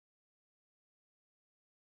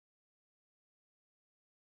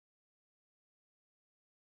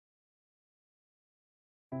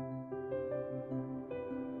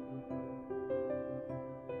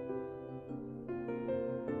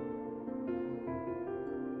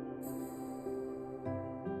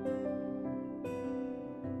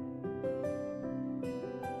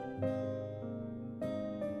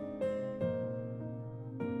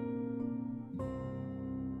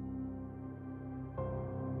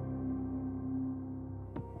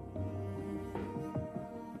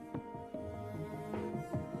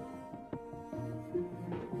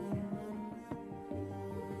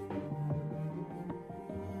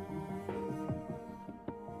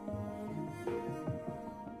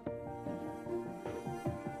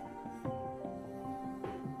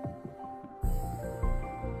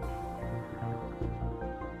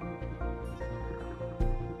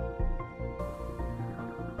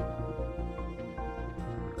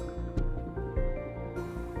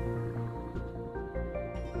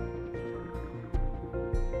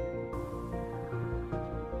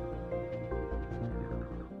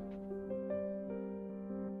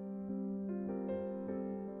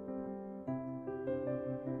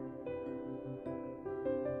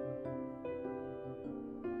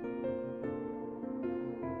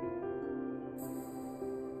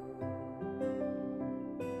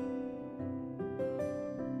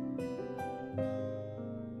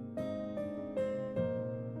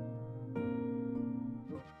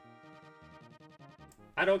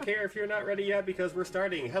I don't care if you're not ready yet because we're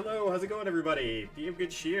starting. Hello, how's it going, everybody? Be of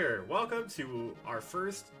good cheer. Welcome to our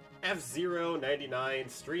first F-Zero 99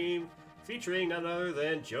 stream featuring none other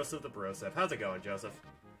than Joseph the Broseph. How's it going, Joseph?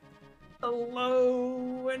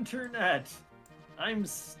 Hello, Internet! I'm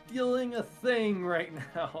stealing a thing right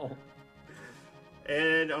now.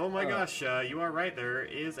 And oh my gosh, you are right, there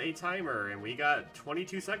is a timer, and we got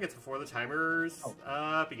 22 seconds before the timer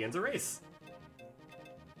begins a race.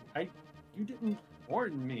 You didn't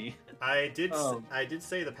warn me. I did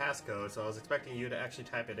say the passcode, so I was expecting you to actually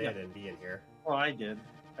type it in and be in here. Well, I did.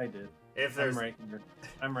 If there's,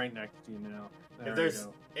 I'm right next to you now. If there's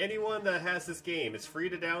anyone that has this game, it's free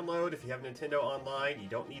to download. If you have Nintendo Online, you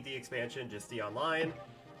don't need the expansion, just the online.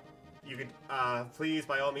 You could, please,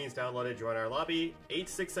 by all means, download it, join our lobby.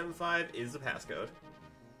 8675 is the passcode.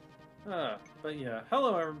 But yeah,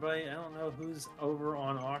 hello everybody. I don't know who's over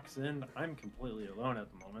on Oxen. I'm completely alone at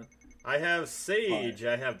the moment. I have Sage,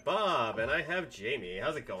 I have Bob, and I have Jamie.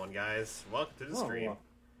 How's it going, guys? Welcome to the stream.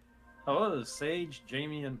 Hello, Sage,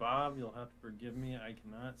 Jamie, and Bob. You'll have to forgive me. I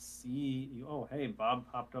cannot see you. Oh, hey,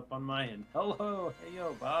 Bob popped up on my end. Hello, hey,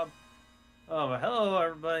 yo, Bob. Oh, hello,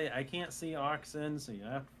 everybody. I can't see Oxen, so you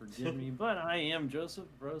have to forgive me. But I am Joseph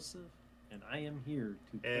the Broseph, and I am here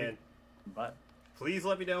to kick butt. Please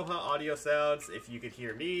let me know how audio sounds if you could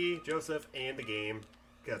hear me, Joseph, and the game,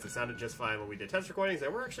 because it sounded just fine when we did test recordings,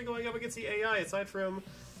 and we're actually going up against the AI aside from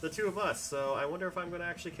the two of us, so I wonder if I'm going to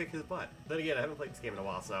actually kick his butt. Then again, I haven't played this game in a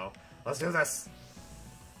while, so let's do this!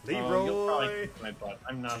 Leroy! You'll probably kick my butt.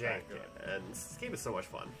 I'm not that good. And this game is so much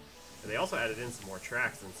fun. And they also added in some more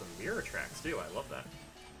tracks and some mirror tracks, too. I love that.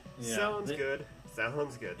 Yeah, Sounds good.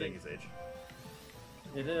 Sounds good. Thank you, Sage.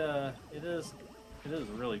 It is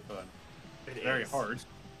really fun. It's very hard.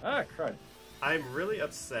 Ah, crud. I'm really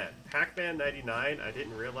upset. Pac-Man 99, I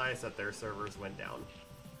didn't realize that their servers went down.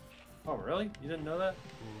 Oh, really? You didn't know that?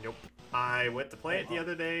 Nope. I went to play it the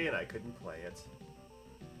other day, and I couldn't play it.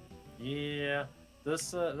 Yeah.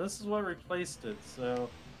 This is what replaced it, so...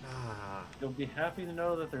 You'll be happy to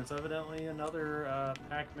know that there's evidently another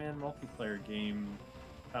Pac-Man multiplayer game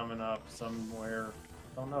coming up somewhere.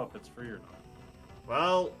 Don't know if it's free or not.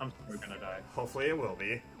 Well... I'm still gonna die. Hopefully it will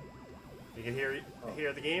be. You can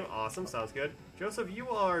hear the game? Awesome, sounds good. Joseph, you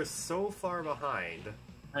are so far behind.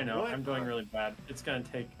 I know, I'm doing really bad. It's gonna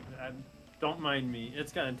take... don't mind me.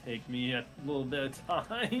 It's gonna take me a little bit of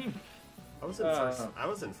time. I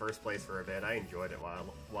was in first place for a bit. I enjoyed it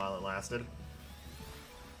while it lasted.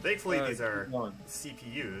 Thankfully, these are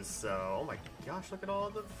CPUs, so... Oh my gosh, look at all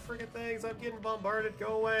the friggin' things! I'm getting bombarded!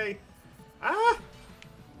 Go away! Ah!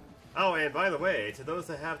 Oh, and by the way, to those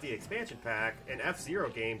that have the expansion pack, an F-Zero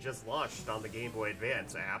game just launched on the Game Boy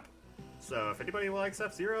Advance app. So if anybody likes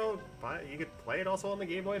F-Zero, you could play it also on the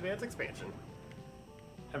Game Boy Advance expansion.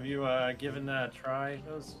 Have you given that a try?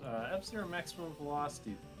 Those F-Zero Maximum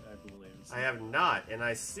Velocity, I believe. I have not, and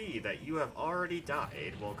I see that you have already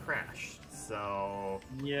died, well, crashed, so...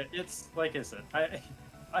 Yeah, it's, like I said,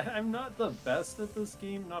 I'm not the best at this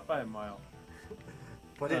game, not by a mile.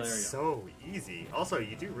 But it's so easy. Also,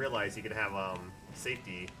 you do realize you could have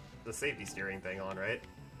the safety steering thing on, right?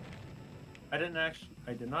 I did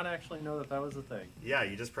not actually know that was a thing. Yeah,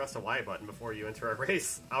 you just press the Y button before you enter a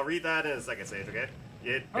race. I'll read that in a second, Sage, okay?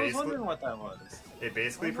 I was wondering what that was. It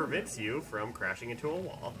basically prevents you from crashing into a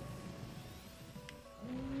wall.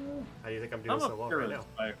 How do you think I'm doing so well right now?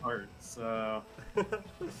 By heart, so...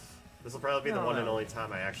 This will probably be the one and only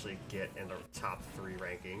time I actually get in the top 3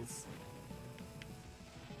 rankings.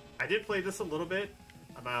 I did play this a little bit,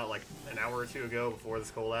 about like an hour or two ago before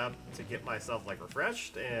this collab, to get myself like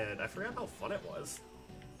refreshed, and I forgot how fun it was.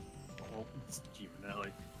 Oh, it's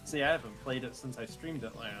G-Finale. See, I haven't played it since I streamed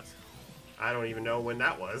it last. I don't even know when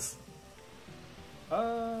that was.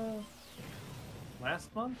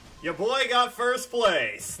 Last month? Your boy got first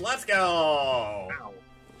place! Let's go! Wow.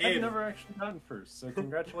 I've never actually gotten first, so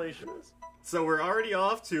congratulations. So we're already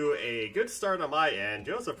off to a good start on my end.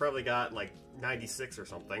 Joseph probably got like 96 or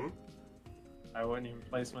something. I wouldn't even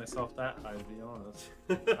place myself that high, to be honest.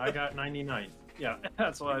 I got 99. Yeah,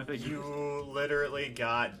 that's what I figured. You literally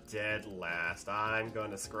got dead last. I'm going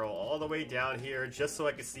to scroll all the way down here just so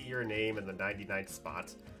I can see your name in the 99th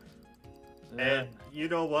spot. And you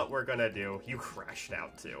know what we're going to do? You crashed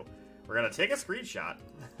out too. We're going to take a screenshot.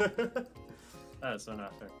 That's so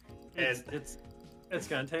not fair. It's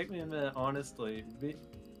gonna take me a minute, honestly.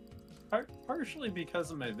 Partially because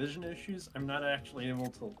of my vision issues, I'm not actually able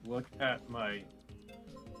to look at my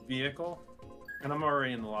vehicle. And I'm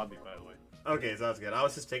already in the lobby, by the way. Okay, sounds good. I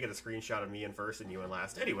was just taking a screenshot of me in first and you in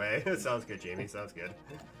last. Anyway, it sounds good, Jamie. Sounds good.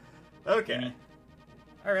 Okay.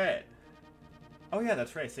 Alright. Oh yeah,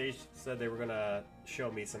 that's right. Sage said they were gonna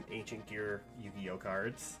show me some ancient gear Yu-Gi-Oh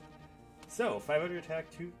cards. So 500 attack,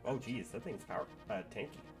 2. Oh geez, that thing's power tanky.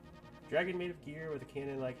 Dragon made of gear with a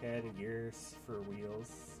cannon-like head and gears for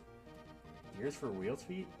wheels. Gears for wheels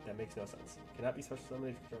feet? That makes no sense. Cannot be special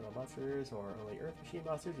summoned for normal monsters or only Earth Machine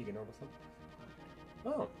monsters. You can normal summon.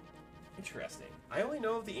 Oh, interesting. I only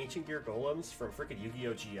know of the ancient gear golems from frickin'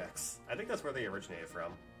 Yu-Gi-Oh GX. I think that's where they originated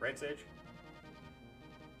from, right, Sage?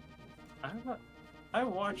 I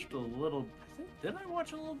watched a little. Did I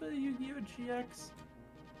watch a little bit of Yu-Gi-Oh GX?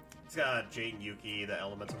 It's got Jaden Yuki, the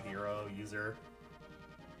Elemental Hero user.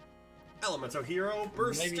 Elemental Hero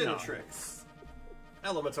Burstinatrix.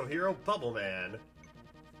 Elemental Hero Bubble Man.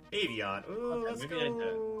 Avion. Ooh, okay, let's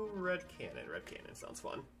go Red Cannon. Red Cannon sounds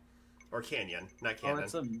fun. Or Canyon, not Cannon.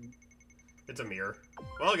 Oh, it's a mirror.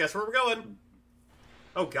 Well, guess where we're going.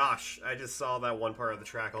 Oh gosh, I just saw that one part of the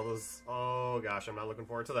track. All those. Oh gosh, I'm not looking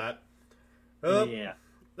forward to that. Oh, yeah.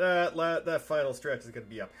 That final stretch is going to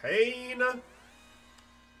be a pain.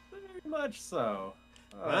 Very much so.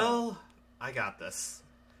 Well, I got this.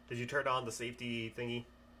 Did you turn on the safety thingy?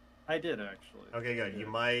 I did, actually. Okay, good. You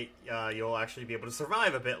might, you'll actually be able to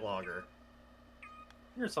survive a bit longer.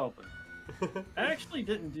 Here's hoping. I actually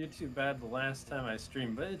didn't do too bad the last time I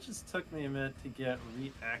streamed, but it just took me a minute to get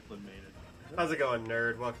reacclimated. How's it going,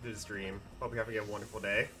 nerd? Welcome to the stream. Hope you're having a wonderful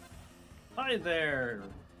day. Hi there!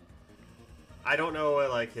 I don't know,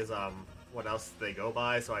 like, his, what else they go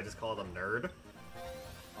by, so I just call them nerd.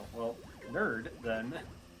 Oh, well, nerd, then.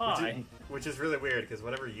 Hi. Which is really weird, because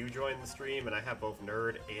whenever you join the stream and I have both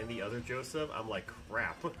Nerd and the other Joseph, I'm like,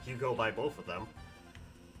 crap, you go by both of them.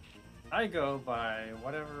 I go by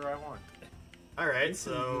whatever I want. Alright,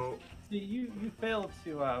 so... See, you failed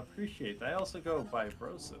to appreciate that. I also go by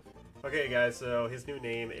Broseph. Okay, guys, so his new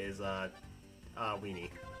name is, Weenie.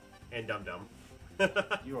 And Dum Dum.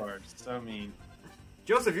 You are so mean.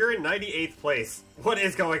 Joseph, you're in 98th place. What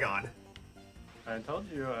is going on? I told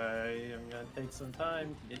you I am going to take some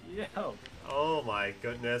time to get you help. Oh my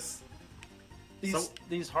goodness.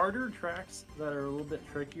 These harder tracks that are a little bit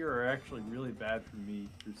trickier are actually really bad for me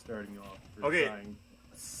for starting off. Okay.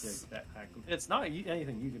 It's not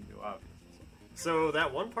anything you can do, obviously. So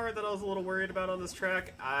that one part that I was a little worried about on this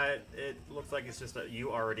track, it looks like it's just that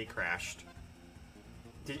you already crashed.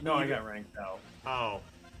 I got ranked out.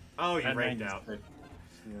 Oh, you ranked out.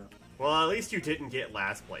 Yeah. Well, at least you didn't get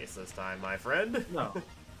last place this time, my friend. No.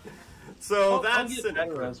 So I'll that's get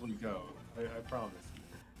better as we go. I promise.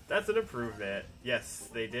 That's an improvement. Yes,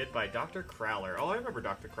 they did by Dr. Crowler. Oh, I remember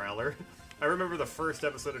Dr. Crowler. I remember the first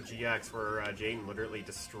episode of GX where Jaden literally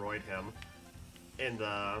destroyed him in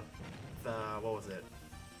the what was it?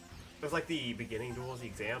 It was like the beginning duels, the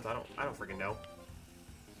exams. I don't freaking know.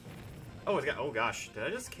 Oh gosh, did I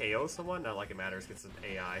just KO someone? Not like it matters. It's an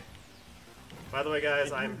AI. By the way,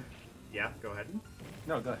 guys, yeah, go ahead.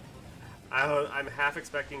 No, go ahead. I'm half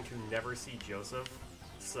expecting to never see Joseph,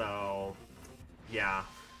 so yeah.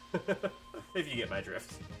 If you get my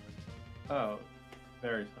drift. Oh,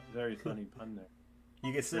 very funny pun there.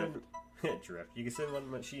 You can send drift. You can send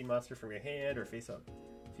one machine monster from your hand or face up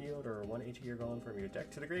field or one ancient gear golem from your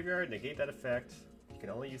deck to the graveyard. Negate that effect. You can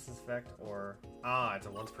only use this effect or it's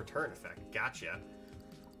a once per turn effect. Gotcha.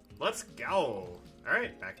 Let's go. All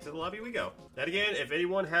right, back to the lobby we go. And again, if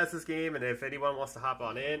anyone has this game and if anyone wants to hop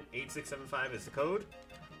on in, 8675 is the code.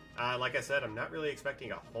 Like I said, I'm not really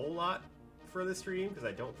expecting a whole lot for this stream because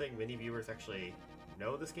I don't think many viewers actually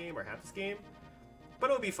know this game or have this game. But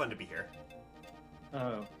it'll be fun to be here.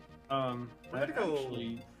 Oh, we're gonna go.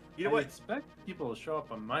 Actually, you know I what? expect people to show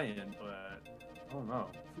up on my end, but I don't know.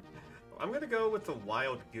 I'm gonna go with the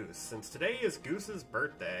Wild Goose since today is Goose's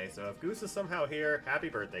birthday. So if Goose is somehow here, happy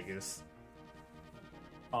birthday, Goose.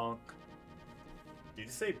 Honk. Did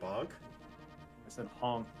you say bonk? I said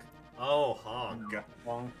honk. Oh, honk.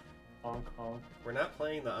 Honk. Honk, honk. We're not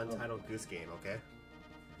playing the Untitled Goose game, okay?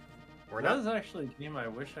 That is actually a game I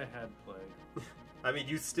wish I had played. I mean,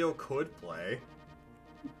 you still could play.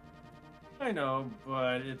 I know,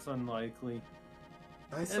 but it's unlikely.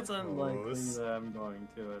 It's unlikely that I'm going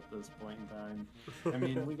to at this point in time. I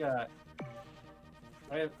mean, we got...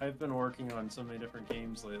 I've been working on so many different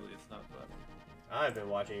games lately, it's not fun. I've been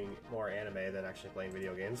watching more anime than actually playing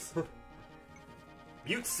video games.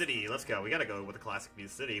 Butte City, let's go. We gotta go with the classic Butte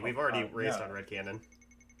City. We've already raced on Red Cannon.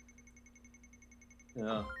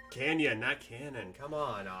 Yeah. Canyon, not Cannon. Come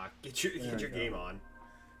on, get your game on.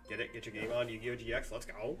 Get your game on, Yu-Gi-Oh! GX, let's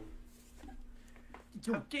go. Get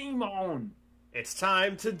your game on! It's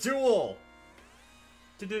time to duel!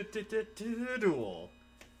 Duel.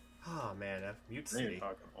 Oh man, Butte City. You're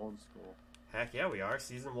talking old school. Heck yeah, we are.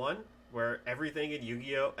 Season 1. where everything in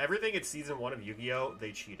Yu-Gi-Oh, everything in Season 1 of Yu-Gi-Oh,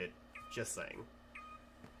 they cheated. Just saying.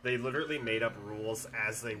 They literally made up rules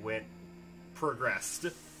as they progressed.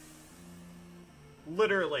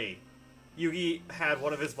 Literally. Yugi had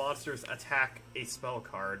one of his monsters attack a spell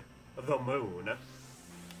card, the Moon.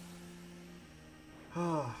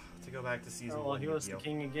 To go back to Season 1 he was the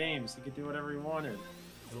king of games. He could do whatever he wanted.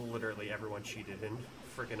 Literally everyone cheated in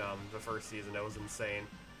freaking the first season. That was insane.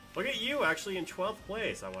 Look at you, actually in 12th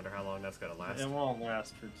place. I wonder how long that's gonna last. It won't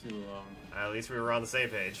last for too long. At least we were on the same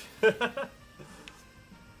page. It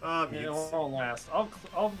won't last.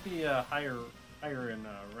 I'll be higher in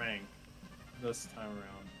rank this time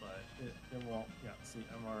around, but it won't. Yeah, see,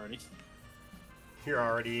 I'm already. You're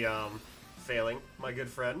already failing, my good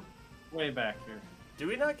friend. Way back here. Do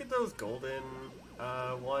we not get those golden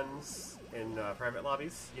ones in private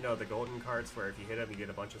lobbies? You know, the golden cards where if you hit them, you get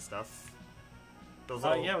a bunch of stuff. Those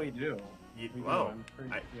little... yeah, we do.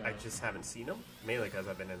 I just haven't seen them, mainly because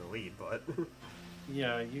I've been in the lead, but...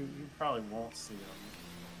 Yeah, you probably won't see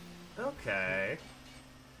them. Okay.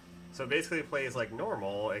 So basically it plays like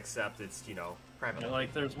normal, except it's, you know, private. Yeah,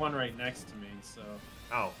 like there's one right next to me, so...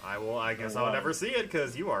 Oh, I guess I'll never see it,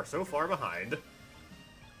 because you are so far behind.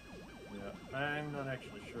 Yeah, I'm not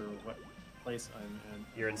actually sure what place I'm in.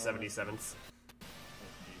 You're in 77th.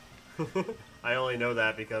 I only know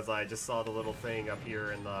that because I just saw the little thing up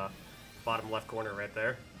here in the bottom left corner right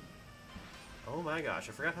there. Oh my gosh,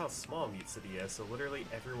 I forgot how small Mute City is, so literally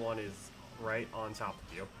everyone is right on top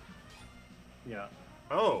of you. Yeah.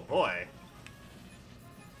 Oh boy.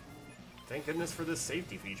 Thank goodness for this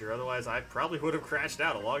safety feature, otherwise I probably would have crashed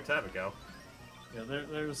out a long time ago. Yeah,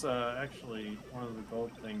 there's actually one of the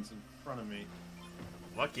gold things in front of me.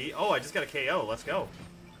 Lucky. Oh, I just got a KO. Let's go.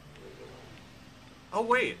 Oh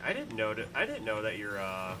wait, I didn't know that your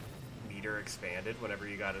meter expanded whenever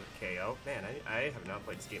you got a KO. Man, I have not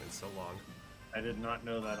played this game in so long. I did not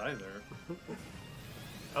know that either.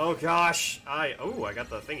 Oh gosh, I got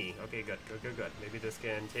the thingy. Okay, good. Maybe this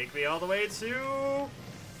can take me all the way to...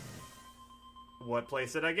 What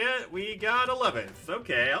place did I get? We got 11th.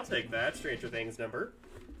 Okay, I'll take that. Stranger Things number.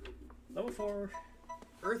 Level 4.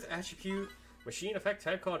 Earth attribute. Machine effect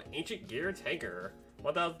type called Ancient Gear Tanker.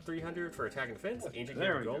 1,300 for attack and defense. Ancient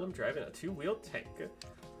Gear Golem driving a 2-wheeled tank.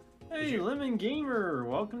 Hey, Lemon Gamer!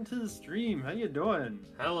 Welcome to the stream. How you doing?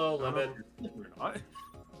 Hello, Lemon.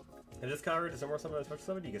 In this card, to summon a special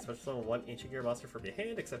summon, you can special summon one Ancient Gear monster from your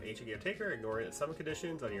hand, except Ancient Gear Taker, ignoring its summon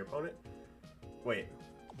conditions on your opponent. Wait,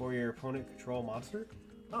 will your opponent control monster?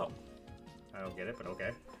 Oh. I don't get it, but okay.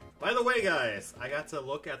 By the way, guys, I got to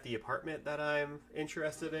look at the apartment that I'm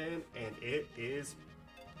interested in, and it is...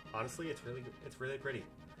 Honestly, it's really pretty.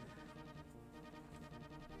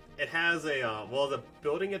 It has a, well, the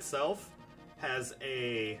building itself has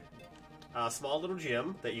a small little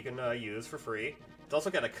gym that you can use for free. It's also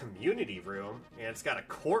got a community room, and it's got a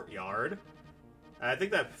courtyard. I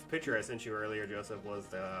think that picture I sent you earlier, Joseph, was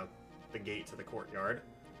the gate to the courtyard.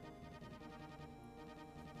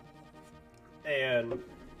 And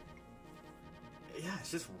yeah,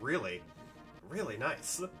 it's just really, really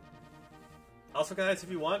nice. Also, guys, if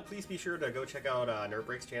you want, please be sure to go check out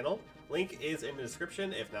Nerdbreak's channel. Link is in the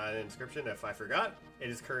description, if not in the description, if I forgot. It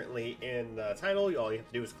is currently in the title. All you have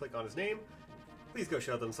to do is click on his name. Please go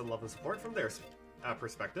show them some love and support from their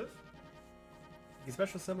perspective. You can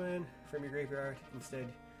special summon from your graveyard instead.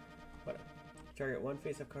 Target one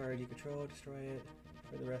face-up card you control, destroy it.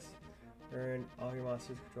 For the rest, earn all your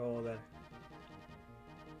monsters control that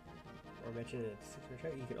or mention it's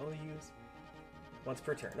you can only use once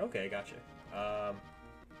per turn. Okay, gotcha. Are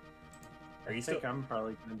you I think I'm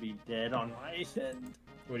probably going to be dead on my end.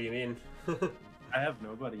 What do you mean? I have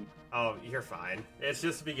nobody. Oh, you're fine. It's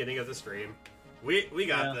just the beginning of the stream. We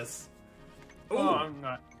got this. Ooh, oh, I'm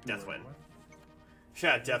not. Deathwind.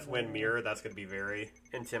 Yeah, Deathwind Mirror. That's going to be very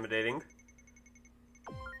intimidating.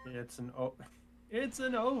 It's an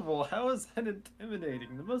oval. How is that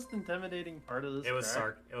intimidating? The most intimidating part of this. It was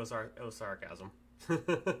sarcasm.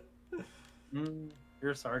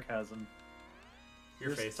 Your sarcasm.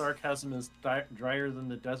 Your face. Sarcasm is drier than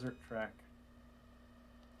the desert track.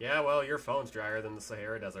 Yeah, well, your phone's drier than the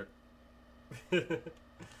Sahara Desert.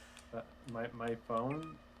 My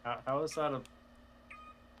phone? How is that a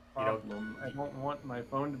problem? I don't want my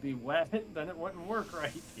phone to be wet, then it wouldn't work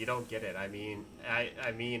right. You don't get it. I mean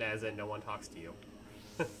as in no one talks to you.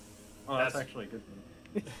 Oh, that's actually a good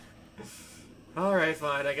thing. Alright,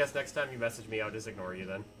 fine. I guess next time you message me, I'll just ignore you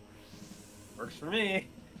then. Works for me.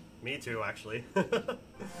 Me too, actually.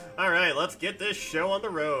 Alright, let's get this show on the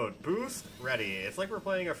road. Boost ready. It's like we're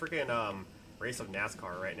playing a freaking race of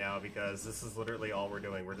NASCAR right now because this is literally all we're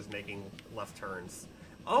doing. We're just making left turns.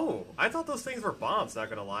 Oh, I thought those things were bombs, not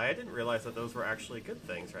gonna lie. I didn't realize that those were actually good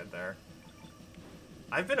things right there.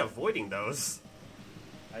 I've been avoiding those.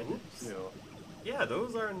 I did too. Yeah,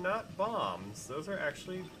 those are not bombs. Those are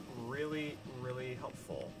actually really, really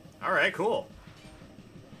helpful. Alright, cool.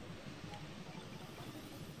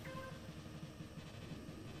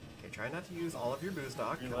 Okay, try not to use all of your boost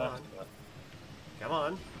stock. Come on. Come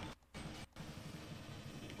on.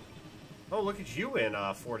 Oh, look at you in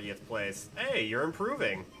 40th place. Hey, you're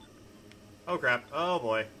improving. Oh, crap. Oh,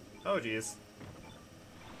 boy. Oh, jeez.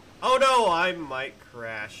 Oh, no! I might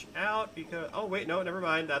crash out because... Oh, wait, no, never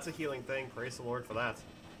mind. That's a healing thing. Praise the Lord for that.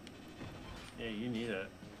 Yeah, you need it.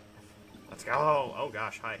 Let's go! Oh,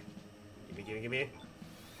 gosh, hi. Gimme, gimme, gimme. Yes,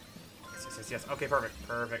 yes, yes, yes. Okay, perfect,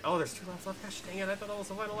 perfect. Oh, there's 2 laps left. Gosh, dang it, I thought that was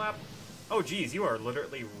the final lap. Oh, geez, you are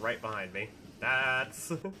literally right behind me.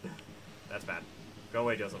 That's... That's bad. Go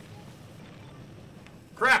away, Joseph.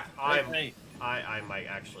 Crap! I might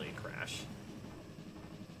actually crash.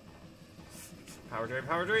 Power drain,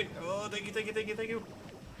 power drain! Oh, thank you, thank you, thank you, thank you!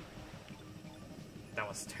 That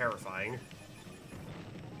was terrifying.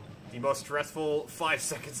 The most stressful 5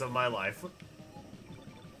 seconds of my life.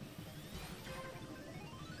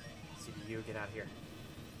 CPU, get out of here.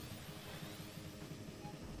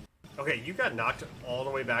 Okay, you got knocked all the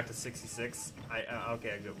way back to 66.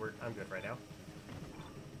 Okay, I'm good. I'm good right now.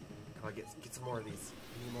 Come on, get some more of these.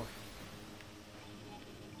 I need more.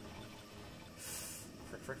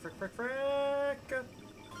 Frick, frick, frick, frick, frick!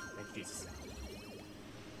 Thank you, Jesus.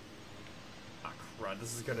 Ah, crud,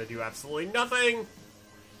 this is gonna do absolutely nothing!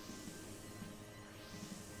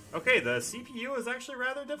 Okay, the CPU is actually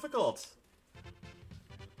rather difficult.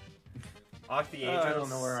 The Angels. I don't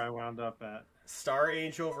know where I wound up at. Star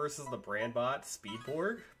Angel versus the Brandbot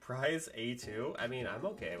Speedborg. Prize A2. I mean, I'm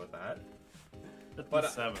okay with that.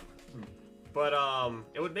 But 7. But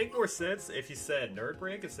it would make more sense if you said Nerd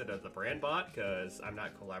Break instead of the Brandbot, because I'm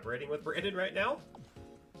not collaborating with Brandon right now.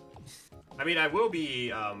 I mean, I will be.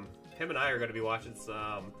 Him and I are going to be watching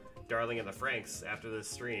some Darling in the Franxx after this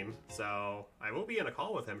stream, so I will be in a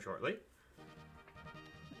call with him shortly.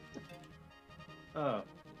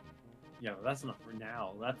 Yeah, that's not for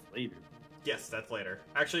now. That's later. Yes, that's later.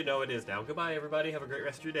 Actually, no, it is now. Goodbye, everybody. Have a great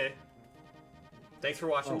rest of your day. Thanks for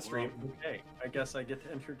watching the stream. Well, okay, I guess I get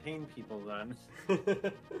to entertain people then.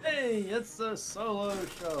 Hey, it's a solo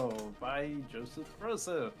show by Joseph the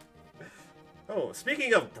Broseph. Oh,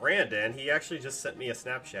 speaking of Brandon, he actually just sent me a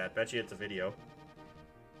Snapchat. Bet you it's a video.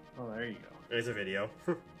 Oh, there you go. It's a video.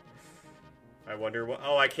 I wonder what...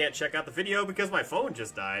 Oh, I can't check out the video because my phone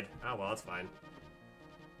just died. Oh, well, it's fine.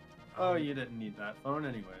 Oh, you didn't need that phone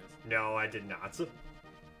anyways. No, I did not.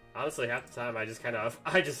 Honestly, half the time I just kind of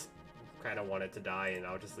want it to die, and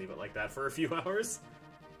I'll just leave it like that for a few hours.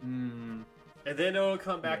 Mm. And then it'll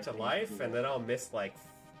come back to life, and then I'll miss like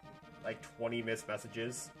 20 missed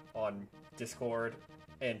messages on Discord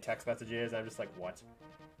and text messages. I'm just like, what?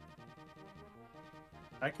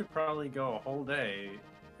 I could probably go a whole day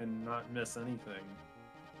and not miss anything.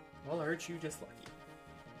 Well, aren't you just lucky?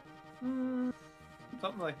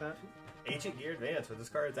 Something like that. Ancient Gear Advance. When this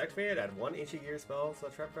card is activated, add 1 Ancient Gear spell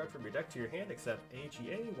 / trap card from your deck to your hand, except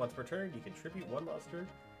AGA. Once per turn, you can tribute 1 monster,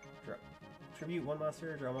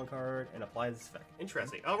 draw 1 card, and apply this effect.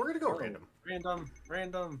 Interesting. Oh, we're gonna go random.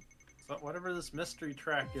 Random. So whatever this mystery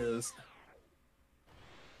track is.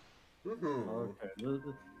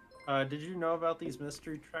 Okay. Did you know about these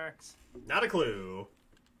mystery tracks? Not a clue.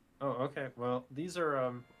 Oh, okay. Well, these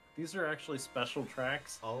are actually special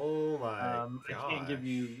tracks. Oh my gosh. I can't give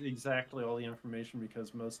you exactly all the information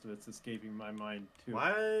because most of it's escaping my mind too.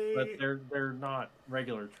 Why? But they're not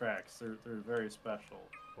regular tracks. They're very special.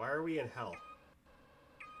 Why are we in hell?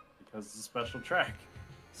 Because it's a special track.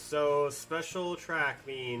 So special track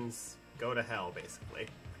means go to hell, basically.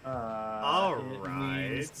 All right.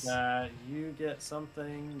 It means that you get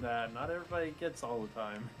something that not everybody gets all the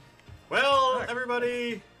time. Well,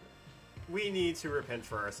 everybody, we need to repent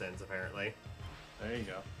for our sins, apparently. There you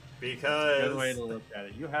go. Because... That's a good way to look at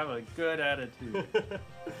it. You have a good attitude.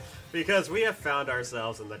 Because we have found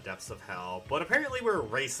ourselves in the depths of hell, but apparently we're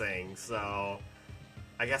racing, so...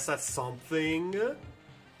 I guess that's something.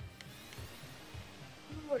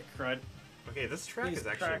 What crud. Okay, this track is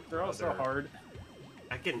actually... They're also hard.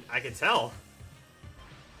 I can tell.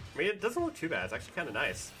 I mean, it doesn't look too bad. It's actually kind of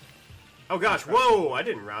nice. Oh gosh, whoa! I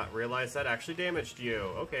didn't realize that actually damaged you.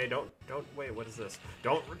 Okay, don't, wait, what is this?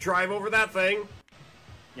 Don't drive over that thing!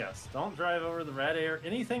 Yes, don't drive over the red air.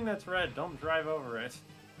 Anything that's red, don't drive over it.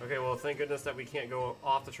 Okay, well, thank goodness that we can't go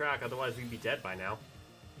off the track, otherwise we'd be dead by now.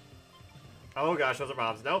 Oh gosh, those are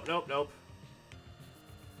bombs. Nope, nope, nope.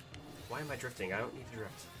 Why am I drifting? I don't need to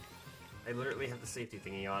drift. I literally have the safety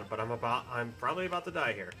thingy on, but I'm probably about to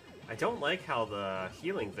die here. I don't like how the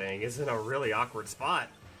healing thing is in a really awkward spot,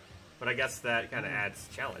 but I guess that kind of adds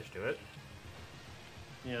challenge to it.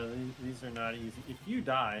 Yeah, these are not easy. If you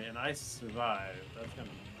die and I survive, that's gonna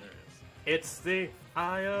be hilarious. It's the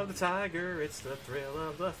eye of the tiger, it's the thrill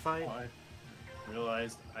of the fight. Oh, I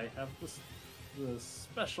realized I have the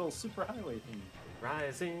special superhighway thing.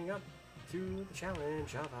 Rising up to the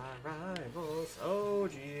challenge of our rivals. Oh,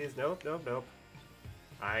 jeez. Nope, nope, nope.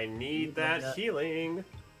 I need that healing.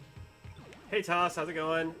 Hey, Toss, how's it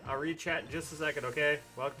going? I'll read chat in just a second, okay?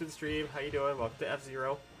 Welcome to the stream. How you doing? Welcome to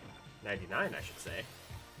F-Zero. 99, I should say.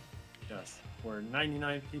 Yes, where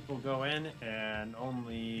 99 people go in and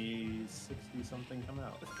only 60-something come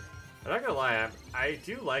out. I'm not gonna lie, I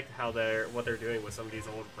do like how what they're doing with some of these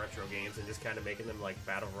old retro games and just kind of making them like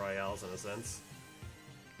battle royales in a sense.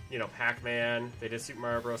 You know, Pac-Man, they did Super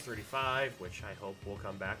Mario Bros. 35, which I hope will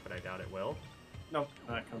come back, but I doubt it will. Nope,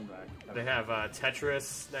 not come back. They have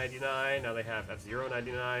Tetris 99, now they have F-Zero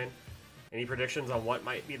 99. Any predictions on what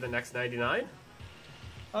might be the next 99?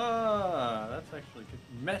 That's actually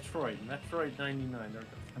good. Metroid 99.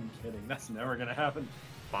 I'm kidding, that's never gonna happen.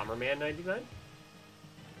 Bomberman 99?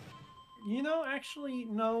 You know, actually,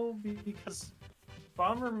 no, because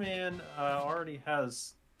Bomberman already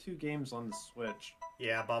has 2 games on the Switch.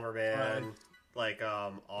 Yeah, Bomberman, like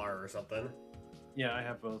R or something. Yeah, I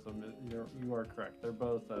have both of them. You are correct. They're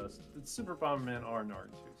both it's Super Bomberman R and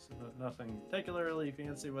R2, so nothing particularly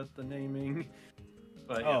fancy with the naming.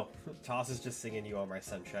 But oh, yeah. Toss is just singing "You Are My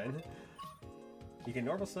Sunshine." You can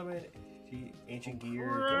normal summon the ancient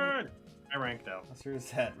gear. I ranked out.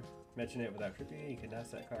 Monsters that mention it without tripping. You can not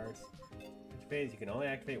set cards. Each phase, you can only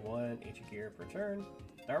activate 1 ancient gear per turn.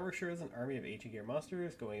 The artwork shows an army of ancient gear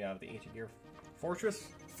monsters going out of the ancient gear fortress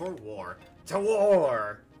for war. To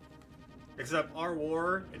war! Except our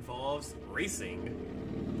war involves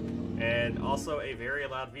racing. And also a very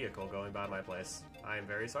loud vehicle going by my place. I am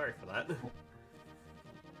very sorry for that.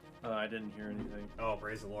 I didn't hear anything. Oh,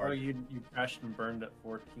 praise the Lord. Oh, you crashed and burned at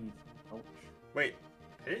 14th. Ouch. Wait,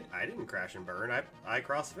 I didn't crash and burn. I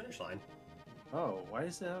crossed the finish line. Oh, why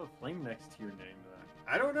does it have a flame next to your name then?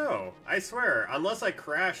 I don't know. I swear, unless I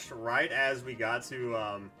crashed right as we got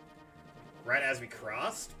to, right as we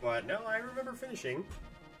crossed, but no, I remember finishing.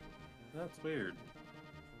 That's weird.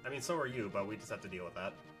 I mean, so are you, but we just have to deal with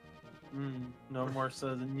that. No more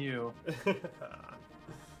so than you.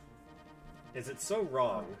 Is it so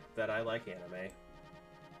wrong that I like anime?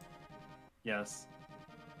 Yes.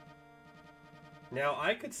 Now,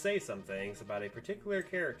 I could say some things about a particular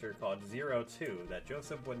character called 02 that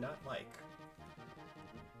Joseph would not like.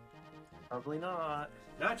 Probably not.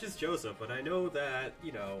 Not just Joseph, but I know that,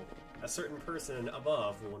 you know, a certain person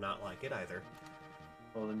above will not like it either.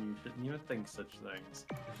 Well, then you shouldn't even think such things.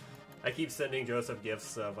 I keep sending Joseph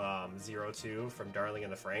gifts of 02 from Darling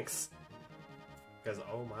and the Franxx. Because,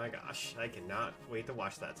 oh my gosh, I cannot wait to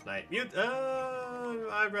watch that tonight.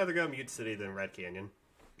 I'd rather go Mute City than Red Canyon.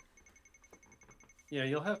 Yeah,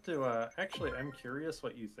 you'll have to, actually, I'm curious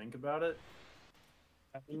what you think about it.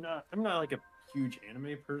 I'm not like a huge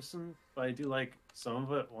anime person, but I do like some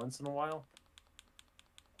of it once in a while.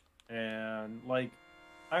 And, like,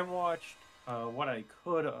 I watched what I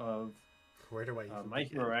could of Where do I My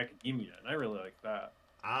Hero Academia, and I really like that.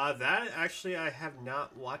 That actually I have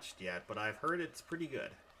not watched yet, but I've heard it's pretty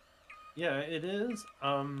good. Yeah, it is.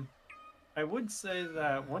 I would say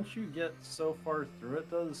that once you get so far through it,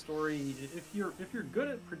 though, the story, if you're good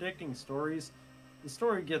at predicting stories, the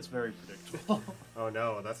story gets very predictable. Oh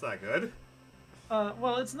no, that's not good.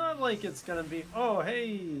 Well, it's not like it's gonna be, oh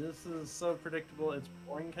hey, this is so predictable, it's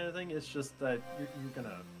boring kind of thing. It's just that you're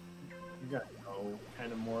gonna know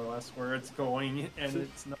kind of more or less where it's going, and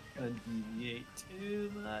it's not gonna deviate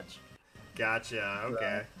too much. Gotcha.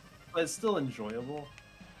 Okay. But it's still enjoyable.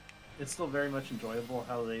 It's still very much enjoyable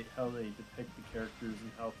how they depict the characters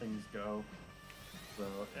and how things go. So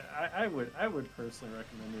I would personally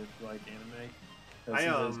recommend it if you like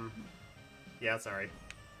anime. Yeah, sorry.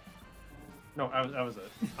 No, I was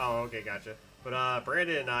it. Oh, okay, gotcha. But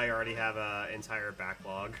Brandon and I already have an entire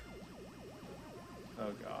backlog.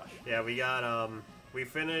 Oh gosh. Yeah, we got we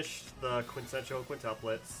finished the quintessential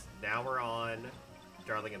quintuplets. Now we're on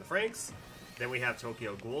Darling and the Franxx. Then we have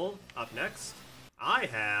Tokyo Ghoul up next. I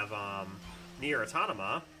have Nier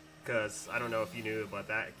Automata, because I don't know if you knew, but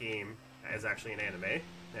that game is actually an anime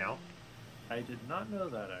now. I did not know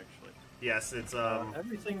that, actually. Yes, it's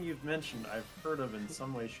everything you've mentioned I've heard of in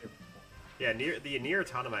some way, shape, or form. Yeah, the Nier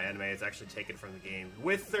Automata anime is actually taken from the game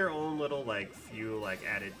with their own little few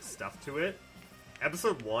added stuff to it.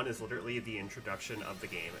 Episode 1 is literally the introduction of the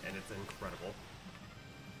game, and it's incredible.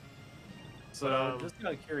 So, just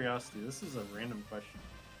out of curiosity, this is a random question,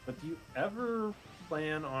 but do you ever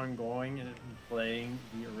plan on going and playing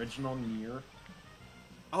the original Nier?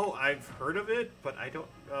 Oh, I've heard of it, but I don't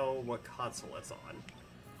know what console it's on.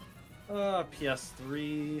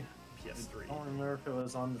 PS3. PS3. I don't remember if it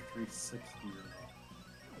was on the 360 or not.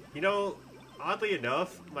 You know, oddly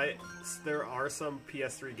enough, there are some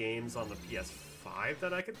PS3 games on the PS5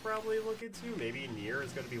 that I could probably look into. Maybe Nier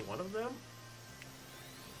is going to be one of them.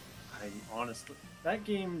 Honestly, that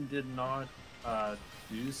game did not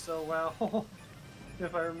do so well,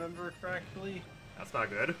 if I remember correctly. That's not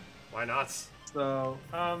good. Why not? So,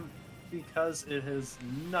 because it is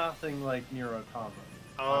nothing like Nier Automata.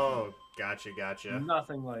 Oh, gotcha.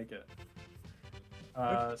 Nothing like it.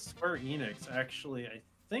 Square Enix actually, I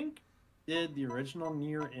think, did the original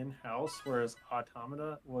Nier in-house, whereas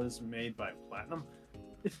Automata was made by Platinum.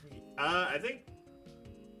 I think...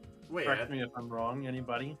 Wait, Correct me if I'm wrong,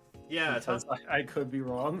 anybody? Yeah, because I could be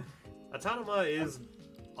wrong. Automata is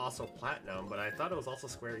also Platinum, but I thought it was also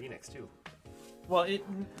Square Enix too. Well,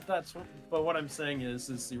 but what I'm saying is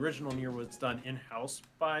the original Nier was done in-house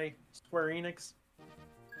by Square Enix,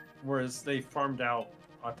 whereas they farmed out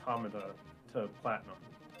Automata to Platinum.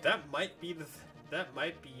 That might be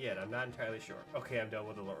it. I'm not entirely sure. Okay, I'm done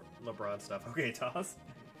with the LeBron stuff. Okay, Toss.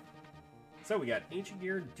 So we got Ancient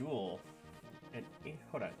Gear Duel. And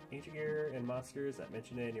hold on, Ancient Gear and monsters that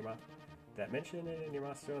mention it in your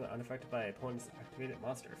monster that are unaffected by opponent's activated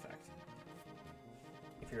monster effect.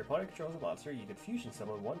 If your opponent controls a monster, you can fusion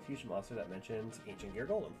summon one fusion monster that mentions Ancient Gear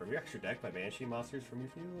Golem from your extra deck by banishing monsters from your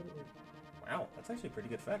field. Wow, that's actually a pretty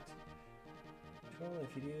good effect. Well,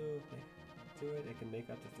 if you do it, it can make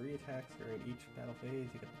up to 3 attacks during each battle phase.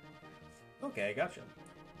 Okay, gotcha.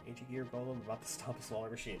 Ancient Gear Golem about to stop a smaller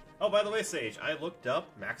machine. Oh, by the way, Sage, I looked up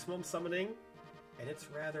maximum summoning, and it's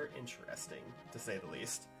rather interesting, to say the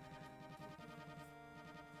least.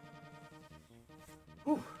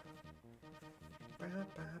 Whew.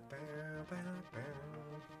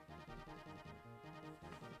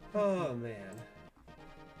 Oh, man.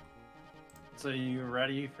 So you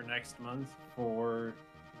ready for next month for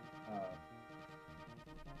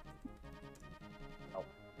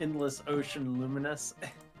Endless Ocean Luminous?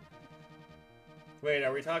 Wait,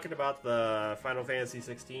 are we talking about the Final Fantasy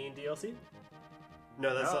 16 DLC?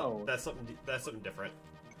 No, that's something different.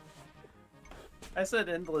 I said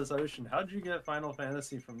Endless Ocean. How'd you get Final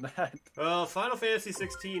Fantasy from that? Well, Final Fantasy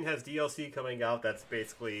 16 has DLC coming out that's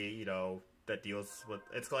basically, that deals with...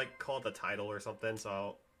 It's like called the title or something,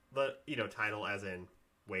 so... The, title as in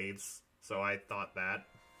waves. So I thought that.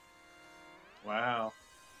 Wow.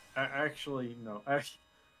 No.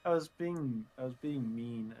 I was being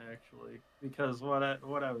mean, actually. Because what I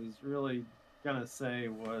was really gonna say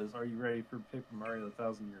was, are you ready for Paper Mario the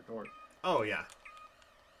 1000-Year Door? Oh, yeah.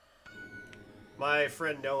 My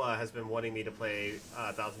friend Noah has been wanting me to play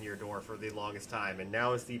 1000-Year Door for the longest time, and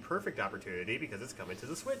now is the perfect opportunity because it's coming to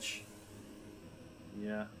the Switch.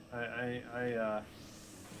 Yeah,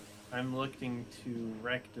 I'm looking to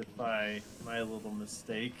rectify my little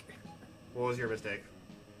mistake. What was your mistake?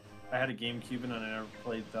 I had a GameCube and I never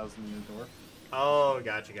played 1000-Year Door. Oh,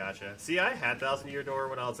 gotcha. See, I had 1000-Year Door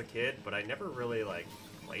when I was a kid, but I never really,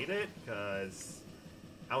 played it, because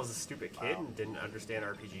I was a stupid kid and didn't understand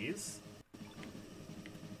RPGs.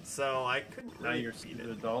 So I couldn't really Now you're a stupid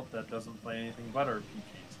adult that doesn't play anything but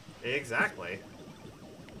RPGs. Exactly.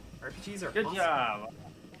 RPGs are Good awesome. job.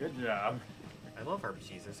 Good job. I love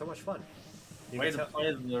RPGs. They're so much fun. Way to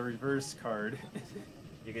play the reverse card.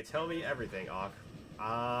 You can tell me everything, Auk.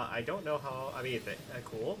 I don't know how... I mean,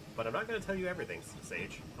 cool, but I'm not going to tell you everything,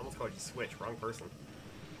 Sage. I almost called you Switch. Wrong person.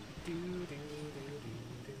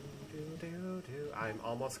 I'm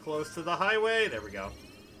almost close to the highway. There we go.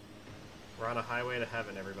 We're on a highway to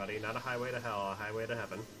heaven, everybody. Not a highway to hell, a highway to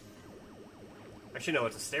heaven. Actually, no,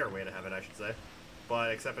 it's a stairway to heaven, I should say.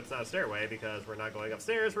 But except it's not a stairway because we're not going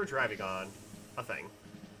upstairs, we're driving on a thing.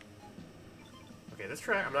 Okay, this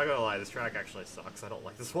track, I'm not gonna lie, this track actually sucks. I don't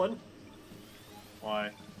like this one.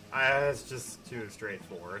 Why? It's just too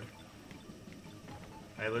straightforward.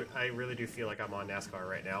 I really do feel like I'm on NASCAR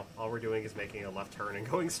right now. All we're doing is making a left turn and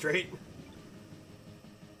going straight.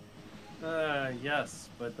 Yes,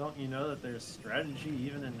 but don't you know that there's strategy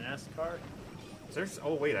even in NASCAR?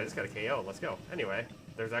 Oh wait, I just got a KO. Let's go. Anyway,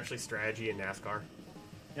 there's actually strategy in NASCAR.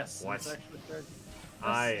 Yes, what? It's actually strategy. Yes.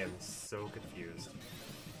 I am so confused.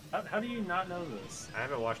 How do you not know this? I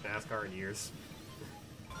haven't watched NASCAR in years.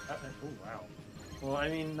 Oh, wow. Well, I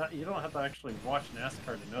mean, you don't have to actually watch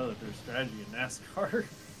NASCAR to know that there's strategy in NASCAR.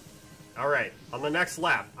 Alright, on the next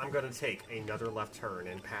lap, I'm going to take another left turn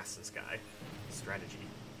and pass this guy. Strategy.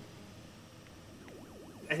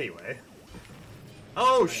 Anyway.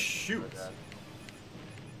 Oh, shoot!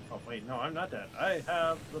 Oh, wait, no, I'm not dead. I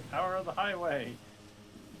have the power of the highway.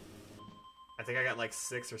 I think I got like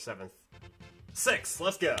 6th or 7th. 6!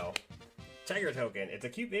 Let's go! Tiger token. It's a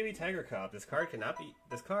cute baby tiger cub. This card can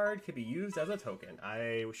be used as a token.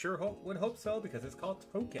 I sure would hope so because it's called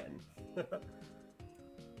token.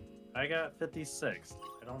 I got 56.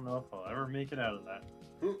 I don't know if I'll ever make it out of that.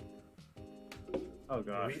 Oh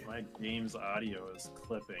gosh, my game's audio is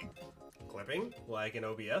clipping. Clipping? Like in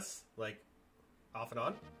OBS? Like off and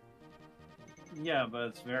on? Yeah, but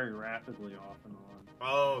it's very rapidly off and on.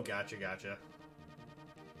 Oh, gotcha, gotcha.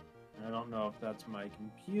 I don't know if that's my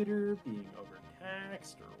computer being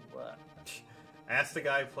overtaxed or what. Ask the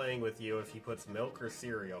guy playing with you if he puts milk or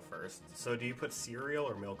cereal first. So do you put cereal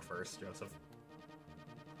or milk first, Joseph?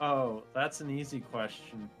 Oh, that's an easy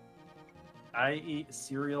question. I eat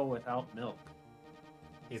cereal without milk.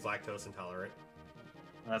 He's lactose intolerant.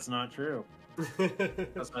 That's not true.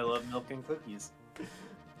 Because I love milk and cookies.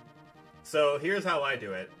 So here's how I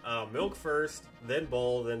do it. Milk first, then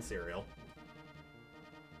bowl, then cereal.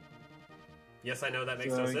 Yes, I know that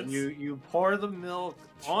makes no sense. You pour the milk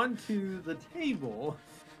onto the table,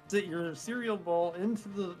 sit your cereal bowl into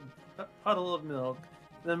the puddle of milk,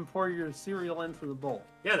 then pour your cereal into the bowl.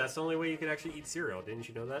 Yeah, that's the only way you can actually eat cereal. Didn't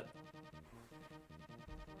you know that?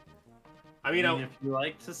 I mean, if you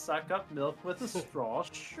like to suck up milk with a straw,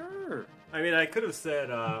 sure. I mean, I could have said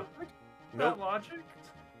milk logic.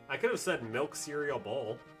 I could have said milk cereal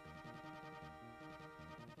bowl.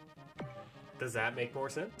 Does that make more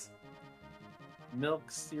sense?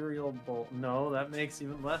 Milk cereal bowl. No, that makes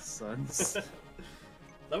even less sense.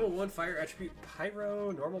 Level 1 fire attribute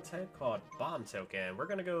Pyro, normal type called Bomb Token. We're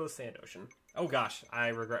gonna go Sand Ocean. Oh gosh, I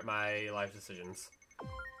regret my life decisions.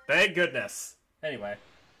 Thank goodness! Anyway.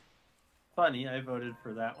 Funny, I voted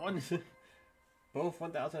for that one. Both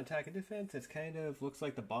 1000 attack and defense. It kind of looks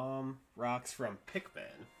like the bomb rocks from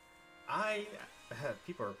Pikmin.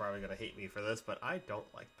 People are probably gonna hate me for this, but I don't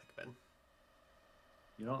like Pikmin.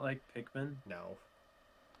 You don't like Pikmin? No.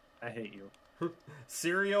 I hate you.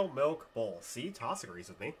 Cereal milk bowl. See, Toss agrees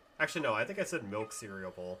with me. Actually, no, I think I said milk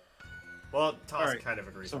cereal bowl. Well, Toss kind of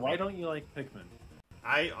agrees with me. So why don't you like Pikmin?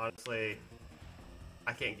 I honestly,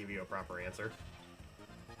 I can't give you a proper answer.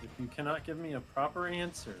 If you cannot give me a proper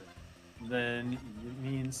answer, then it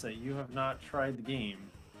means that you have not tried the game.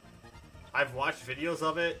 I've watched videos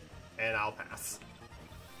of it, and I'll pass.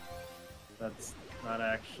 That's not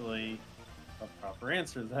actually a proper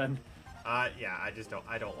answer, then. Yeah, I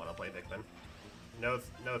don't want to play Pikmin. No,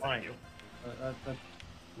 thank you.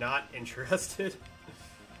 Not interested.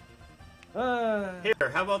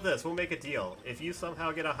 Here, how about this? We'll make a deal. If you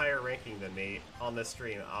somehow get a higher ranking than me on this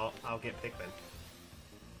stream, I'll get Pikmin.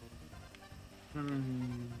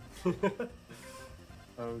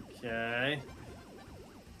 Okay.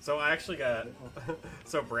 So I actually got...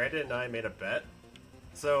 So Brandon and I made a bet.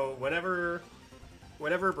 So whenever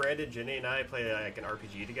Brandon, Jenny, and I play like an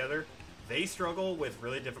RPG together, they struggle with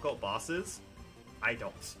really difficult bosses. I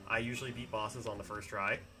don't. I usually beat bosses on the first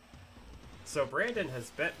try. So Brandon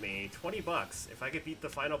has bet me $20 if I could beat the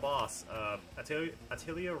final boss of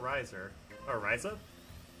Atelier Riser, or Ryza,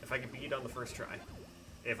 if I could beat it on the first try.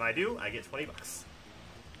 If I do, I get $20.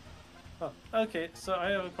 Oh, okay, so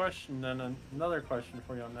I have a question and another question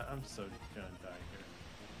for you on that. I'm so gonna die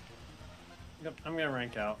here. Yep, I'm gonna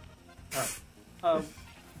rank out. Alright.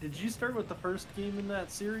 Did you start with the first game in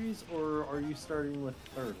that series, or are you starting with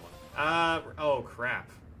the third one? Oh crap.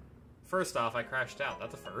 First off, I crashed out.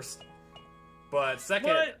 That's a first. But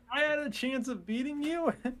second... What? I had a chance of beating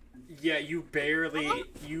you? Yeah, you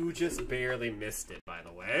just barely missed it, by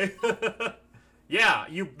the way. Yeah,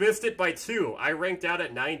 you missed it by 2. I ranked out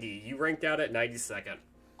at 90. You ranked out at 92nd.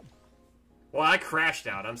 Well, I crashed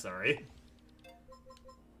out. I'm sorry.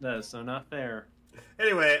 That is so not fair.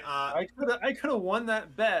 Anyway, I could have won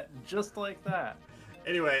that bet just like that.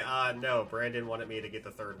 Anyway, no, Brandon wanted me to get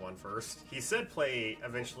the third one first. He said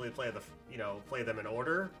eventually play them in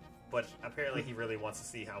order, but apparently he really wants to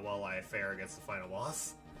see how well I fare against the final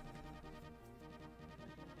boss.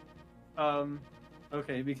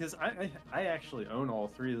 Okay, because I actually own all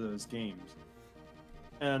 3 of those games.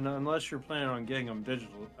 And unless you're planning on getting them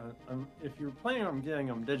digital, if you're planning on getting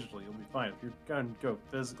them digitally, you'll be fine. If you're going to go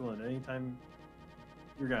physical at any time,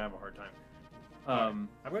 you're going to have a hard time.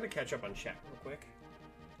 I'm going to catch up on chat real quick.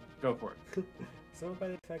 Go for it. Some by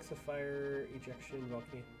the effects of fire, ejection,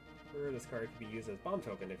 volcano. This card can be used as bomb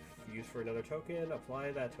token. If used for another token,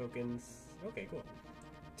 apply that token's... Okay, cool.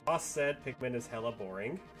 Toss said Pikmin is hella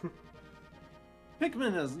boring.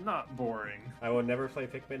 Pikmin is not boring. I will never play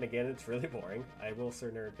Pikmin again. It's really boring. I will,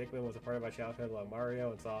 sir nerd. Pikmin was a part of my childhood. I love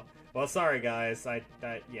Mario and saw. Well, sorry guys.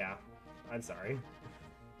 Yeah, I'm sorry.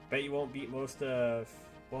 Bet you won't beat most of.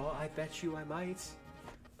 Well, I bet you I might.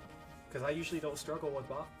 Because I usually don't struggle with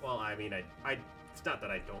boss. Well, I mean, I. It's not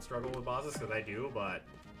that I don't struggle with bosses, because I do, but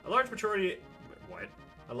a large majority. What?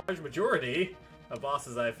 A large majority of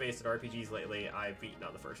bosses I've faced in RPGs lately, I've beaten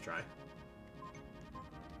on the first try.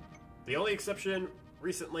 The only exception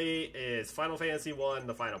recently is Final Fantasy I,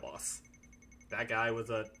 the final boss. That guy was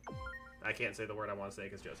a... I can't say the word I want to say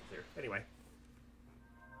because Joseph's here. Anyway.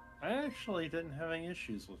 I actually didn't have any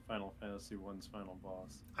issues with Final Fantasy I's final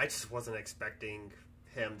boss. I just wasn't expecting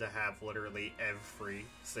him to have literally every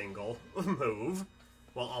single move.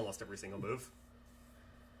 Well, almost every single move.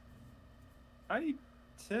 I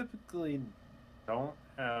typically don't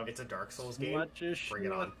have... It's a Dark Souls game. Much issue Bring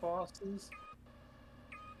it on. with bosses.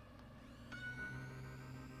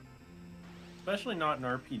 Especially not in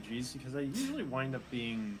RPGs, because I usually wind up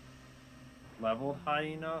being leveled high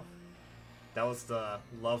enough. That was the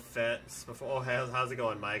Love Fest before. Oh, how's it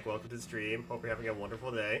going, Mike? Welcome to the stream. Hope you're having a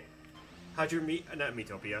wonderful day. How'd you not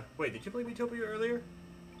Metopia. Wait, did you play Metopia earlier?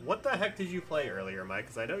 What the heck did you play earlier, Mike?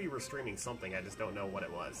 Because I know you were streaming something, I just don't know what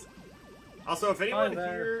it was. Also, if anyone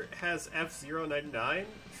here has F099,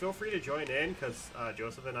 feel free to join in, because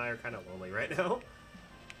Joseph and I are kind of lonely right now.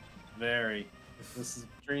 Very. This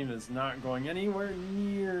stream is not going anywhere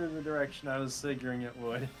near the direction I was figuring it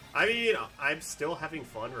would. I mean, I'm still having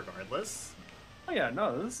fun regardless. Oh yeah,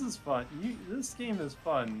 no, this is fun. This game is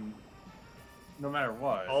fun no matter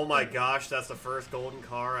what. Oh my gosh, that's the first golden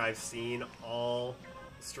car I've seen all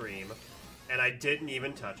stream. And I didn't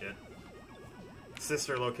even touch it.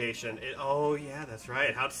 Sister location. Oh yeah, that's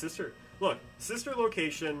right. How'd Sister... Look, Sister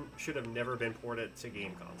location should have never been ported to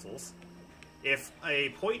game consoles. If a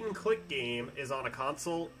point-and-click game is on a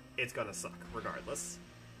console, it's gonna suck, regardless.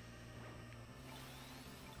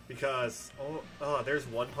 Because, there's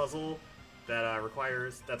one puzzle that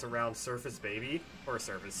that's around Circus Baby,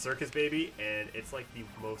 and it's like the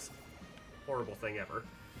most horrible thing ever.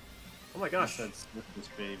 Oh my gosh. You said Circus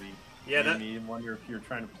Baby. Yeah, that... I wonder if you're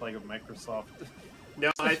trying to play with Microsoft.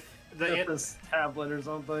 No, this tablet or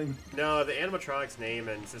something. No, the animatronic's name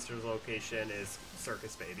and Sister's location is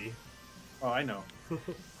Circus Baby. Oh, I know.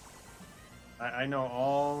 I know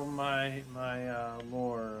all my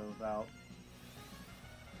lore about.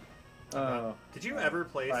 Did you ever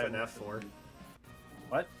play FNAF 4?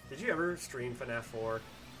 What? Did you ever stream FNAF 4?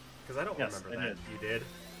 Because I don't remember that. Did. You did?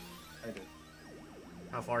 I did.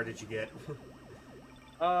 How far did you get?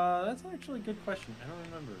 That's actually a good question. I don't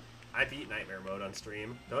remember. I beat Nightmare Mode on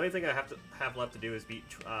stream. The only thing I have left to do is beat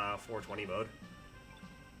 420 mode.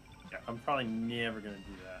 Yeah, I'm probably never gonna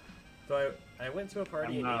do that. So I went to a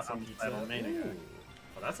party and ate some pizza. Well,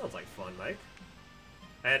 that sounds like fun, Mike.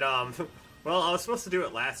 And, well, I was supposed to do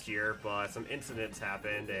it last year, but some incidents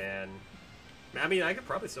happened, and... I mean, I could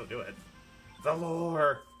probably still do it. The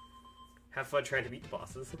lore! Have fun trying to beat the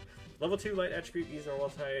bosses. Level 2 light attribute, use normal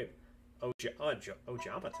type...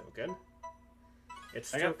 Ojama token.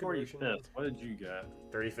 It's I got 45th. What did you get?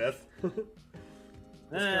 35th.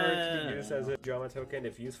 This card can be used as a drama token.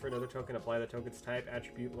 If used for another token, apply the token's type,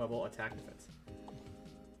 attribute, level, attack, defense.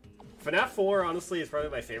 FNAF 4, honestly, is probably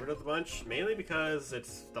my favorite of the bunch, mainly because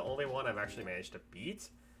it's the only one I've actually managed to beat.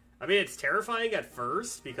 I mean, it's terrifying at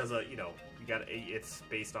first because, it's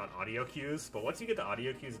based on audio cues, but once you get the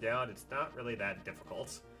audio cues down, it's not really that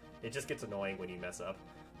difficult. It just gets annoying when you mess up.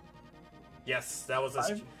 Yes, that was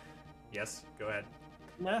a... Yes, go ahead.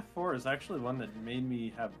 FNAF 4 is actually one that made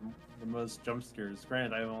me have the most jump scares.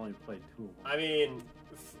 Granted, I've only played 2 of them. I mean,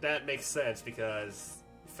 that makes sense because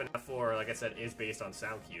FNAF 4, like I said, is based on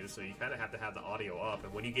sound cues, so you kind of have to have the audio up,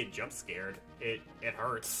 and when you get jump scared, it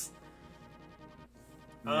hurts.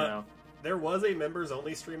 Yeah. There was a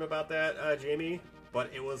members-only stream about that, Jamie,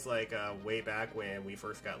 but it was like way back when we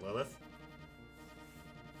first got Lilith.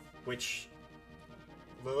 Which...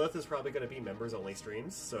 Lilith is probably going to be members-only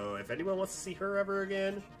streams, so if anyone wants to see her ever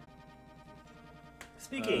again...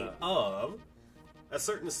 Speaking of, a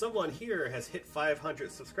certain someone here has hit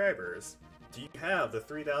 500 subscribers. Do you have the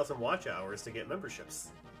 3,000 watch hours to get memberships?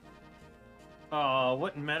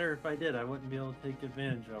 Wouldn't matter if I did. I wouldn't be able to take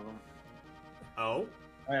advantage of them. Oh?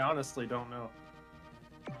 I honestly don't know.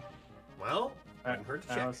 Well, I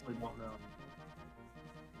honestly don't know.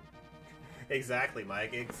 Exactly,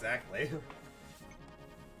 Mike, exactly.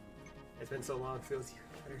 It's been so long, feels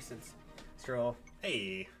better since Stroll.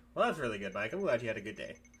 Hey, well that's really good, Mike. I'm glad you had a good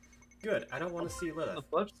day. Good, I don't want to see Lilith. On the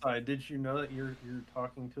flip side, did you know that you're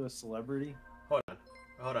talking to a celebrity? Hold on.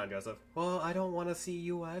 Hold on, Joseph. Well, I don't want to see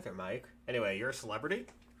you either, Mike. Anyway, you're a celebrity?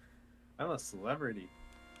 I'm a celebrity.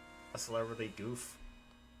 A celebrity goof?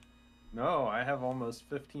 No, I have almost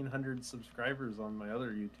 1,500 subscribers on my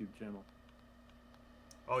other YouTube channel.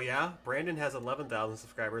 Oh yeah? Brandon has 11,000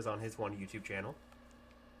 subscribers on his one YouTube channel.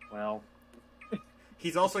 Well...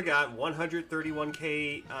 He's also got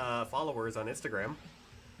 131k followers on Instagram.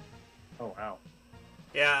 Oh, wow.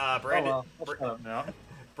 Yeah, Brandon... Oh, well, shut up now.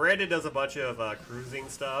 Brandon does a bunch of cruising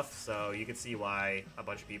stuff, so you can see why a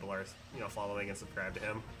bunch of people are, following and subscribed to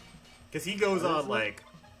him. Because he goes on, like...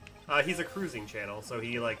 he's a cruising channel, so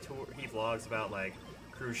he, like, he vlogs about, like,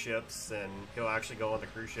 cruise ships, and he'll actually go on the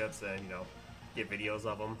cruise ships and, get videos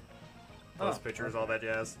of them. Post pictures, all that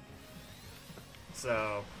jazz.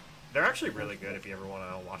 So... They're actually really good if you ever want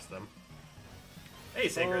to watch them. Hey,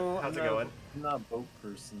 Sacred, how's it going? I'm not a boat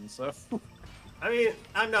person, so... I mean,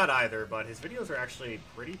 I'm not either, but his videos are actually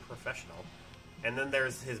pretty professional. And then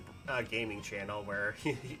there's his gaming channel where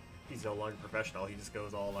he's no longer professional, he just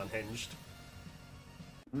goes all unhinged.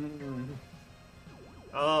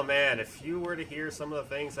 Oh man, if you were to hear some of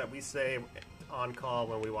the things that we say on call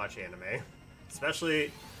when we watch anime,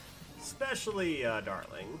 especially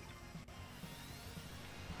Darling.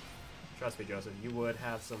 Trust me, Joseph, you would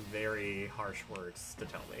have some very harsh words to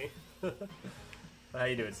tell me. How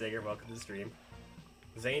you doing, Sager? Welcome to the stream.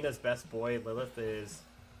 Zaina's best boy, Lilith, is...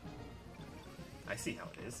 I see how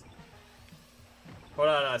it is. Hold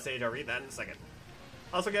on, Sage, I'll read that in a second.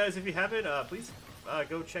 Also, guys, if you haven't, please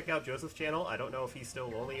go check out Joseph's channel. I don't know if he's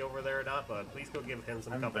still lonely over there or not, but please go give him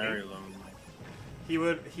some company. I'm very lonely.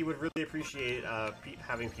 He would really appreciate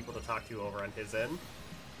having people to talk to over on his end.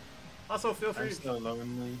 Also, feel free... I'm so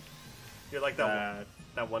lonely. You're like that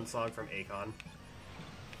one song from Akon.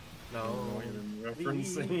 No.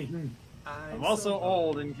 Referencing. I'm also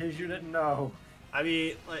old, in case you didn't know. I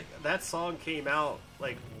mean, like, that song came out,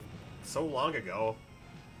 like, so long ago.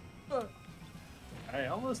 I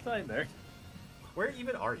almost died there. Where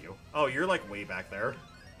even are you? Oh, you're, like, way back there.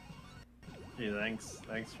 Gee, thanks.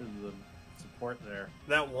 Thanks for the support there.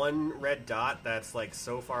 That one red dot that's, like,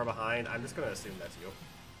 so far behind, I'm just gonna assume that's you.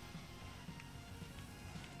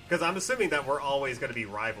 Because I'm assuming that we're always going to be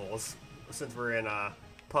rivals, since we're in a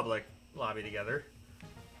public lobby together.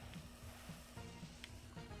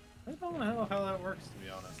 I don't know how that works, to be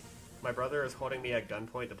honest. My brother is holding me at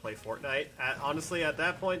gunpoint to play Fortnite. Honestly, at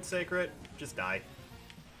that point, Sacred, just die.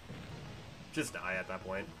 Just die at that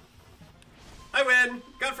point. I win!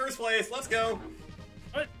 Got first place, let's go!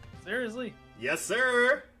 What? Seriously? Yes,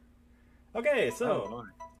 sir! Okay, so,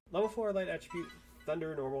 level 4 light attribute,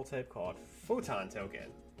 thunder normal type called Photon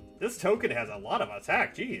Token. This token has a lot of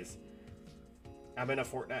attack, jeez. I'm in a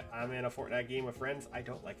Fortnite game with friends. I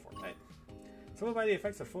don't like Fortnite. Summoned by the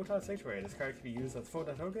effects of Photon Sanctuary. This card can be used as a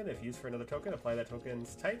Photon Token. If used for another token, apply that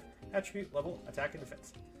token's type, attribute, level, attack, and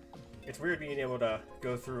defense. It's weird being able to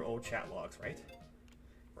go through old chat logs, right?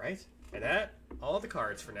 Right? And that, all the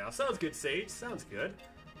cards for now. Sounds good, Sage. Sounds good.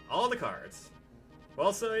 All the cards.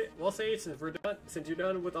 Well, Sage, since you're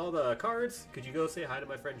done with all the cards, could you go say hi to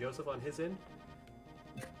my friend Joseph on his end?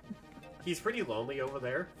 He's pretty lonely over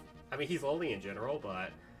there. I mean, he's lonely in general,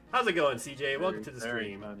 but... How's it going, CJ? Welcome to the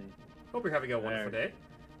stream. Funny. Hope you're having a wonderful day.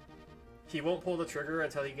 He won't pull the trigger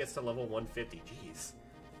until he gets to level 150. Jeez.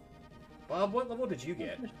 Bob, what level did you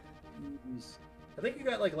get? I think you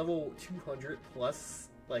got, like, level 200 plus,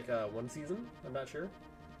 like, one season. I'm not sure.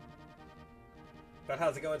 But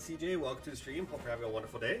how's it going, CJ? Welcome to the stream. Hope you're having a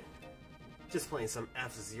wonderful day. Just playing some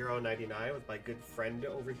F-099 with my good friend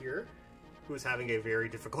over here, who's having a very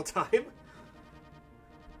difficult time.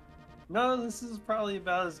 No, this is probably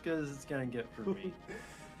about as good as it's gonna get for me.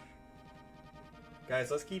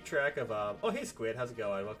 Guys, let's keep track of, oh hey Squid, how's it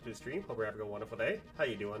going? Welcome to the stream. Hope you're having a wonderful day. How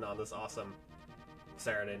you doing on this awesome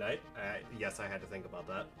Saturday night? Yes, I had to think about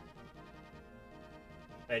that.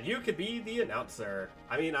 And you could be the announcer.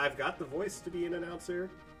 I mean, I've got the voice to be an announcer.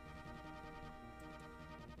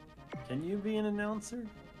 Can you be an announcer?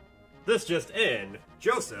 This just in.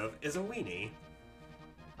 Joseph is a weenie.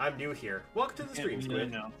 I'm new here. Welcome to the stream,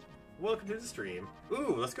 Squid. Welcome to the stream.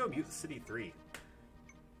 Ooh, let's go Mutant City 3.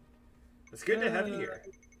 It's good to have you here.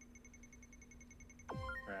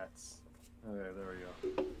 Rats. Okay, there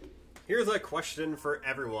we go. Here's a question for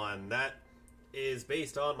everyone that is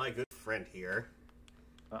based on my good friend here.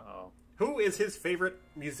 Uh-oh. Who is his favorite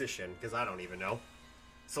musician? Because I don't even know.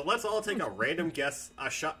 So let's all take a random guess,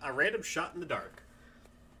 a random shot in the dark.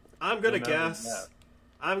 I'm gonna guess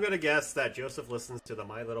that Joseph listens to the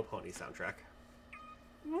My Little Pony soundtrack.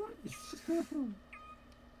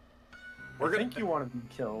 I think you want to be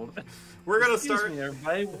killed. We're gonna Excuse start. me,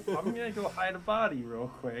 everybody. I'm gonna go hide a body real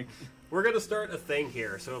quick. We're gonna start a thing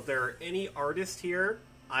here. So if there are any artists here,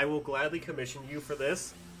 I will gladly commission you for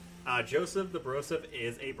this. Joseph the Broseph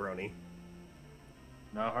is a brony.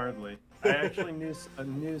 Not hardly. I actually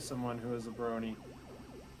knew someone who was a brony.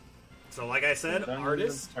 So like I said,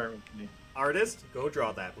 artist, go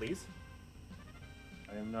draw that, please.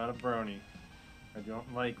 I am not a brony. I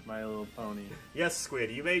don't like My Little Pony. Yes,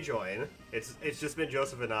 Squid, you may join. It's just been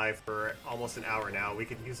Joseph and I for almost an hour now. We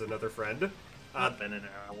could use another friend. Not been an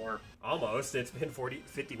hour. Almost. It's been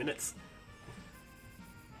 50 minutes.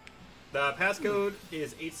 The passcode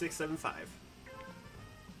is 8675.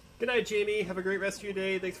 Good night, Jamie. Have a great rest of your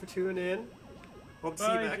day. Thanks for tuning in. Hope to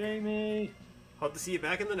see you back. Bye, Jamie. Hope to see you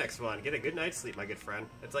back in the next one. Get a good night's sleep, my good friend.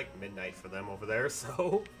 It's like midnight for them over there,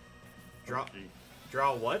 so...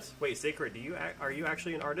 Draw what? Wait, Sacred, are you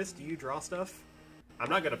actually an artist? Do you draw stuff? I'm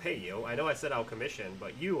not gonna pay you. I know I said I'll commission,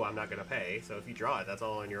 but you I'm not gonna pay, so if you draw it, that's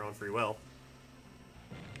all on your own free will.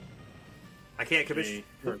 I can't commission...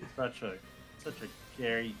 You're such a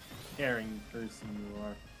caring person you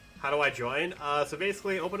are. How do I join? So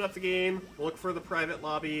basically, open up the game, look for the private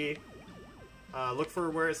lobby, look for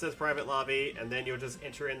where it says private lobby, and then you'll just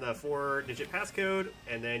enter in the 4-digit passcode,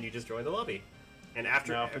 and then you just join the lobby. And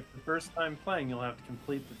after... Now, if it's the first time playing, you'll have to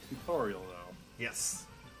complete the tutorial, though. Yes.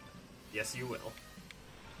 Yes, you will.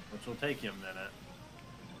 Which will take you a minute.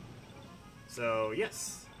 So,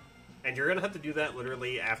 yes. And you're going to have to do that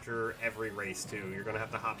literally after every race, too. You're going to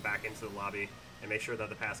have to hop back into the lobby and make sure that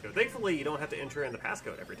the passcode... Thankfully, you don't have to enter in the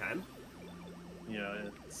passcode every time. Yeah,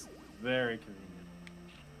 it's very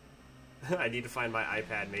convenient. I need to find my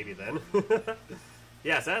iPad maybe then.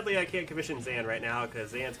 Yeah, sadly I can't commission Zan right now because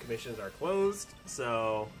Zan's commissions are closed.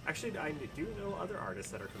 So, actually, I do know other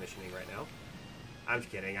artists that are commissioning right now. I'm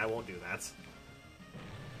kidding, I won't do that.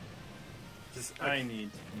 I need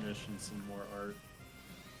to commission some more art.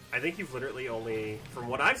 I think you've literally only, from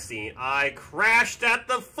what I've seen, I crashed at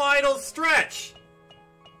the final stretch!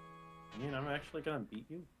 You mean I'm actually gonna beat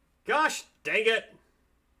you? Gosh, dang it!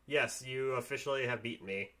 Yes, you officially have beaten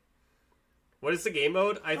me. What is the game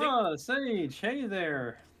mode? I think. Oh, Sage, hey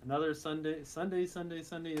there! Another Sunday. It's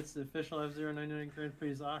the official F099 Grand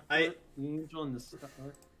Prix Aqua, the Angel, and the Star.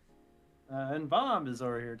 And Bob is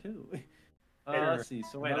over here too. Let's see.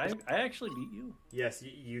 So wait, I actually beat you. Yes,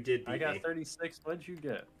 you did beat me. I got 36. What'd you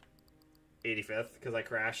get? 85th, because I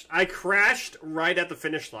crashed. I crashed right at the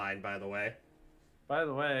finish line, by the way. By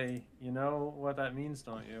the way, you know what that means,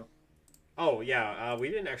 don't you? Oh, yeah, we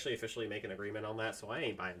didn't actually officially make an agreement on that, so I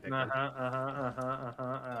ain't buying Bitcoin.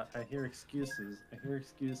 I hear excuses.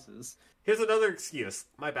 Here's another excuse.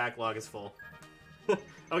 My backlog is full.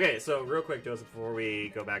 Okay, so real quick, Joseph, before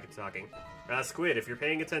we go back to talking. Squid, if you're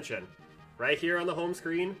paying attention, right here on the home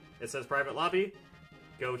screen, it says private lobby.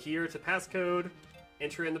 Go here to passcode,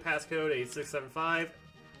 enter in the passcode 8675,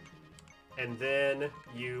 and then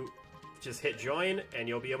you just hit join, and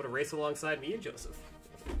you'll be able to race alongside me and Joseph.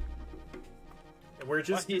 And we're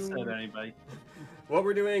just anybody. What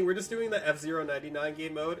we're doing, we're just doing the F099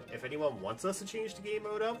 game mode. If anyone wants us to change the game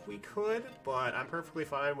mode up, we could, but I'm perfectly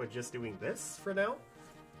fine with just doing this for now.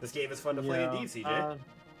 This game is fun to play indeed, CJ.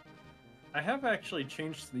 I have actually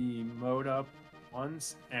changed the mode up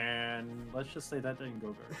once, and let's just say that didn't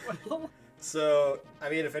go very well. So,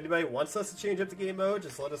 I mean, if anybody wants us to change up the game mode,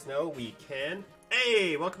 just let us know. We can.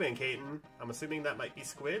 Hey, welcome in, Caton. I'm assuming that might be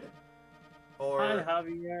Squid. Or... Hi,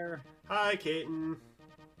 Javier. Hi, Caton.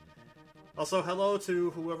 Also, hello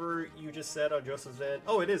to whoever you just said on Joseph's end.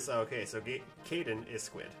 Oh, it is. Okay, so Caden is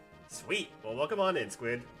Squid. Sweet. Well, welcome on in,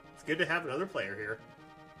 Squid. It's good to have another player here.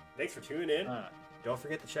 Thanks for tuning in. Don't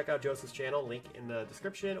forget to check out Joseph's channel. Link in the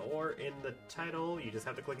description or in the title. You just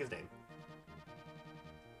have to click his name.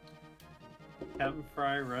 Captain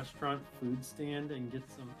Fry restaurant food stand and get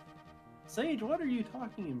some... Sage, what are you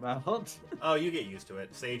talking about? Oh, you get used to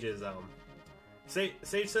it. Sage is,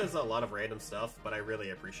 Sage says a lot of random stuff, but I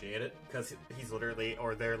really appreciate it, because he's literally,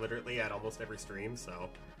 or they're literally at almost every stream, so...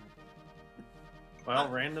 Well,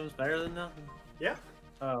 random's better than nothing. Yeah.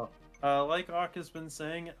 Oh, like Ak has been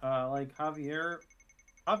saying, like Javier,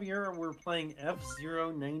 we're playing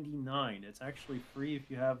F099. It's actually free if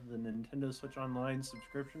you have the Nintendo Switch Online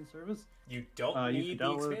subscription service. You don't need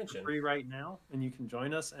the expansion. It for free right now, and you can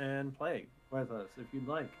join us and play with us if you'd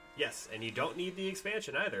like. Yes, and you don't need the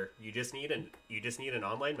expansion either. You just need an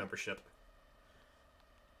online membership.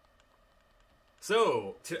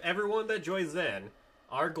 So, to everyone that joins in,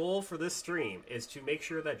 our goal for this stream is to make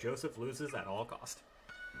sure that Joseph loses at all cost.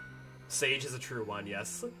 Sage is a true one,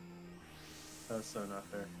 yes. That's so not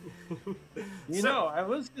fair. You know, I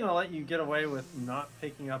was gonna let you get away with not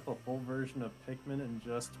picking up a full version of Pikmin and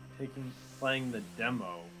just playing the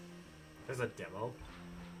demo. There's a demo?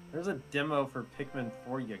 There's a demo for Pikmin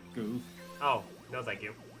 4, you goof. Oh, no thank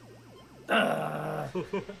you. How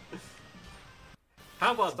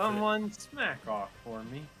about someone smack off for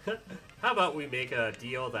me? How about we make a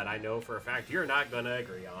deal that I know for a fact you're not gonna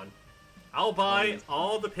agree on? I'll buy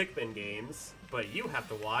all the Pikmin games, but you have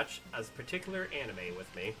to watch a particular anime with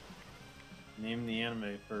me. Name the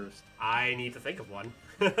anime first. I need to think of one.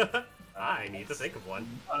 I need to think of one.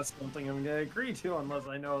 That's something I'm gonna agree to unless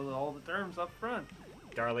I know all the terms up front.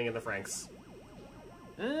 Darling in the Franxx.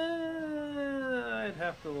 I'd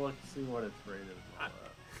have to look to see what it's rated.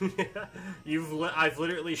 I've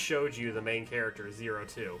literally showed you the main character,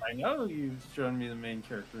 02. I know you've shown me the main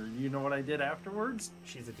character. You know what I did afterwards?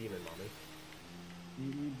 She's a demon, mommy.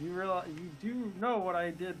 You do realize, you do know what I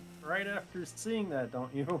did right after seeing that,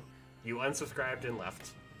 don't you? You unsubscribed and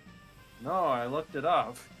left. No, I looked it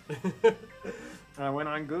up. I went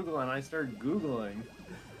on Google and I started Googling.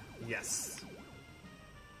 Yes.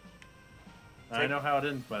 I know how it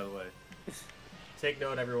ends, by the way. Take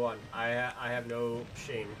note, everyone. I have no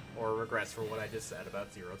shame or regrets for what I just said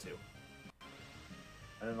about 02.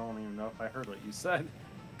 I don't even know if I heard what you said.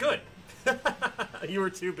 Good! You were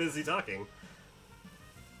too busy talking.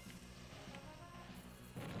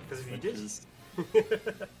 Because if you did...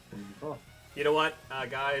 You know what,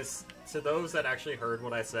 guys? To those that actually heard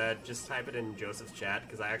what I said, just type it in Joseph's chat,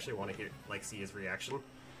 because I actually want to see his reaction.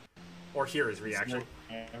 Or hear his reaction.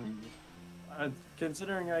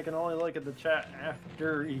 Considering I can only look at the chat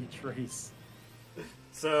after each race.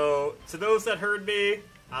 So, to those that heard me,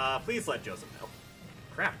 please let Joseph know.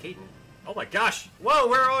 Crap, Caden. Oh my gosh! Whoa,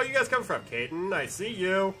 where are all you guys coming from? Caden, I see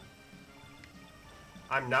you.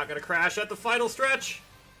 I'm not gonna crash at the final stretch.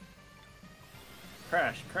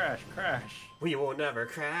 Crash, crash, crash. We will never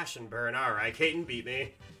crash and burn. Alright, Caden beat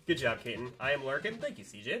me. Good job, Caden. I am lurking. Thank you,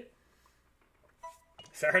 CJ.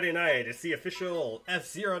 Saturday night, it's the official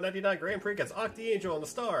F-099 Grand Prix against Octi-Angel and the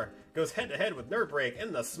Star. Goes head-to-head with Nerdbreak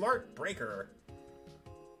and the Smart Breaker.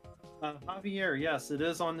 Javier, yes, it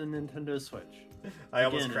is on the Nintendo Switch. I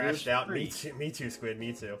almost crashed out. Me too, Squid,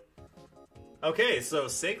 me too. Okay, so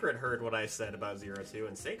Sacred heard what I said about 02,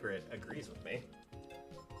 and Sacred agrees with me.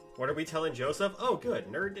 What are we telling Joseph? Oh,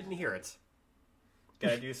 good. Nerd didn't hear it.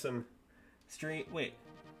 Gotta do some stream... Wait.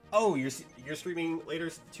 Oh, you're streaming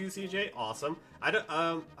later too, CJ? Awesome.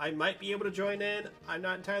 I might be able to join in. I'm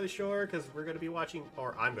not entirely sure, because we're going to be watching...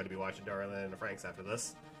 Or I'm going to be watching Darling and the Franxx after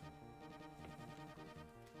this.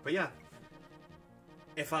 But yeah.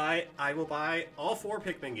 If I will buy all 4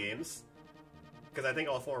 Pikmin games, because I think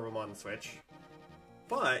all 4 of them on the Switch.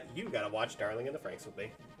 But you gotta watch Darling and the Franxx with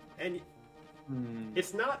me. And...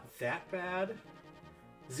 It's not that bad.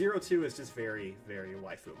 02 is just very, very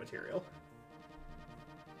waifu material.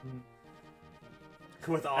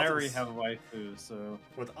 With awesome, I already have a waifu, so...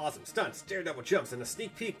 With awesome stunts, daredevil jumps, and a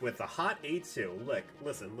sneak peek with the hot A2. Look,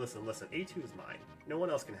 listen. A2 is mine. No one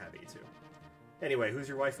else can have A2. Anyway, who's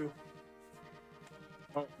your waifu?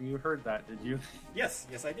 Oh, you heard that, did you? Yes,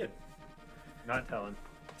 I did. Not telling.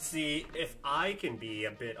 See, if I can be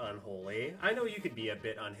a bit unholy, I know you could be a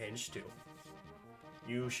bit unhinged too.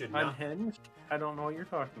 You should not... Unhinged? I don't know what you're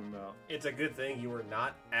talking about. It's a good thing you were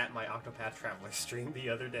not at my Octopath Traveler stream the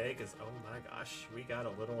other day, because, oh my gosh, we got a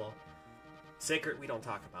little... Sacred, we don't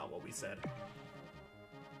talk about what we said.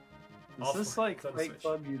 Is this like Fight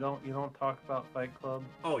Club? You don't talk about Fight Club?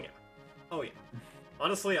 Oh yeah.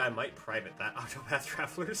 Honestly, I might private that Octopath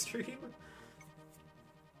Traveler stream.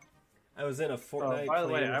 I was in a Fortnite. By the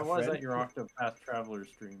way, I was at your Octopath Traveler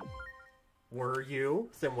stream. Were you?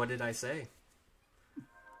 Then what did I say?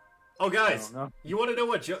 Oh, guys, you want to know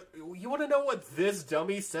what you want to know what this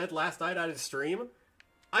dummy said last night on his stream?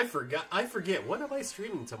 I forget. What am I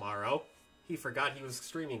streaming tomorrow? He forgot he was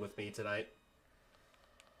streaming with me tonight.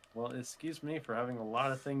 Well, excuse me for having a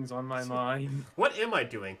lot of things on my mind. What am I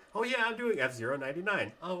doing? Oh yeah, I'm doing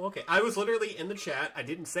F-099. Oh, okay. I was literally in the chat. I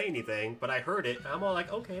didn't say anything, but I heard it. And I'm all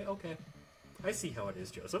like, okay. I see how it is,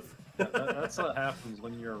 Joseph. That's what happens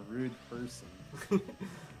when you're a rude person.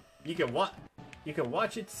 You can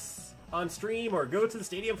watch it on stream or go to the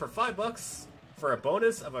stadium for $5 for a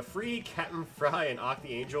bonus of a free Captain Fry and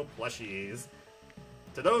Octi-Angel plushies.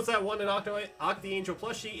 To those that want an Octi-Angel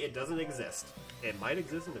plushie, it doesn't exist. It might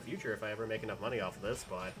exist in the future if I ever make enough money off of this,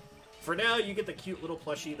 but for now, you get the cute little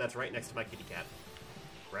plushie that's right next to my kitty cat.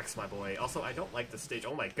 Rex, my boy. Also, I don't like the stage.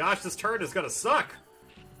 Oh my gosh, this turn is gonna suck!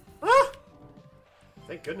 Ah!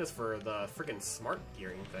 Thank goodness for the freaking smart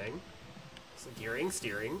gearing thing. So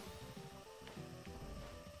steering.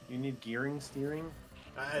 You need gearing steering?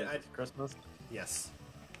 Christmas? Yes.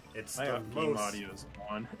 It's My the game most audio is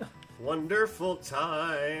on. wonderful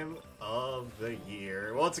time of the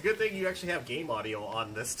year. Well, it's a good thing you actually have game audio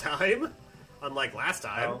on this time, unlike last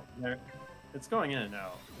time. Well, it's going in and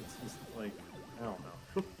out. It's just like, I don't know.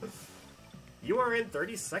 You are in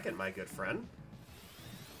 32nd, my good friend.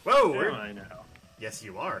 Whoa! Am I now? Yes,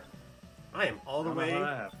 you are. I am all the way. How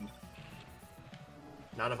that happened.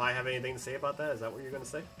 Not if I have anything to say about that. Is that what you're going to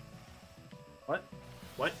say? What?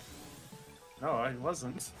 What? No, I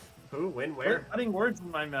wasn't. Who? When? Where? You're putting words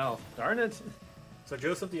in my mouth. Darn it. So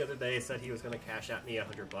Joseph the other day said he was going to cash at me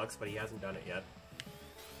 $100, but he hasn't done it yet.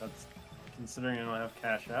 That's considering I don't have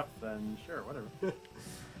Cash App, then sure, whatever.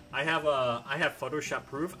 I have Photoshop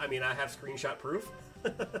proof. I mean, I have screenshot proof.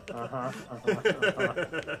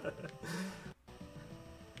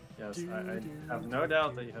 Yes, I have no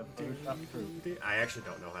doubt that you have Photoshop proof. I actually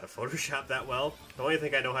don't know how to Photoshop that well. The only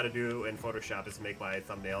thing I know how to do in Photoshop is make my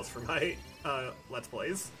thumbnails for my Let's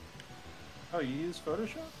Plays. Oh, you use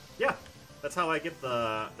Photoshop? Yeah, that's how I get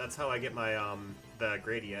the. That's how I get my the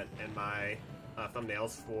gradient and my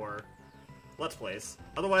thumbnails for Let's Plays.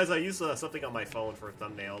 Otherwise, I use something on my phone for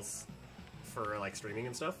thumbnails for like streaming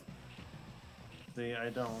and stuff. See, I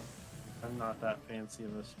don't. I'm not that fancy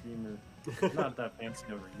of a streamer. I'm not that fancy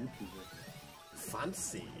of a YouTuber.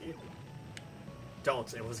 Fancy?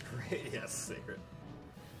 Don't. It was great. Yes, secret.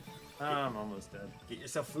 I'm almost dead. Get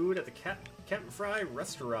yourself food at the Captain Fry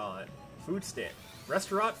restaurant. Food stand.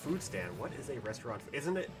 Restaurant food stand. What is a restaurant?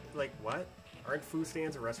 Isn't it like what? Aren't food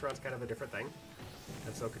stands and restaurants kind of a different thing?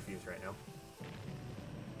 I'm so confused right now.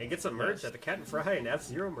 And get some merch at the Captain Fry and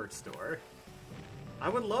F-Zero merch store. I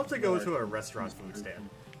would love to go to a restaurant food stand.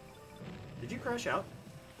 Did you crash out?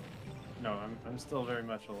 No, I'm still very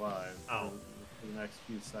much alive. Oh. For the next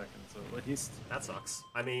few seconds, at least. That sucks.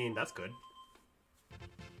 I mean, that's good.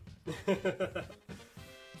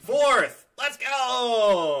 4th! Let's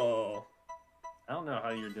go! I don't know how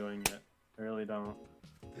you're doing it. I really don't.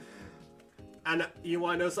 And you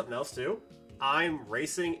want to know something else, too? I'm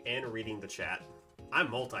racing and reading the chat. I'm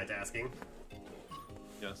multitasking.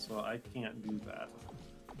 Yes, well, I can't do that.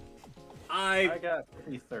 I got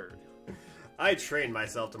 33rd. I trained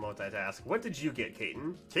myself to multitask. What did you get,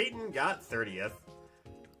 Caton? Caton got 30th.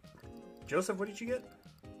 Joseph, what did you get?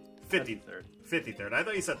 53rd. 53rd. I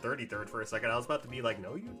thought you said 33rd for a second. I was about to be like,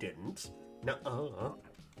 no, you didn't. No.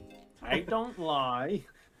 I don't lie.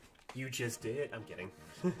 You just did. I'm kidding.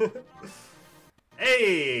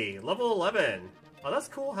 Hey, level 11. Oh, that's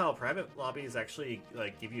cool how private lobbies actually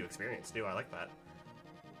like give you experience too. I like that.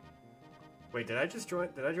 Wait, did I join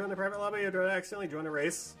the private lobby, or did I accidentally join a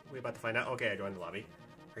race? We're about to find out. Okay, I joined the lobby.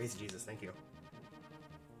 Praise Jesus, thank you.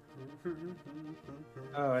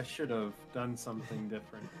 Oh, I should have done something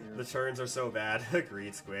different here. The turns are so bad.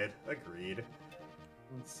 Agreed, Squid. Agreed.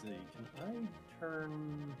 Let's see. Can I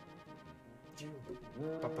turn? Yeah,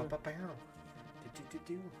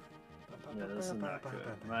 this is not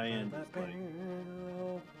good. My end is like...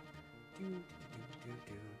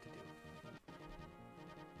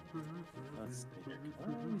 Let's see here.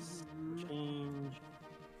 Change.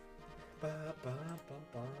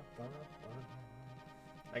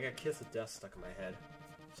 I got Kiss of Death stuck in my head.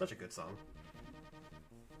 Such a good song.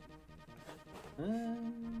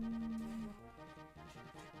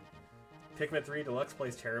 Pikmin 3 Deluxe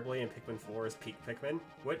plays terribly and Pikmin 4 is peak Pikmin?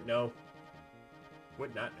 Would no.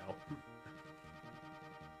 Would not know.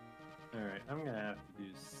 Alright, I'm gonna have to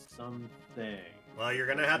do something. Well, you're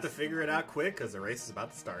gonna have to figure it out quick because the race is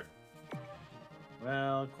about to start.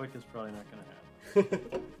 Well, quick is probably not gonna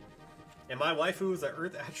happen. And my waifu is an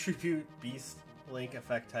Earth Attribute Beast Link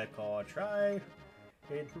effect type called Try.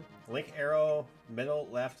 Link arrow, middle,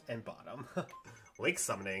 left, and bottom. Link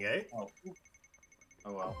summoning, eh? Oh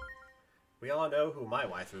well. We all know who my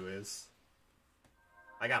waifu is.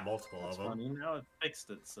 I got multiple of them. Funny, now it fixed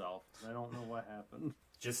itself. I don't know what happened.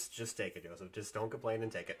 Just take it, Joseph. Just don't complain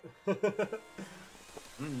and take it.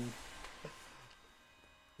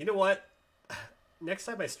 You know what? Next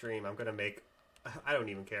time I stream, I'm gonna make... I don't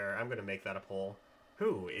even care. I'm gonna make that a poll.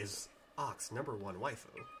 Who is Ox #1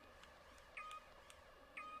 waifu?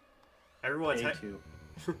 Everyone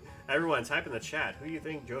type in the chat. Who do you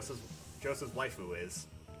think Joseph's waifu is?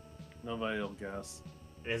 Nobody'll guess.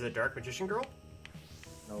 Is it Dark Magician Girl?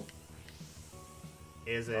 Nope.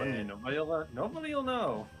 Is it? Nobody will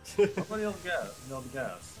know. Nobody will guess. They'll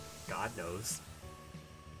guess. God knows.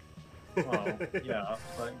 Well, yeah,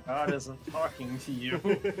 but God isn't talking to you.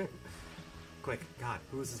 Quick, God,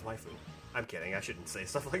 who is his waifu? I'm kidding. I shouldn't say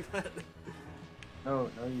stuff like that. No,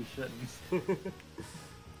 you shouldn't.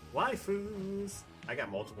 Waifus. I got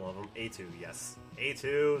multiple of them. A2, yes.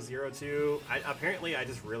 A2, 02. Apparently, I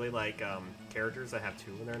just really like characters that have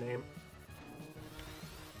 2 in their name.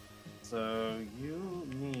 So you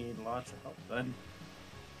need lots of help then.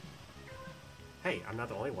 Hey, I'm not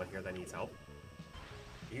the only one here that needs help.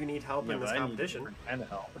 You need help in this competition. And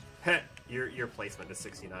help. Your placement is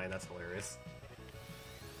 69. That's hilarious.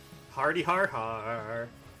 Hardy har har.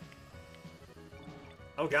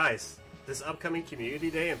 Oh, guys, this upcoming Community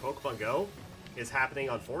Day in Pokemon Go is happening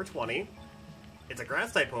on 4/20. It's a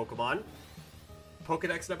Grass-type Pokemon.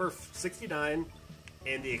 Pokedex number 69,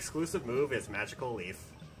 and the exclusive move is Magical Leaf.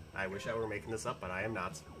 I wish I were making this up, but I am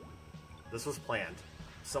not. This was planned.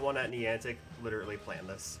 Someone at Niantic literally planned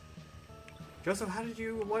this. Joseph,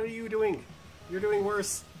 what are you doing? You're doing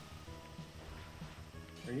worse.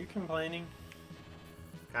 Are you complaining?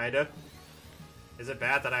 Kinda. Is it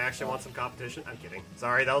bad that I actually want some competition? I'm kidding.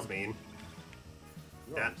 Sorry, that was mean.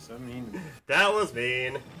 That's so mean. That was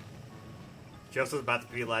mean. Joseph's about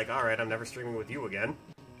to be like, alright, I'm never streaming with you again.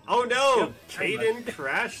 Oh no! Caden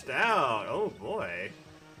crashed out! Oh boy.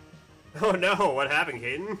 Oh no, what happened,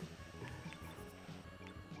 Caden?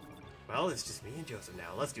 Well, it's just me and Joseph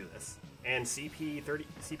now. Let's do this. And CPU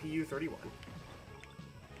 31.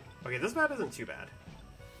 Okay, this map isn't too bad.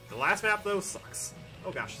 The last map, though, sucks.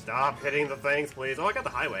 Oh gosh, stop hitting the things, please. Oh, I got the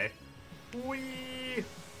highway. Wii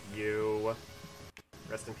U.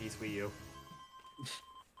 Rest in peace, Wii U.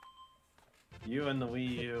 You and the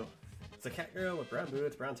Wii U. It's a cat girl with brown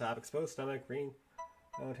boots, brown top, exposed stomach, green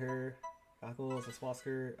outer, goggles, a small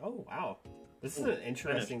skirt. Oh, wow. This is an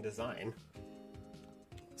interesting design.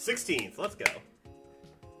 16th, let's go.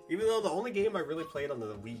 Even though the only game I really played on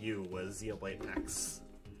the Wii U was Xenoblade X.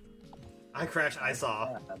 I crashed, I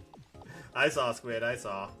saw. I saw, Squid, I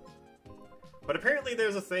saw. But apparently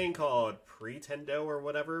there's a thing called Pretendo or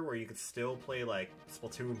whatever, where you could still play, like,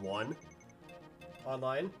 Splatoon 1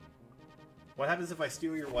 online. What happens if I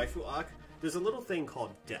steal your waifu, Ak? There's a little thing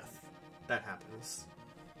called death that happens.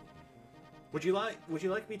 Would you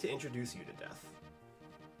like me to introduce you to death?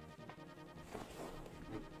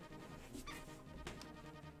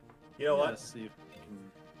 You know what? See if we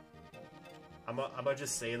can... I'm gonna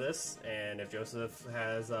just say this, and if Joseph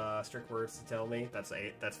has strict words to tell me, that's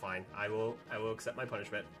fine. I will accept my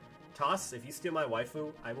punishment. Toss, if you steal my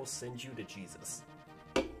waifu, I will send you to Jesus.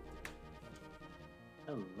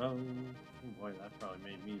 Hello. Oh boy, that probably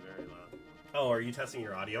made me very loud. Oh, are you testing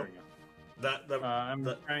your audio? I'm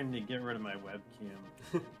trying to get rid of my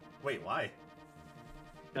webcam. Wait, why?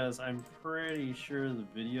 Because I'm pretty sure the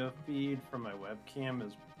video feed from my webcam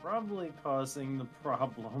is probably causing the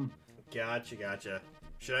problem. Gotcha.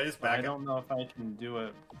 Should I just back up? I don't know if I can do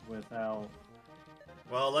it without...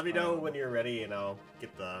 Well, let me know when you're ready and I'll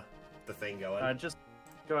get the thing going. Just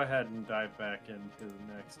go ahead and dive back into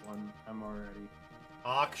the next one. I'm already...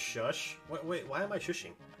 Ak, shush. Wait, why am I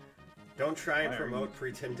shushing? Don't try and promote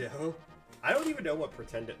Pretendo. I don't even know what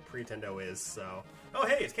Pretendo is, so... Oh,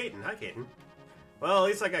 hey, it's Caden. Hi, Caden. Well, at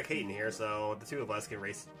least I got Caden here, so the two of us can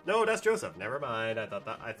race... No, that's Joseph. Never mind.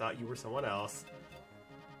 I thought you were someone else.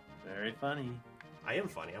 Very funny. I am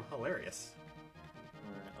funny. I'm hilarious.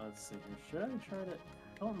 Alright, let's see here. Should I try to...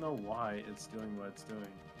 I don't know why it's doing what it's doing.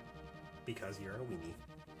 Because you're a weenie.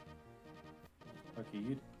 Okay,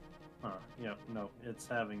 you... Huh, yeah, no, it's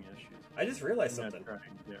having issues. I just realized something. Try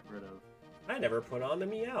and get rid of... I never put on the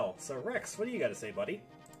meow. So, Rex, what do you got to say, buddy?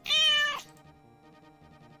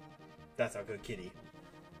 That's a good kitty.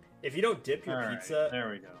 If you don't dip your pizza... There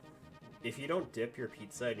we go. If you don't dip your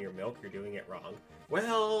pizza in your milk, you're doing it wrong.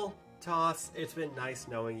 Well, Toss, it's been nice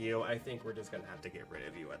knowing you. I think we're just going to have to get rid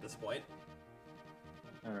of you at this point.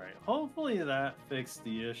 Alright, hopefully that fixed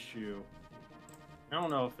the issue. I don't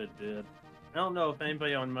know if it did. I don't know if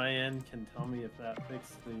anybody on my end can tell me if that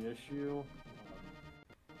fixed the issue.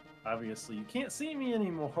 Obviously, you can't see me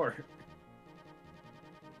anymore.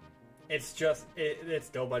 It's just,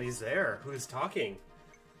 it's nobody's there. Who's talking?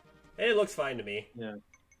 It looks fine to me. Yeah.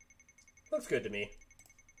 Looks good to me.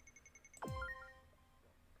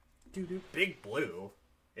 Doo-doo. Big Blue.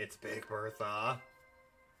 It's Big Bertha.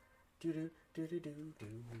 Doo-doo, doo-doo-doo-doo.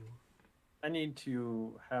 I need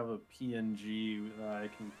to have a PNG that I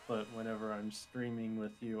can put whenever I'm streaming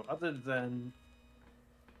with you, other than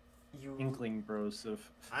Inkling Broseph.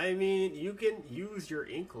 I mean, you can use your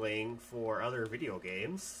Inkling for other video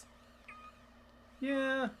games.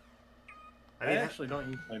 Yeah. I mean, actually don't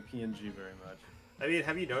use my PNG very much. I mean,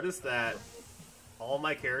 have you noticed that all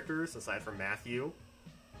my characters, aside from Matthew,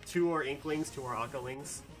 2 are Inklings, 2 are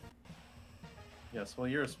Octolings? Yes, well,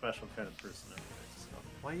 you're a special kind of person anyway, so...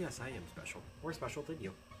 Why, yes, I am special. More special than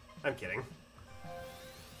you. I'm kidding.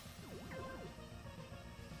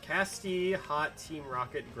 Casty Hot Team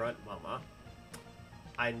Rocket Grunt Mama.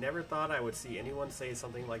 I never thought I would see anyone say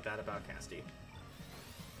something like that about Casty.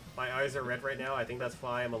 My eyes are red right now. I think that's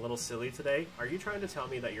why I'm a little silly today. Are you trying to tell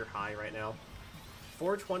me that you're high right now?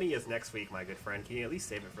 420 is next week, my good friend. Can you at least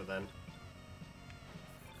save it for then?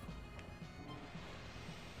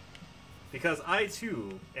 Because I,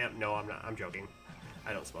 too, am... No, I'm not. I'm joking.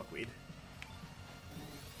 I don't smoke weed.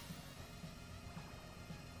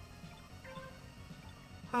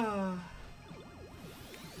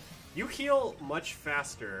 You heal much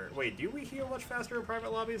faster. Wait, do we heal much faster in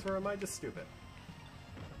private lobbies, or am I just stupid?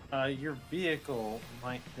 Your vehicle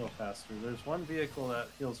might heal faster. There's one vehicle that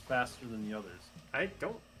heals faster than the others. I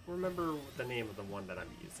don't remember the name of the one that I'm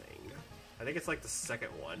using. I think it's like the second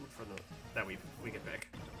one from the that we can pick.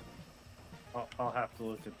 I'll have to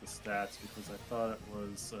look at the stats because I thought it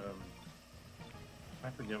was. I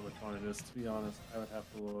forget which one it is. To be honest, I would have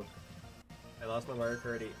to look. I lost my Mario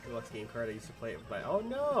Kart Deluxe game card. I used to play it by. Oh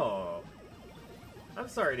no! I'm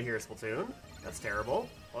sorry to hear, Splatoon. That's terrible.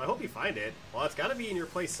 Well, I hope you find it. Well, it's got to be in your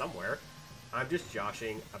place somewhere. I'm just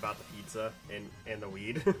joshing about the pizza and the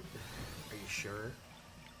weed. Are you sure?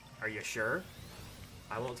 Are you sure?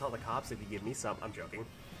 I won't tell the cops if you give me some. I'm joking.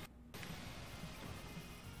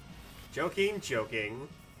 Joking, joking.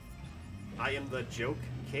 I am the joke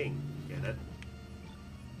king. Get it?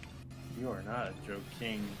 You are not a joke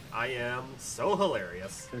king. I am so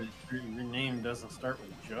hilarious. Your name doesn't start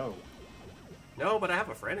with Joe. No, but I have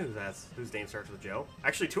a friend whose name starts with Joe.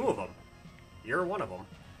 Actually, two of them. You're one of them.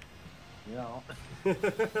 Yeah.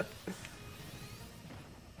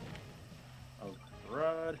 Oh,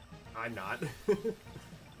 crud. I'm not.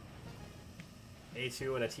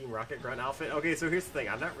 A2 in a Team Rocket Grunt outfit. Okay, so here's the thing.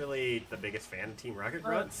 I'm not really the biggest fan of Team Rocket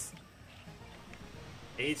Grunts.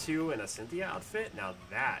 A2 in a Cynthia outfit? Now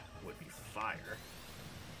that would be fire.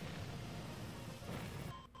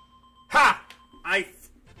 Ha! I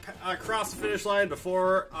crossed the finish line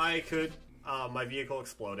before I could... my vehicle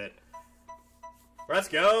exploded. Let's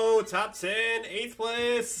go! Top 10, 8th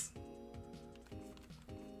place!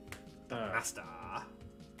 Master.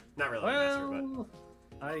 Not really master, but...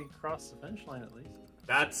 I crossed the finish line at least.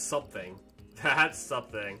 That's something. That's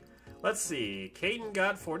something. Let's see. Caden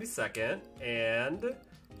got 42nd, and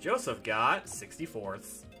Joseph got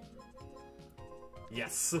 64th.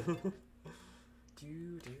 Yes.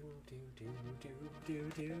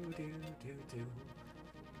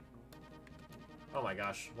 Oh my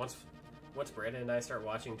gosh. Once Brandon and I start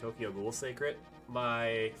watching Tokyo Ghoul Sacred,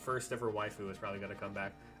 my first ever waifu is probably going to come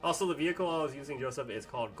back. Also, the vehicle I was using, Joseph, is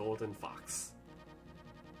called Golden Fox.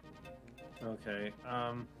 Okay,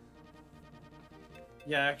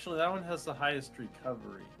 yeah, actually that one has the highest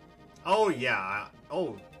recovery. Oh, yeah.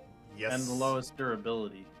 Oh, yes. And the lowest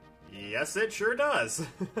durability. Yes, it sure does.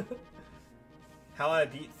 How I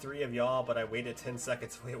beat 3 of y'all, but I waited 10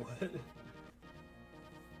 seconds. Wait, what?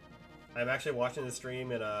 I'm actually watching the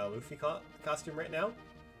stream in a Luffy costume right now.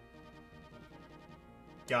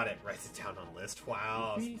 Got it. Writes it down on list.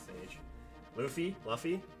 Wow. Luffy? Sage. Luffy?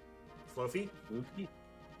 Luffy? Fluffy? Luffy?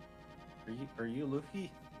 Are you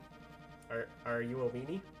Luffy? Are you a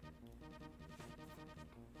weenie?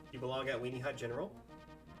 You belong at Weenie Hut General?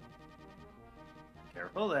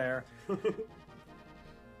 Careful there.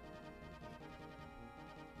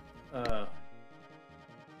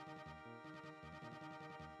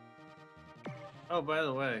 Oh, by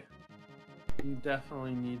the way, you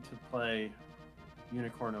definitely need to play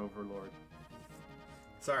Unicorn Overlord.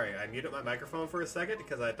 Sorry, I muted my microphone for a second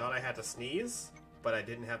because I thought I had to sneeze, but I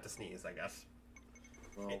didn't have to sneeze, I guess.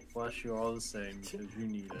 Well, bless you all the same, because you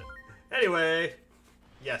need it. Anyway,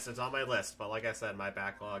 yes, it's on my list, but like I said, my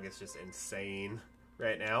backlog is just insane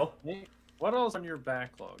right now. Hey, what else on your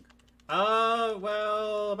backlog?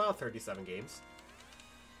 Well, about 37 games.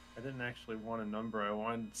 I didn't actually want a number, I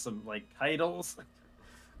wanted some, like, titles.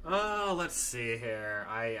 Let's see here.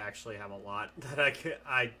 I actually have a lot that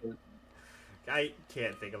I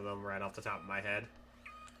can't think of them right off the top of my head.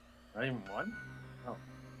 Not even one?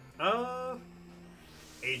 Oh.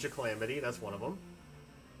 Age of Calamity, that's one of them.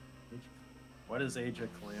 What is Age of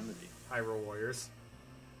Calamity? Hyrule Warriors.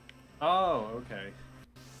 Oh, okay.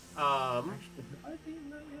 Have I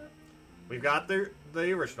beaten that yet? We've got the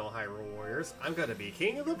original Hyrule Warriors. I'm gonna be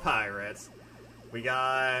King of the Pirates. We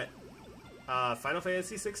got Final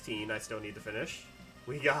Fantasy 16. I still need to finish.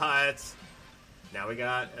 We got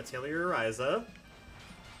Atelier Ryza.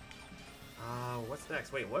 What's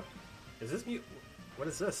next? Wait, what? Is this mute? What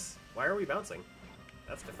is this? Why are we bouncing?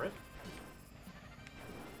 That's different.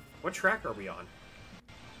 What track are we on?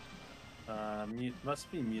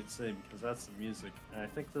 Must be Mute Save, because that's the music. And I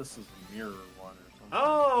think this is a mirror one or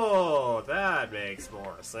Oh, that makes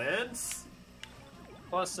more sense.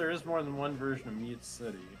 Plus, there is more than one version of Mute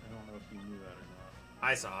City. I don't know if you knew that or not.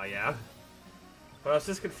 I saw, yeah. But I was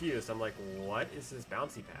just confused. I'm like, what is this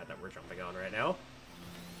bouncy pad that we're jumping on right now?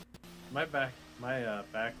 My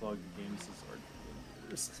backlog of games is larger than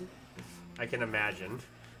yours. I can imagine.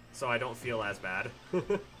 So I don't feel as bad.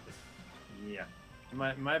 Yeah.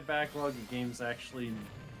 My backlog of games actually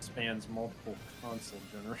spans multiple console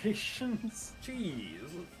generations. Jeez.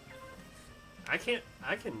 I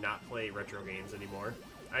cannot play retro games anymore.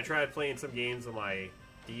 I tried playing some games on my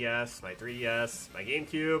DS, my 3DS, my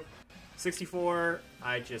GameCube, 64.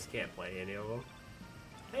 I just can't play any of them.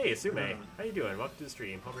 Hey, Asume, how you doing? Welcome to the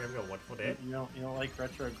stream. Hope you're having a wonderful day. You don't like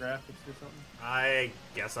retro graphics or something? I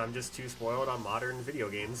guess I'm just too spoiled on modern video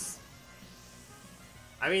games.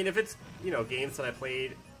 I mean, if it's, games that I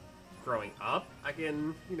played growing up, I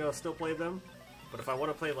can, still play them. But if I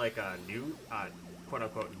want to play like a new,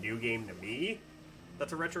 quote-unquote, new game to me,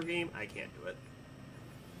 that's a retro game, I can't do it.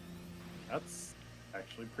 That's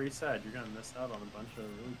actually pretty sad. You're going to miss out on a bunch of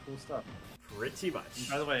really cool stuff. Pretty much. And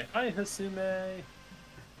by the way, hi, Hasume!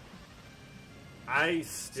 I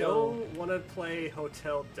still want to play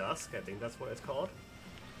Hotel Dusk. I think that's what it's called.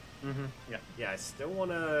 Mm-hmm. Yeah. Yeah, I still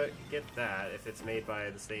want to get that if it's made by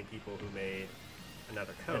the same people who made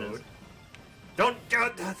Another Code. Don't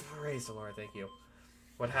praise the Lord, thank you.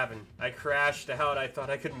 What happened? I crashed out. I thought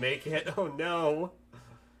I could make it. Oh no.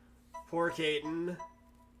 Poor Caden.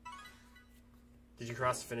 Did you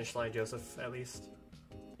cross the finish line, Joseph, at least?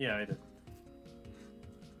 Yeah, I did.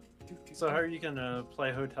 So how are you gonna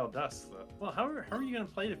play Hotel Dusk, though? Well, how are you gonna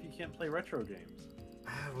play it if you can't play retro games?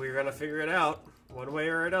 We're gonna figure it out, one way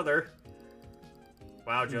or another.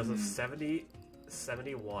 Wow, Joseph,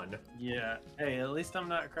 71. Yeah. Hey, at least I'm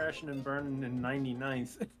not crashing and burning in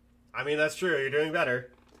 99th. I mean, that's true. You're doing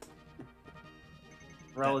better.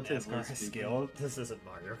 Relatively speaking. Skill. This isn't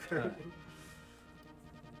Mario Kart.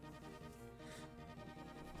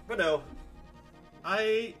 But no.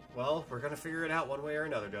 Well, we're gonna figure it out one way or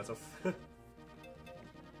another, Joseph.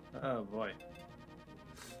 Oh boy.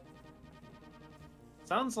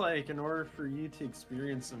 Sounds like in order for you to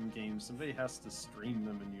experience some games, somebody has to stream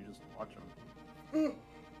them and you just watch them.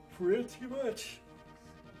 Pretty much.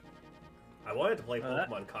 I wanted to play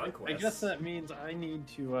Pokemon Conquest. I guess that means I need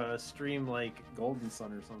to stream like Golden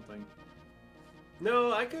Sun or something.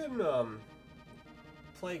 No, I can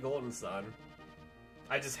play Golden Sun.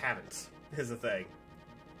 I just haven't, is the thing.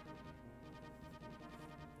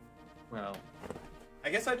 Well, I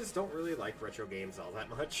guess I just don't really like retro games all that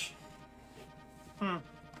much. I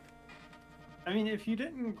mean, if you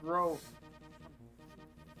didn't grow...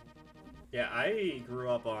 Yeah, I grew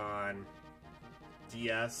up on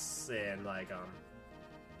DS and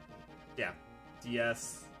yeah,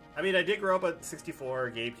 DS. I mean, I did grow up on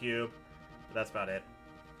 64, GameCube, but that's about it.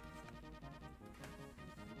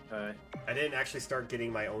 Okay. I didn't actually start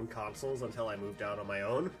getting my own consoles until I moved out on my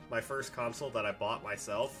own. My first console that I bought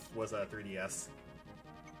myself was a 3DS.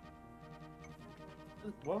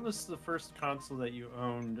 What was the first console that you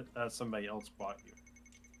owned that somebody else bought you?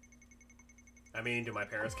 I mean, do my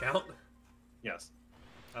parents count? Yes.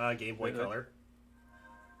 Game Boy Color.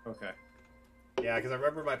 Okay. Yeah, because I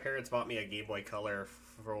remember my parents bought me a Game Boy Color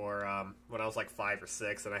for when I was like 5 or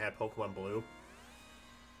 6, and I had Pokemon Blue.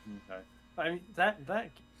 Okay. I mean, that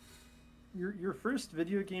your first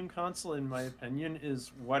video game console, in my opinion,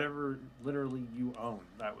 is whatever literally you own.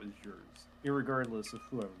 That was yours, irregardless of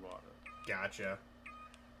whoever bought it. Gotcha.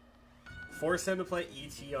 Force him to play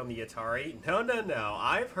E.T. on the Atari? No.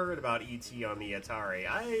 I've heard about E.T. on the Atari.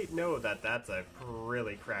 I know that that's a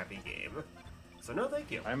really crappy game. So no thank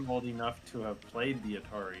you. I'm old enough to have played the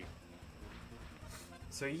Atari.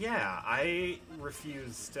 So yeah, I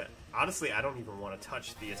refuse to... Honestly, I don't even want to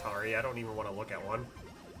touch the Atari. I don't even want to look at one.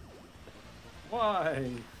 Why?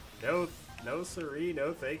 No siree,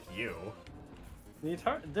 no thank you. The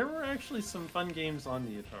Atari... There were actually some fun games on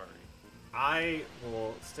the Atari. I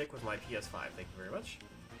will stick with my PS5, thank you very much.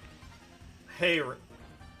 Hey,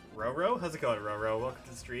 Roro, how's it going, Roro? Welcome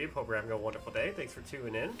to the stream. Hope you're having a wonderful day. Thanks for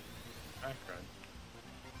tuning in. I cried.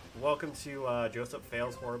 Welcome to Joseph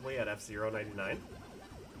Fails Horribly at F099.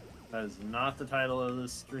 That is not the title of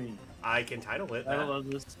this stream. I can title it. The title of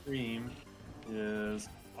this stream is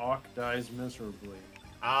Hawk Dies Miserably.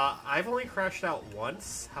 I've only crashed out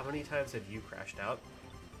once. How many times have you crashed out?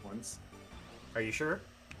 Once. Are you sure?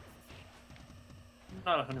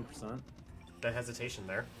 Not 100%. The hesitation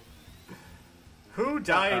there. Who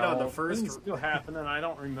died on the first... Things still happen and I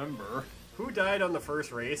don't remember. Who died on the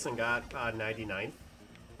first race and got 99th?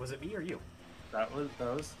 Was it me or you? That was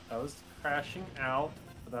crashing out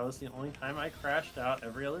That was the only time I crashed out.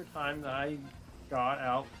 Every other time that I got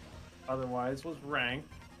out, otherwise was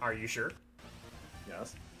ranked. Are you sure?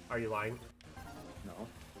 Yes. Are you lying? No.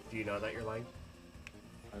 Do you know that you're lying?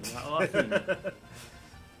 I'm not lying.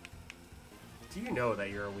 Do you know that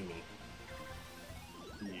you're a weenie?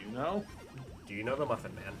 Do you know? Do you know the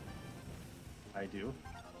Muffin Man? I do.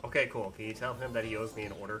 Okay, cool. Can you tell him that he owes me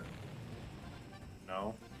an order?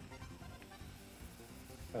 No.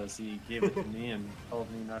 Because he gave it to me and told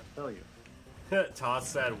me not to tell you. Toss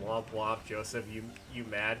said, "Womp womp, Joseph, you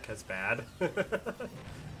mad 'cause bad."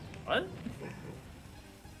 What?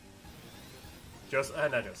 Joseph,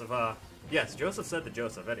 not Joseph. Yes, Joseph said to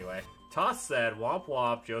Joseph anyway. Toss said, "Womp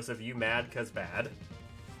womp, Joseph, you mad 'cause bad."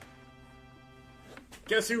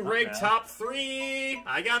 Guess who Not ranked bad. top 3?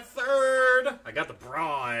 I got 3rd. I got the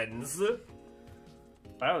bronze. If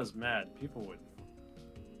I was mad, people would.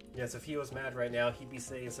 Yes, if he was mad right now, he'd be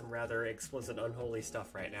saying some rather explicit, unholy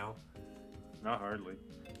stuff right now. Not hardly.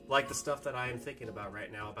 Like the stuff that I am thinking about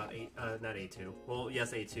right now about not A2. Well,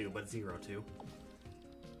 yes, A2, but 02.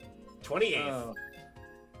 28th. Oh.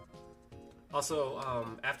 Also,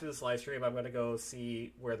 after this live stream, I'm going to go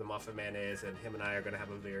see where the Muffin Man is, and him and I are going to have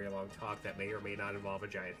a very long talk that may or may not involve a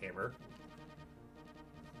giant hammer.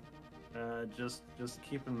 Just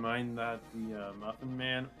keep in mind that the Muffin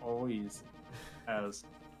Man always has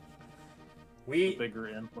a bigger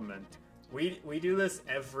implement. We do this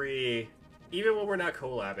every... Even when we're not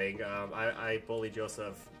collabing, I bully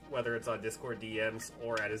Joseph, whether it's on Discord DMs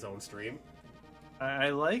or at his own stream. I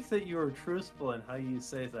like that you are truthful in how you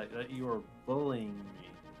say that you are bullying me.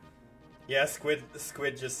 Yeah, Squid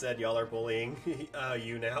just said y'all are bullying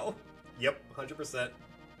you now. Yep, 100%.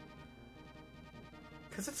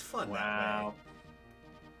 Because it's fun that way.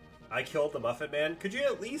 I killed the Muffin Man. Could you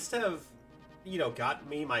at least have, gotten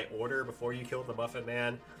me my order before you killed the Muffin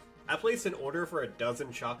Man? I placed an order for a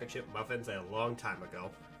dozen chocolate chip muffins a long time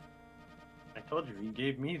ago. I told you, he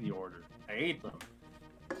gave me the order. I ate them.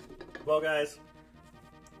 Well, guys,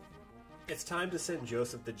 it's time to send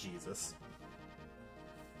Joseph the Jesus.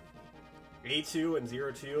 A2 and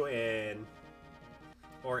 02 and...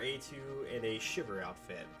 Or A2 in a Shiver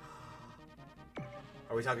outfit.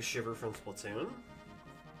 Are we talking Shiver from Splatoon?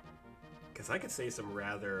 Because I could say some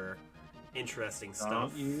rather interesting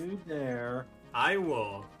stuff. Don't you dare. I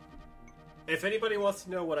will. If anybody wants to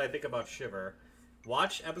know what I think about Shiver,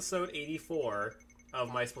 watch episode 84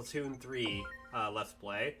 of my Splatoon 3 Let's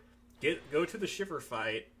Play. Go to the Shiver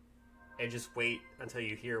fight and just wait until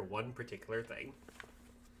you hear one particular thing.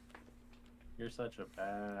 You're such a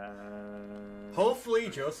bad... Hopefully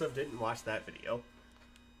Joseph didn't watch that video.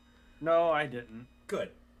 No, I didn't. Good.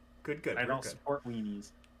 Good. I don't support weenies.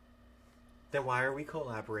 Then why are we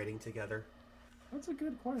collaborating together? That's a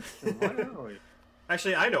good question. Why are we?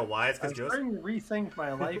 Actually, I know why. It's because I'm Joseph... trying to rethink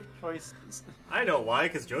my life choices. I know why,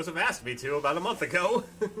 because Joseph asked me to about a month ago.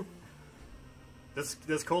 This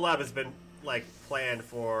collab has been, planned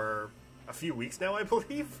for a few weeks now, I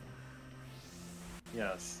believe.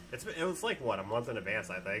 Yes. It was a month in advance,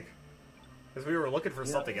 I think. Because we were looking for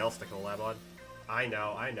something else to collab on. I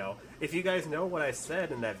know. If you guys know what I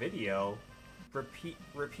said in that video, repeat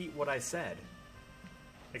what I said.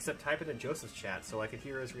 Except type it in Joseph's chat so I could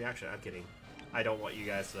hear his reaction. I'm kidding. I don't want you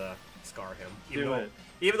guys to scar him.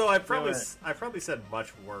 Even though I probably said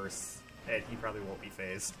much worse, and he probably won't be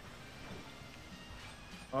phased.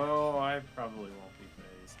 Oh, I probably won't be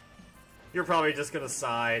phased. You're probably just gonna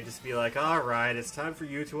sigh and just be like, alright, it's time for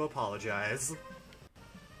you to apologize.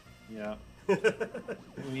 Yeah.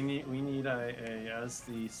 we need a, as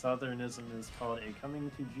the Southernism is called, a coming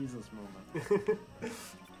to Jesus moment.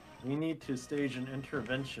 We need to stage an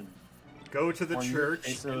intervention. Go to the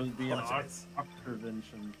church. So it would be an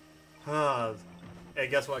intervention. Hey,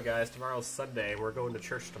 guess what, guys? Tomorrow's Sunday. We're going to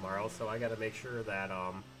church tomorrow, so I gotta make sure that,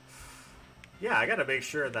 I gotta make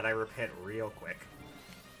sure that I repent real quick.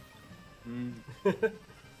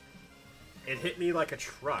 It hit me like a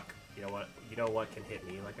truck. You know what can hit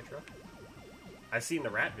me like a truck? I've seen the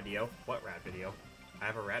rat video. What rat video? I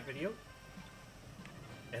have a rat video?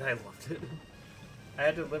 And I loved it. I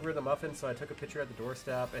had to deliver the muffin, so I took a picture at the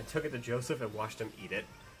doorstep and took it to Joseph and watched him eat it.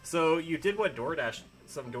 So you did what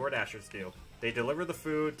some DoorDashers do. They deliver the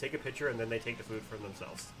food, take a picture, and then they take the food for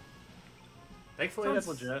themselves. Thankfully, Sounds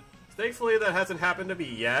legit. Thankfully, that hasn't happened to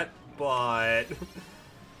me yet, but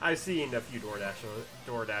I've seen a few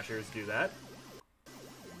DoorDashers do that.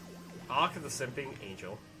 Auk the Simping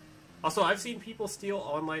Angel. Also, I've seen people steal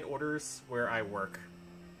online orders where I work.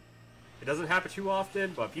 It doesn't happen too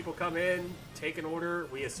often, but people come in, take an order,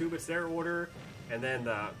 we assume it's their order, and then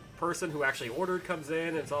the person who actually ordered comes in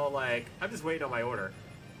and it's all like, I'm just waiting on my order.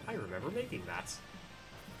 I remember making that.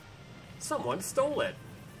 Someone stole it.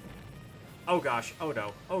 Oh gosh. Oh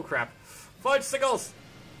no. Oh crap. Fudge sickles!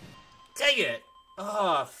 Dang it!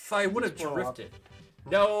 Ah, if I would have drifted.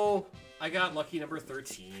 No, I got lucky number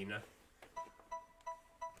 13.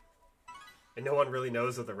 And no one really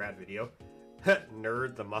knows of the rad video.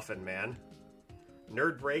 Nerd the Muffin Man.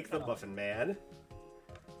 Nerd Break the Muffin Man.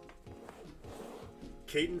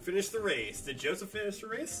 Caden finished the race. Did Joseph finish the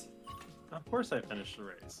race? Of course I finished the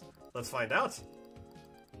race. Let's find out.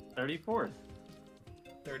 34th.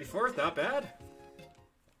 34th, not bad.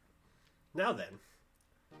 Now then.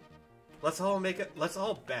 Let's all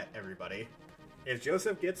bet, everybody. If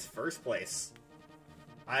Joseph gets first place,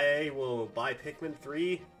 I will buy Pikmin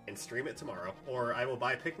 3 and stream it tomorrow. Or I will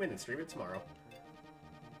buy Pikmin and stream it tomorrow.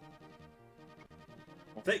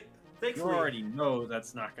 Thankfully, you already know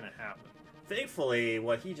that's not going to happen. Thankfully,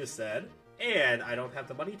 what he just said, and I don't have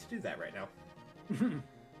the money to do that right now.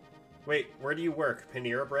 Wait, where do you work?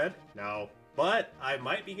 Panera Bread? No. But I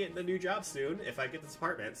might be getting a new job soon if I get this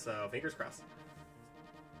apartment, so fingers crossed.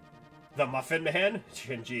 The Muffin Man?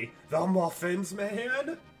 Shinji. The Muffins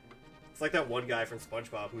Man? It's like that one guy from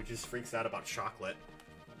SpongeBob who just freaks out about chocolate.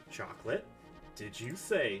 Chocolate? Did you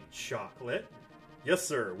say chocolate? Yes,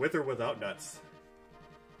 sir. With or without nuts?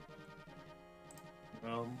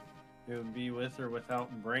 Well, it would be with or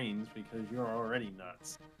without brains because you're already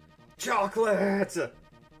nuts. Chocolate!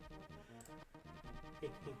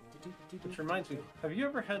 Which reminds me, have you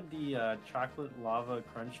ever had the chocolate lava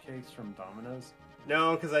crunch cakes from Domino's?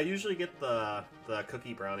 No, because I usually get the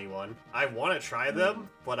cookie brownie one. I want to try them,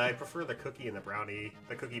 but I prefer the cookie and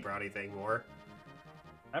the cookie brownie thing more.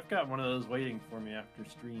 I've got one of those waiting for me after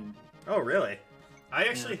stream. Oh, really? I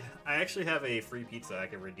actually have a free pizza I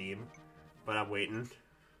can redeem, but I'm waiting.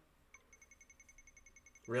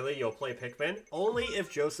 Really? You'll play Pikmin? Only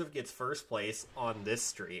if Joseph gets first place on this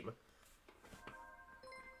stream.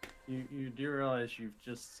 You do realize you've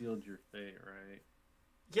just sealed your fate, right?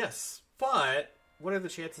 Yes, but what are the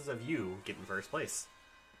chances of you getting first place?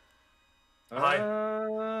 I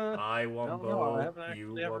Wumbo, no, I haven't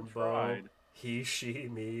you actually ever Wumbo, tried. he, she,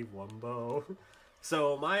 me, Wumbo.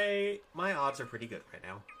 So my odds are pretty good right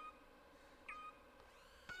now.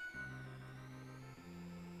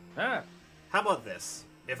 Ah. How about this?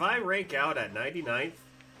 If I rank out at 99th,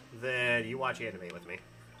 then you watch anime with me.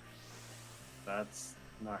 That's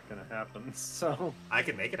not gonna happen, so... I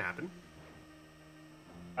can make it happen.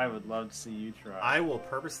 I would love to see you try. I will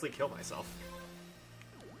purposely kill myself.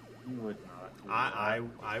 You would not.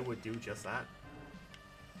 I would do just that.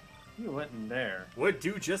 You wouldn't dare. Would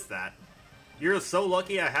do just that. You're so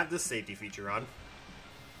lucky I have this safety feature on.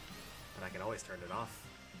 But I can always turn it off.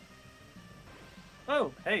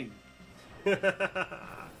 Oh, hey. That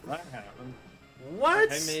happened.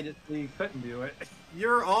 What? I made it so you couldn't do it.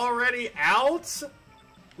 You're already out?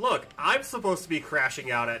 Look, I'm supposed to be crashing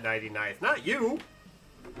out at 99th, not you.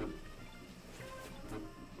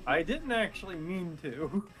 I didn't actually mean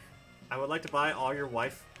to. I would like to buy all your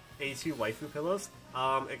A2 waifu pillows.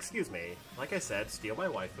 Excuse me. Like I said, steal my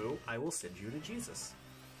waifu. I will send you to Jesus.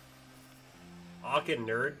 Awk and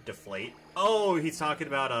Nerd deflate. Oh, he's talking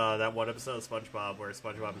about that one episode of SpongeBob where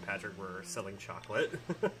SpongeBob and Patrick were selling chocolate.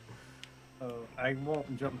 Oh, I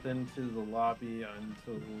won't jump into the lobby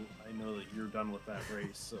until I know that you're done with that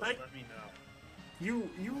race, so let me know.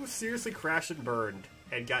 You seriously crashed and burned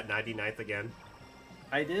and got 99th again?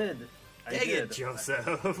 I did. Dang it, Joseph.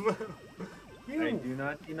 I do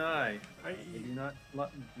not deny. I do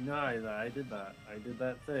not deny that I did that. I did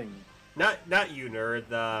that thing. Not you,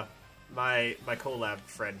 Nerd. My collab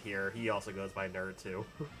friend here, he also goes by Nerd too.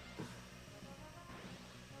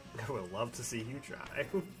 I would love to see you try.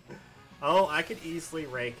 Oh, I could easily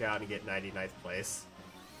rank out and get 99th place.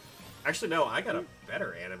 Actually, no, I got a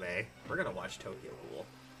better anime. We're gonna watch Tokyo Ghoul.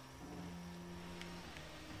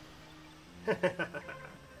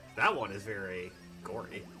 That one is very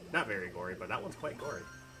gory. Not very gory, but that one's quite gory.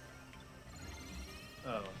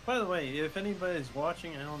 Oh, by the way, if anybody's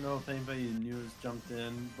watching, I don't know if anybody new has jumped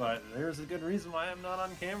in, but there's a good reason why I'm not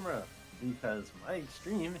on camera. Because my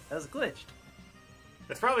stream has glitched.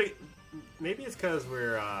 It's probably... Maybe it's because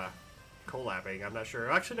we're collabing, I'm not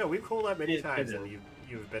sure. Actually, no, we've collabed many times and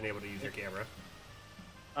you've been able to use your camera.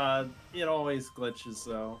 It always glitches,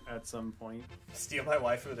 though, at some point. Steal my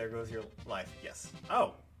waifu, there goes your life. Yes.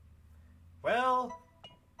 Oh. Well,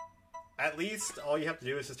 at least all you have to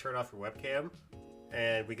do is just turn off your webcam,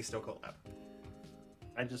 and we can still collab.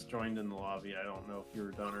 I just joined in the lobby. I don't know if you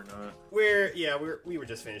were done or not. We were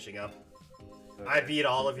just finishing up. Okay. I beat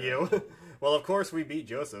all of you. Well, of course we beat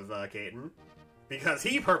Joseph, Caden. Because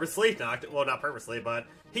he purposely well, not purposely, but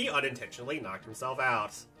he unintentionally knocked himself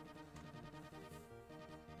out.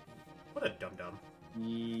 What a dum-dum.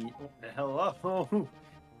 Hello.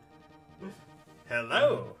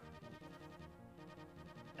 Hello.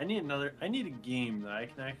 I need a game that I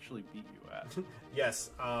can actually beat you at. Yes,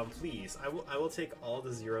 please. I will take all the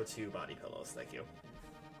 0-2 body pillows, thank you.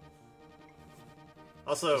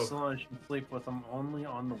 Also, so I should sleep with them only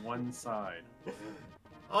on the one side.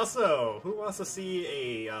 Also, who wants to see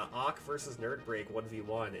a Auk versus Nerd Break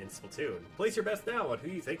 1v1 in Splatoon? Place your bets now on who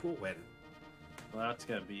you think will win. Well, that's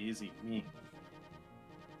gonna be easy. Me.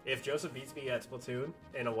 If Joseph beats me at Splatoon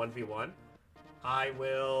in a 1v1, I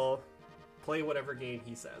will play whatever game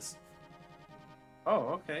he says. Oh,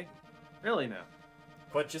 okay. Really now?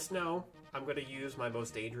 But just know, I'm going to use my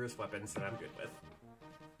most dangerous weapons that I'm good with.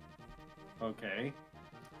 Okay.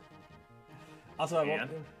 Also, I won't,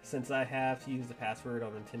 since I have to use the password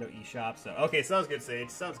on Nintendo eShop, so... Okay, sounds good, Sage.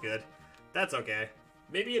 Sounds good. That's okay.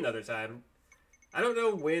 Maybe another time. I don't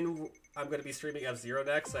know when I'm going to be streaming F-Zero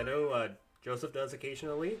next. I know Joseph does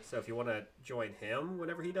occasionally, so if you want to join him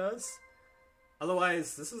whenever he does.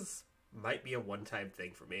 Otherwise, this might be a one-time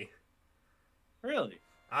thing for me. Really?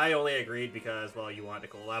 I only agreed because, well, you wanted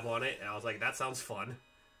to collab on it, and I was like, that sounds fun.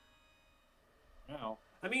 Wow.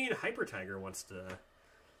 I mean, Hyper Tiger wants to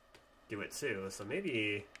do it too, so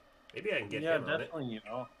maybe I can get him on it. Yeah, definitely.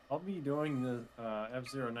 I'll be doing the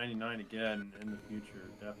F-Zero 99 again in the future,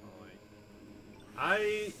 definitely.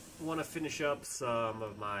 I want to finish up some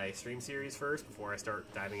of my stream series first before I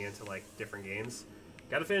start diving into, like, different games.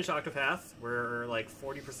 Gotta finish Octopath. We're, like,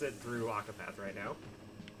 40% through Octopath right now.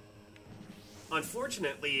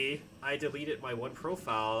 Unfortunately, I deleted my one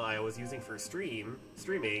profile I was using for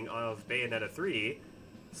streaming of Bayonetta 3,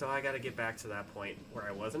 so I gotta get back to that point where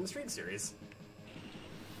I was in the stream series.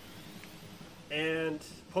 And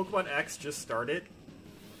Pokemon X just started,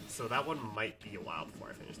 so that one might be a while before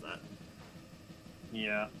I finish that.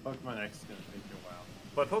 Yeah, Pokemon X is gonna take you a while.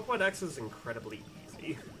 But Pokemon X is incredibly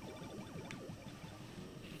easy.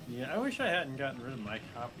 Yeah, I wish I hadn't gotten rid of my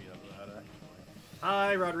copy of that, actually.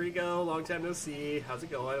 Hi, Rodrigo. Long time no see. How's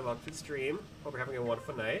it going? Welcome to the stream. Hope you're having a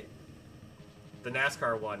wonderful night. The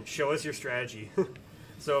NASCAR one. Show us your strategy.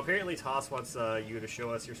 So apparently Toss wants you to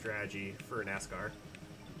show us your strategy for NASCAR.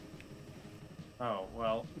 Oh,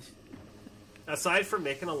 well. Aside from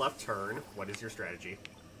making a left turn, what is your strategy?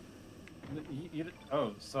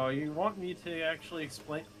 So you want me to actually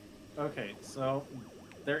explain? Okay, so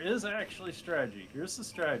there is actually strategy. Here's the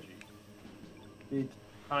strategy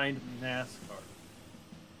behind NASCAR.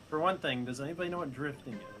 For one thing, does anybody know what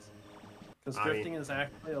drifting is? Because drifting is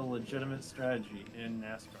actually a legitimate strategy in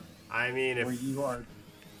NASCAR. I mean, if... Where you are...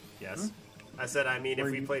 Yes. I said, I mean,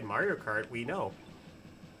 if we played Mario Kart, we know.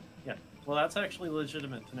 Yeah. Well, that's actually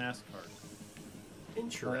legitimate to NASCAR.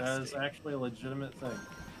 Interesting. That is actually a legitimate thing.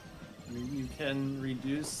 You can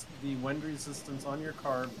reduce the wind resistance on your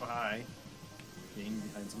car by being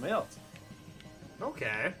behind somebody else.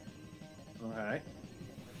 Okay. Okay.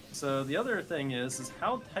 So the other thing is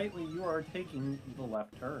how tightly you are taking the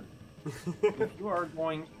left turn. If you are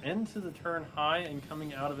going into the turn high and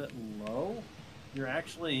coming out of it low, you're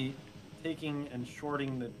actually taking and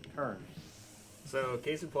shorting the turn. So,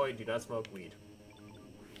 case in point, do not smoke weed.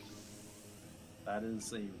 That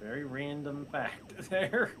is a very random fact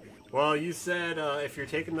there. Well, you said if you're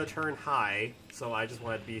taking the turn high, so I just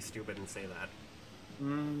wanted to be stupid and say that.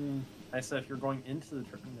 I said if you're going into the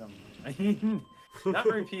turn. No, I mean, not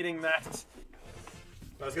repeating that.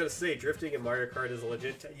 I was gonna say, drifting in Mario Kart is a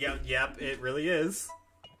legit... Yep, it really is.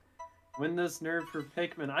 Win this nerd for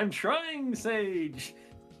Pikmin. I'm trying, Sage!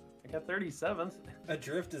 I got 37th. A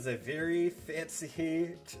drift is a very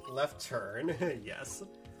fancy left turn, yes.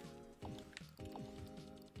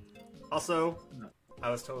 Also,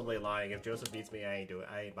 I was totally lying. If Joseph beats me, I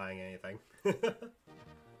ain't buying anything.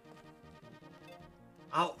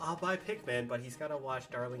 I'll buy Pikmin, but he's gotta watch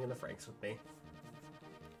Darling in the Franxx with me.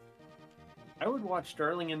 I would watch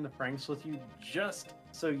Darling in the Franxx with you just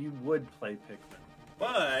so you would play Pikmin.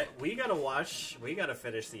 But we gotta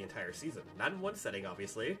finish the entire season. Not in one setting,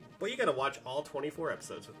 obviously, but you gotta watch all 24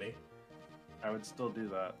 episodes with me. I would still do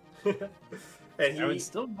that. I would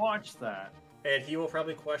still watch that. And he will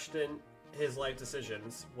probably question his life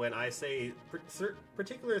decisions when I say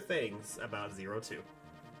particular things about 0-2.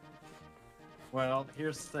 Well,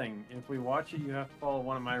 here's the thing. If we watch it, you have to follow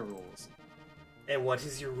one of my rules. And what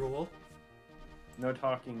is your rule? No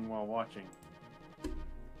talking while watching.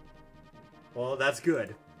 Well, that's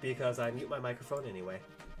good, because I mute my microphone anyway.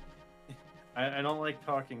 I don't like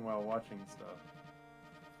talking while watching stuff.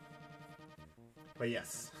 But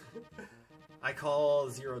yes. I call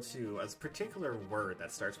 0-2 a particular word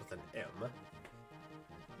that starts with an M.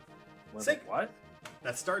 What?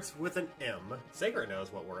 that starts with an M. Sacred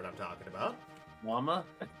knows what word I'm talking about. Mama?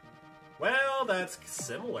 Well, that's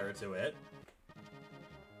similar to it.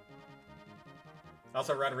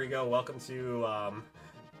 Also, Rodrigo, welcome to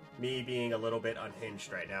me being a little bit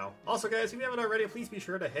unhinged right now. Also, guys, if you haven't already, please be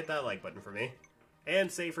sure to hit that like button for me.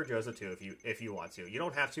 And save for Joseph, too, if you want to. You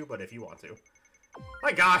don't have to, but if you want to.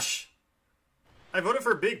 My gosh! I voted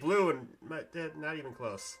for Big Blue, and not even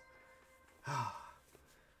close.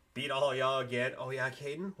 Beat all y'all again. Oh, yeah,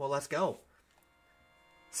 Caden? Well, let's go.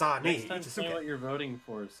 Next time, say what you're voting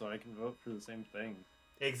for, so I can vote for the same thing.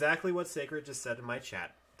 Exactly what Sacred just said in my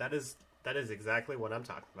chat. That is exactly what I'm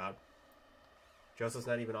talking about. Joseph's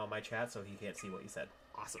not even on my chat, so he can't see what he said.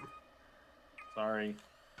 Awesome. Sorry.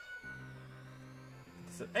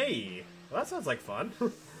 So, hey, well, that sounds like fun.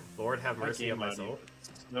 Lord have mercy on my soul.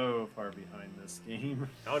 So far behind this game.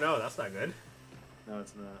 Oh no, that's not good. No,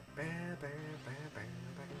 it's not.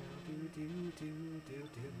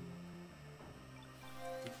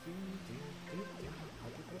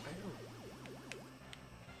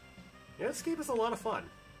 Yeah, this game is a lot of fun.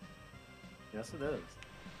 Yes, it is.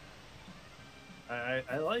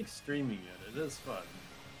 I like streaming it. It is fun.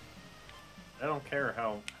 I don't care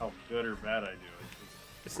how good or bad I do it.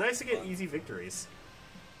 It's nice to get easy victories.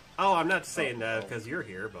 Oh, I'm not saying that because you're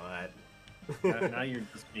here, but... now you're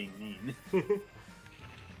just being mean.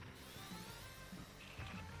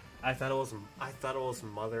 I thought it was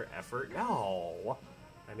mother effort. No!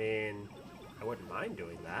 I mean, I wouldn't mind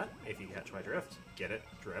doing that if you catch my drift. Get it?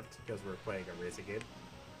 Drift? Because we're playing a racing game.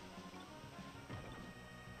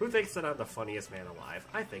 Who thinks that I'm the funniest man alive?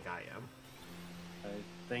 I think I am. I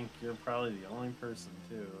think you're probably the only person,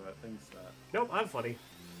 too, that thinks that. Nope, I'm funny.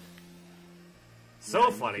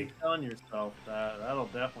 So funny. You keep telling yourself that. That'll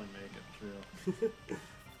definitely make it true.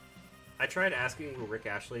 I tried asking Rick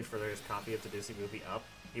Ashley for his copy of the Disney movie Up.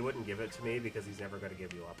 He wouldn't give it to me because he's never going to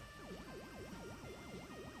give you Up.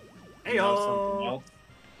 Hey, yo!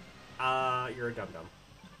 You're a dum-dum.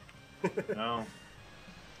 No.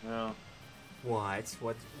 No. What?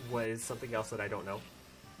 What is something else that I don't know?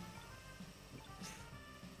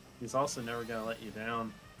 He's also never going to let you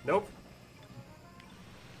down. Nope.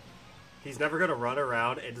 He's never going to run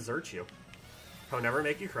around and desert you. He'll never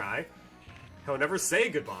make you cry. He'll never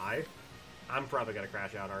say goodbye. I'm probably going to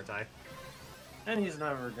crash out, aren't I? And he's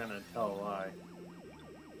never going to tell a lie.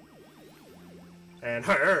 And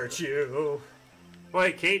hurt you.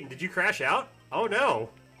 Wait, Caden, did you crash out? Oh no.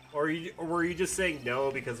 Or were you just saying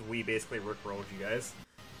no because we basically rickrolled you guys?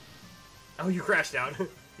 Oh, you crashed out.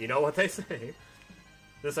 You know what they say.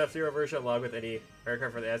 This F-Zero version, along with any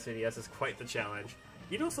aircraft for the SNES, is quite the challenge.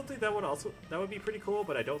 You know something that would be pretty cool,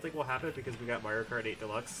 but I don't think will happen because we got Mario Kart 8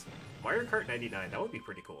 Deluxe. Mario Kart 99, that would be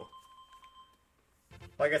pretty cool.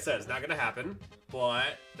 Like I said, it's not gonna happen,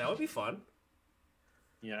 but that would be fun.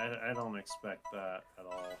 Yeah, I don't expect that at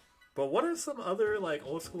all. But what are some other like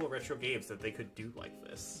old school retro games that they could do like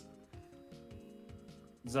this?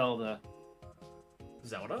 Zelda.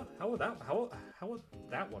 Zelda? How would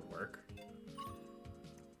that one work?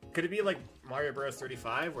 Could it be like Mario Bros.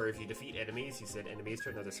 35, where if you defeat enemies, you send enemies to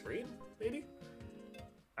another screen? Maybe?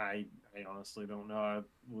 I honestly don't know. I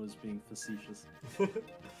was being facetious.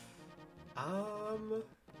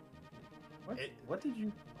 What did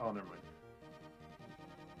you... Oh, never mind.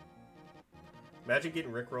 Imagine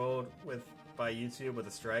getting rickrolled by YouTube with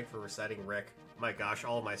a strike for reciting Rick. My gosh,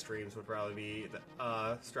 all of my streams would probably be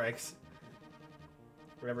strikes.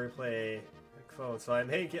 Whenever we play phone, so I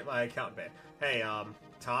may get my account back. Hey,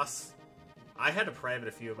 Toss, I had to private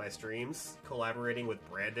a few of my streams collaborating with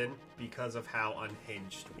Brandon because of how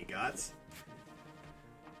unhinged we got.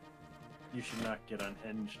 You should not get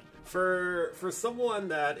unhinged. For someone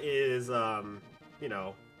that is, you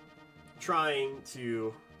know, trying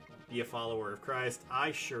to be a follower of Christ,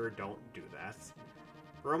 I sure don't do that.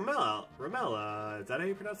 Romella, is that how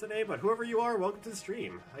you pronounce the name? But whoever you are, welcome to the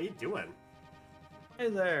stream. How you doing? Hey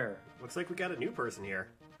there. Looks like we got a new person here.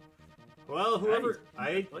 Well, whoever...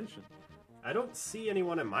 I don't see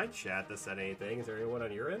anyone in my chat that said anything. Is there anyone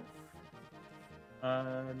on your end?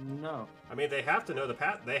 No. I mean, they have to know the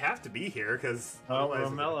path. They have to be here, because... Oh,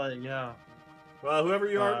 Romella, yeah. Well, whoever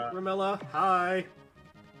you are, Romella, hi.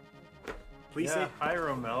 Please say... Hi,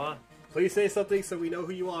 Romella. Please say something so we know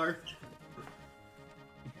who you are.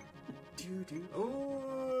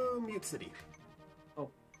 Oh, Mute City. Oh.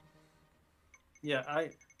 Yeah,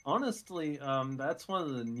 honestly, that's one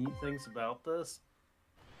of the neat things about this,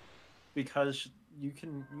 because you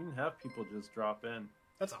can have people just drop in.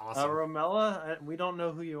 That's awesome. Romella, we don't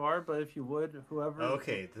know who you are, but if you would, whoever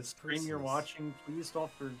this stream you're watching, please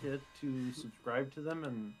don't forget to subscribe to them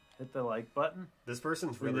and hit the like button. This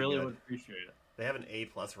person's we really really good. Would appreciate it. They have an A+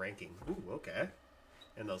 ranking. Ooh, okay.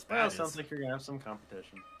 And those Well, badges. sounds like you're gonna have some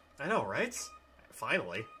competition. I know, right?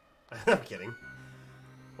 Finally. I'm kidding.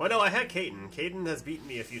 Well, no, I had Caden. Caden has beaten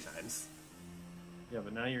me a few times. Yeah,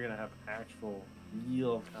 but now you're gonna have actual,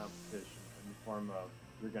 real competition in the form of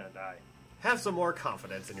you're gonna die. Have some more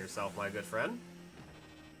confidence in yourself, my good friend.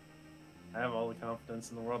 I have all the confidence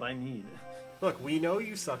in the world I need. Look, we know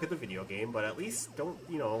you suck at the video game, but at least don't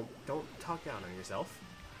talk down on yourself.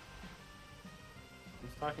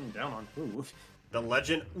 Who's talking down on who? The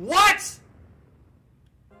legend. What?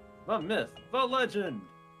 The myth, the legend.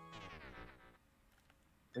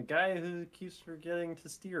 The guy who keeps forgetting to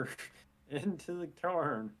steer into the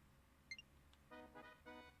turn.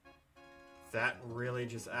 That really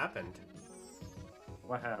just happened.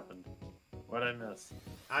 What happened? What'd I miss?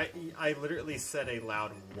 I literally said a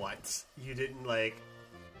loud what. You didn't like...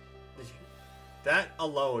 That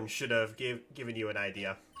alone should have given you an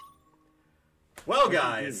idea. Well,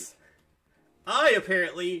 guys, I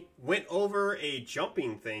apparently went over a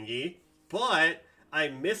jumping thingy, but I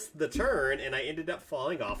missed the turn and I ended up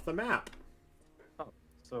falling off the map. Oh,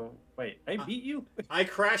 so wait, I beat you? I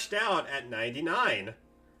crashed out at 99.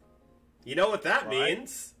 You know what that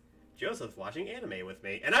means? Joseph's watching anime with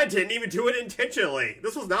me, and I didn't even do it intentionally.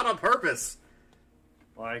 This was not on purpose.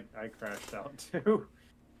 Well, I crashed out too.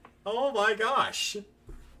 Oh my gosh.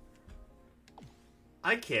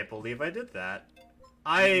 I can't believe I did that.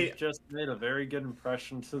 You just made a very good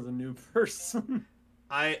impression to the new person.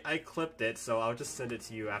 I clipped it, so I'll just send it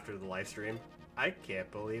to you after the live stream. I can't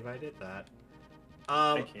believe I did that.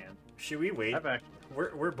 I can. Should we wait? I'm back.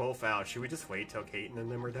 We're both out. Should we just wait till Caden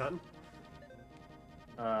and then we're done?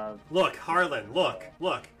 Uh, Look, Harlan, look.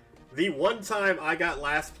 The one time I got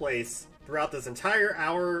last place throughout this entire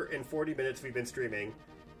hour and 40 minutes we've been streaming,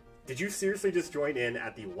 did you seriously just join in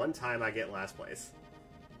at the one time I get last place?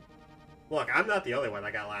 Look, I'm not the only one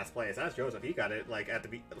that got last place. That's Joseph. He got it, like, at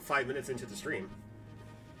the 5 minutes into the stream.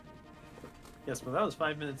 yes, but that was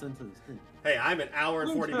 5 minutes into the stream. Hey, I'm an hour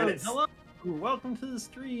and 40 minutes. Hello! Welcome to the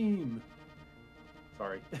stream!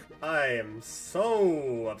 Sorry. I am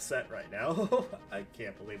so upset right now. I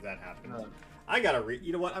can't believe that happened. I gotta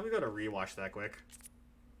you know what? I'm gonna rewatch that quick.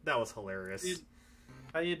 That was hilarious.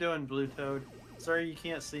 How you doing, Blue Toad? Sorry you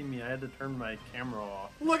can't see me. I had to turn my camera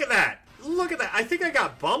off. Look at that! Look at that! I think I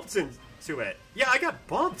got bumped into it. Yeah, I got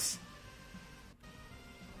bumped!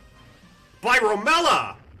 By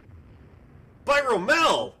Romella! By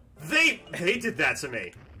Romel! They did that to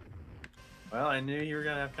me. Well, I knew you were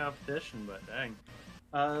gonna have competition, but dang.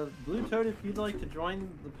 Blue Toad, if you'd like to join,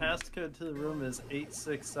 the passcode to the room is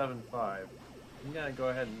 8675. You gotta go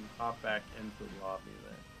ahead and hop back into the lobby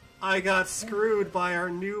there. I got screwed by our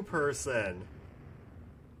new person.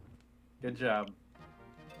 Good job.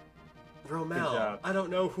 Romel, Good job. I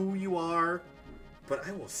don't know who you are, but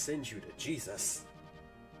I will send you to Jesus.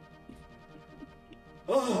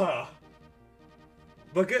 Ugh.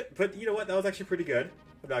 But you know what? That was actually pretty good.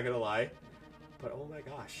 I'm not gonna lie. But oh my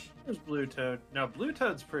gosh. There's Blue Toad. Now, Blue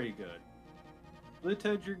Toad's pretty good. Blue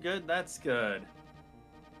Toad, you're good? That's good.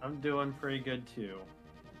 I'm doing pretty good too.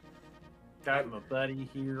 Got my buddy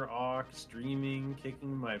here, Auk, streaming,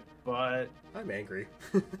 kicking my butt. I'm angry.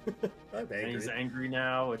 I'm angry. And he's angry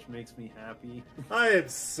now, which makes me happy. I am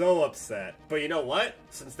so upset. But you know what?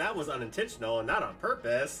 Since that was unintentional and not on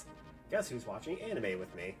purpose, guess who's watching anime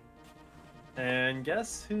with me? And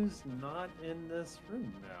guess who's not in this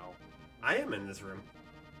room now? I am in this room.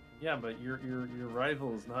 Yeah, but your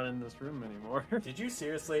rival is not in this room anymore. Did you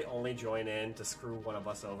seriously only join in to screw one of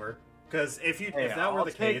us over? Because if that were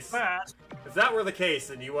the case,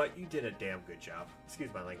 then you did a damn good job. Excuse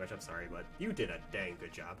my language, I'm sorry, but you did a dang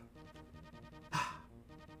good job.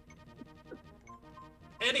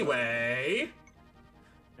 Anyway,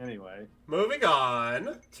 moving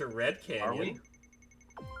on to Red Canyon. Are we?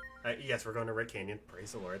 Yes, we're going to Red Canyon.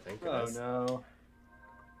 Praise the Lord, thank goodness. Oh no.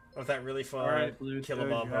 Was that really fun? Alright, Blue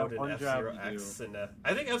Kilobomb Toad, mode and F-Zero X, and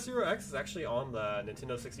I think F-Zero X is actually on the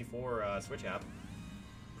Nintendo 64 Switch app.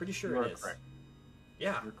 Pretty sure it is. Correct.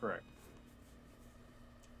 Yeah. You're correct.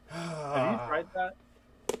 Have you tried that?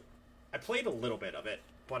 I played a little bit of it,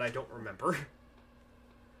 but I don't remember.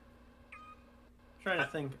 I'm trying to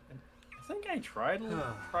think. I think I tried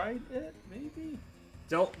it, maybe?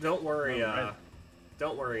 Don't worry,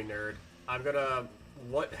 don't worry, nerd.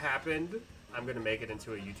 What happened, I'm gonna make it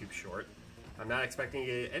into a YouTube short. I'm not expecting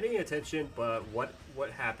any attention, but what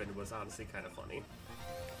happened was honestly kind of funny.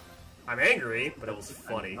 I'm angry, but it was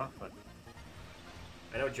funny.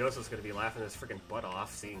 I know Joseph's gonna be laughing his freaking butt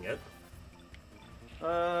off seeing it.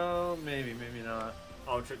 Oh, maybe not.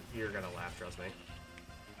 Oh, you're gonna laugh, trust me.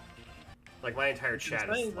 Like, my entire chat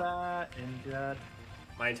is... Say that in chat.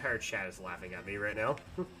 My entire chat is laughing at me right now.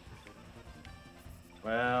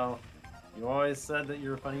 Well, you always said that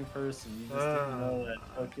you're a funny person. You just didn't know that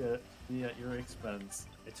took it to be at your expense.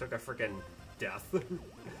 It took a freaking death.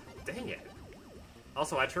 Dang it.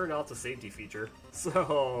 Also, I turned off the safety feature,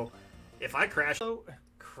 so if I crash... Oh,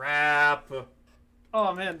 crap.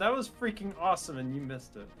 oh man, that was freaking awesome and you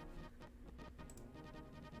missed it.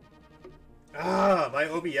 My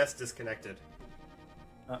OBS disconnected.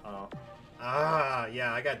 Uh-oh.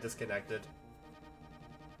 Yeah, I got disconnected.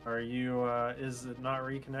 Are you, is it not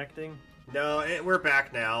reconnecting? No, we're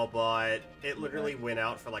back now, but it literally went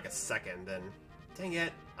out for like a second, and dang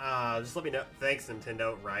it. Just let me know. Thanks,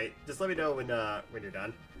 Nintendo, right? Just let me know when you're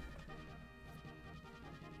done.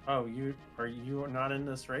 Oh, are you not in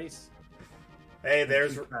this race? Hey,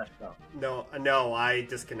 there's... You crashed out. No, I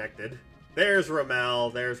disconnected. There's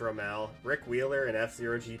Romel. Rick Wheeler and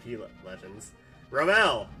F-Zero GP Legends.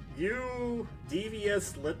 Romel, you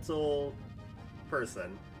devious little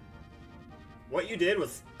person. What you did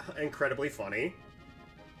was incredibly funny.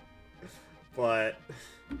 But,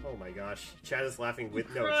 oh my gosh. Chad is laughing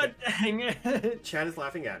with... No, dang it! Chad is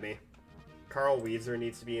laughing at me. Carl Weezer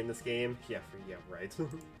needs to be in this game. Yeah, right.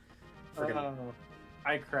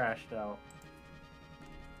 I crashed out.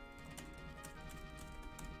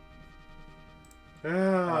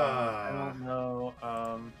 I don't know.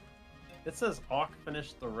 It says Hawk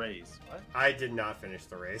finished the race. What? I did not finish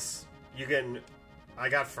the race. You can... I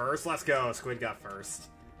got first. Let's go. Squid got first.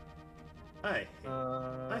 I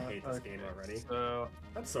hate this game already. So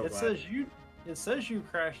I'm so it glad. It says you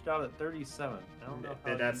crashed out at 37. I don't know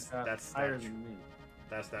how that's higher not than me.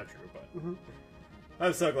 That's not true, but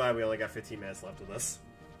I'm so glad we only got 15 minutes left of this.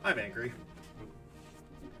 I'm angry.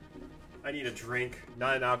 I need a drink,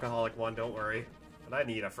 not an alcoholic one. Don't worry, but I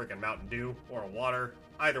need a freaking Mountain Dew or a water.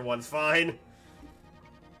 Either one's fine.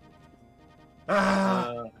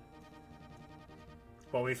 Well,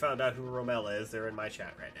 we found out who Romel is. They're in my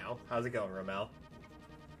chat right now. How's it going, Romel?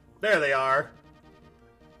 There they are.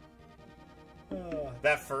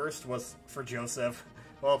 That first was for Joseph.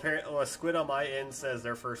 Well, apparently, Squid on my end says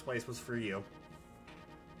their first place was for you.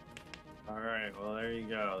 Alright, well, there you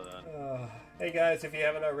go, then. Hey, guys, if you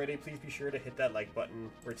haven't already, please be sure to hit that like button.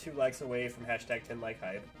 We're 2 likes away from hashtag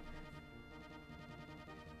 10LikeHype.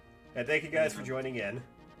 And thank you guys for joining in.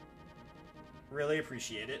 Really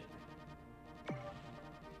appreciate it.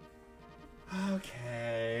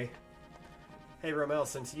 Okay. Hey, Romel,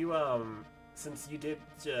 since you did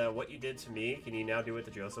what you did to me, can you now do it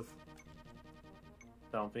to Joseph?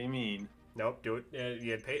 Don't be mean. Nope, do it.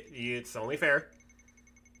 It's only fair.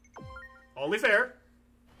 Only fair.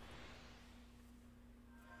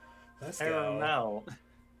 Let's hey, go. Romel,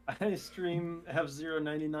 I stream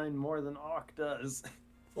F099 more than Awk does.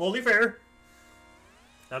 Only fair.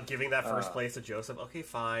 I'm giving that first place to Joseph. Okay,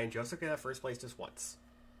 fine. Joseph can have first place just once.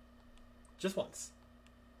 Just once.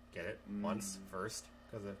 Get it? Once, first,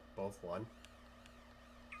 because they both won.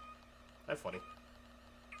 That's funny.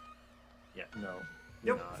 Yeah, no.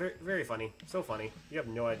 Yep, very, very funny. So funny. You have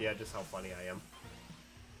no idea just how funny I am.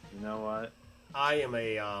 You know what? I am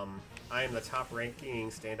the top ranking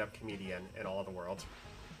stand-up comedian in all of the world.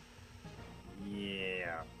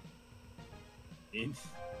 Yeah.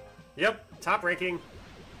 Yep, top ranking.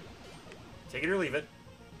 Take it or leave it.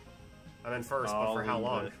 I'm in first, but for how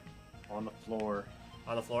long? On the floor.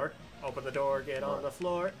 On the floor? Open the door, get on the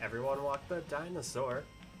floor. Everyone walk the dinosaur.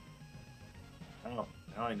 Oh,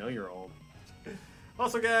 now I know you're old.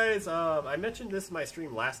 Also, guys, I mentioned this in my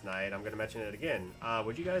stream last night. I'm going to mention it again.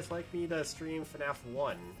 Would you guys like me to stream FNAF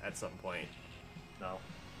 1 at some point? No.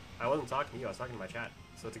 I wasn't talking to you. I was talking to my chat.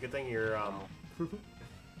 So it's a good thing you're,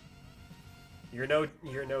 You're no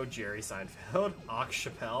Jerry Seinfeld. Ox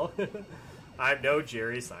Chappelle. I'm no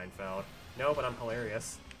Jerry Seinfeld. No, but I'm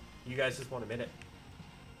hilarious. You guys just won't admit it.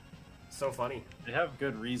 So funny. They have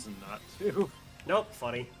good reason not to. Nope,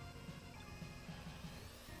 funny.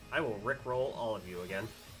 I will rickroll all of you again.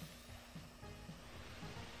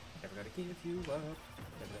 Never gonna give you up.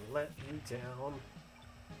 Never gonna let you down.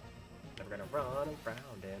 Never gonna run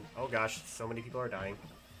around and... Oh gosh, so many people are dying.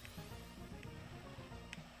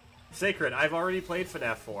 Sacred, I've already played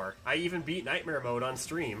FNAF 4. I even beat Nightmare Mode on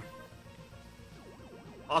stream.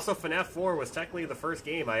 Also, FNAF 4 was technically the first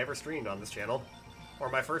game I ever streamed on this channel. Or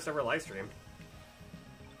my first ever live stream.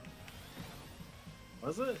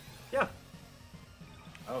 Was it? Yeah.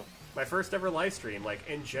 Oh. My first ever live stream, like,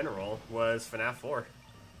 in general, was FNAF 4.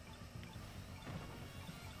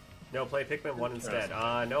 No, play Pikmin 1 instead.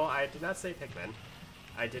 No, I did not say Pikmin.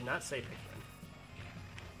 I did not say Pikmin.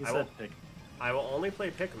 You said Pikmin. I will only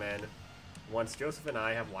play Pikmin once Joseph and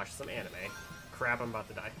I have watched some anime. Crap, I'm about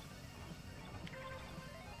to die.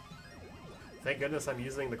 Thank goodness I'm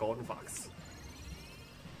using the Golden Fox.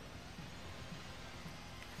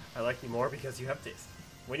 I like you more because you have taste.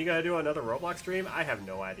 When you gonna do another Roblox stream? I have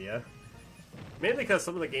no idea. Mainly because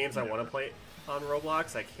some of the games I want to play on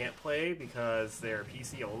Roblox I can't play because they're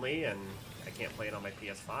PC only and I can't play it on my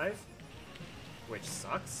PS5, which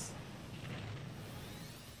sucks.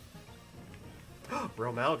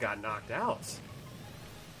 Romel got knocked out.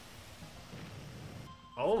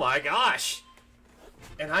 Oh my gosh!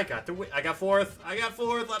 And I got the I got fourth. I got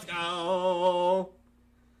fourth. Let's go.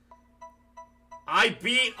 I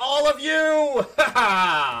beat all of you.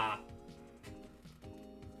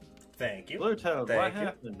 Thank you. Blue Toad, what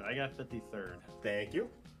happened? I got 53rd. Thank you.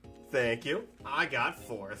 Thank you. I got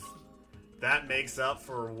fourth. That makes up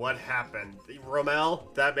for what happened.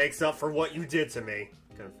 Romel, that makes up for what you did to me.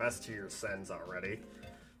 Confess to your sins already.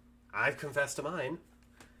 I've confessed to mine.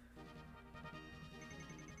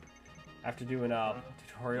 After doing a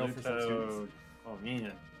tutorial for some students. Oh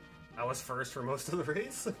man. I was first for most of the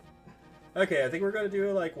race. Okay, I think we're gonna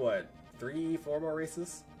do like what? 3, 4 more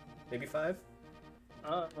races? Maybe 5?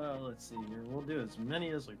 Well, let's see here. We'll do as many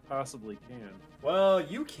as we possibly can. Well,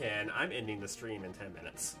 you can. I'm ending the stream in 10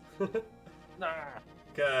 minutes. Nah.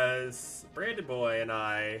 Because Brandon Boy and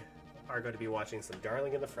I are going to be watching some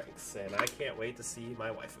Darling in the Franxx, and I can't wait to see my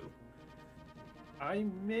waifu. I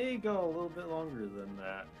may go a little bit longer than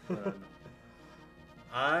that. But...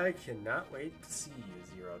 I cannot wait to see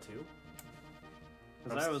you, 02.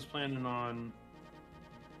 Because I was planning on...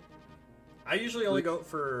 I usually only go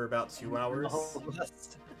for about 2 hours.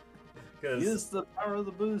 Use the power of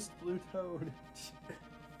the boost, Blue Toad.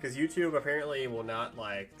 Because YouTube apparently will not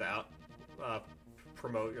like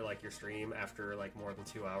promote your stream after like more than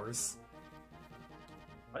 2 hours.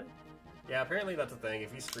 What? Yeah, apparently that's a thing.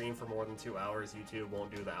 If you stream for more than 2 hours, YouTube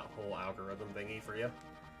won't do that whole algorithm thingy for you.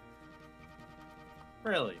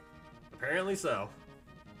 Really? Apparently so.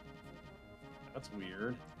 That's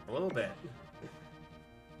weird. A little bit.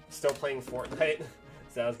 Still playing Fortnite?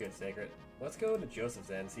 Sounds good, Sacred. Let's go to Joseph's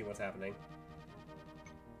end and see what's happening.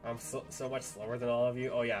 I'm so much slower than all of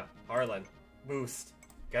you. Oh yeah, Harlan. Boost.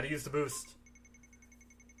 Gotta use the boost.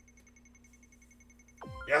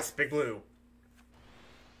 Yes, Big Blue.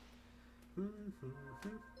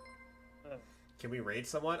 Can we raid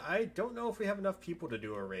someone? I don't know if we have enough people to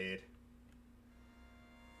do a raid.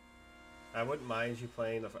 I wouldn't mind you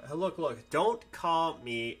playing the... Hey, look, don't call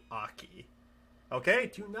me Aki. Okay?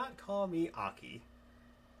 Do not call me Aki.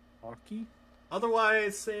 Aki?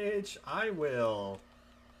 Otherwise, Sage, I will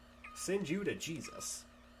send you to Jesus.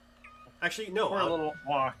 Actually, no. Or a little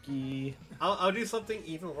Aki. I'll do something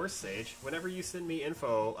even worse, Sage. Whenever you send me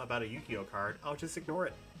info about a Yu-Gi-Oh card, I'll just ignore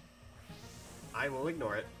it. I will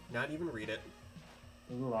ignore it. Not even read it.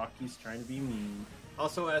 Little Aki's trying to be mean.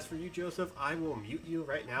 Also, as for you, Joseph, I will mute you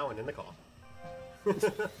right now and end the call.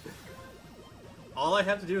 All I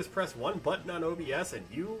have to do is press one button on OBS and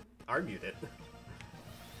you are muted.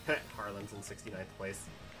 Harlan's in 69th place.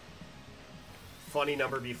 Funny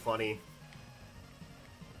number be funny.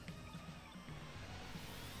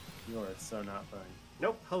 You are so not funny.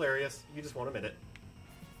 Nope, hilarious. You just won't admit it.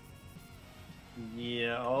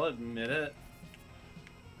 Yeah, I'll admit it.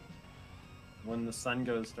 When the sun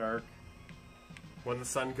goes dark. When the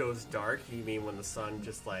sun goes dark, you mean when the sun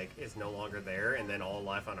just, like, is no longer there, and then all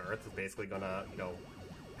life on Earth is basically gonna, you know,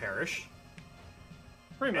 perish?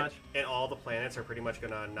 Pretty much. And all the planets are pretty much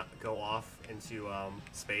gonna not go off into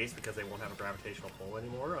space because they won't have a gravitational pull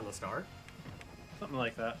anymore on the star? Something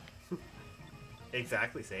like that.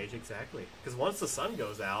 Exactly, Sage, exactly. Because once the sun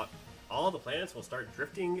goes out, all the planets will start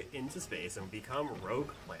drifting into space and become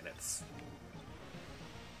rogue planets.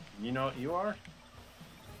 You know what you are?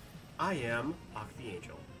 I am Ak the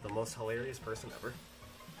Angel, the most hilarious person ever.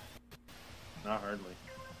 Not hardly.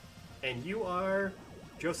 And you are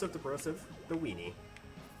Joseph the Broseph, the weenie.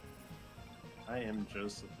 I am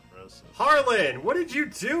Joseph the Broseph. Harlan, what did you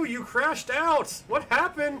do? You crashed out! What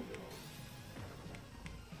happened?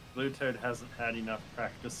 Blue Toad hasn't had enough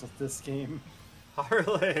practice with this game.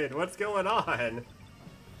 Harlan, what's going on?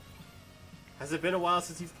 Has it been a while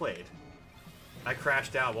since you've played? I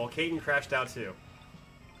crashed out. Well, Caden crashed out too.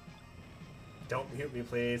 Don't mute me,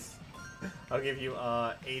 please. I'll give you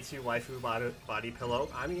A2 waifu body pillow.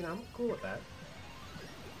 I mean, I'm cool with that.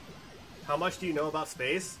 How much do you know about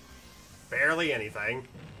space? Barely anything.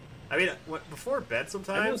 I mean, before bed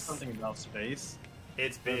sometimes... I know something about space.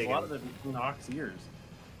 It's big. There's a lot of it between Ox ears.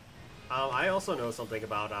 I also know something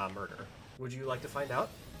about murder. Would you like to find out?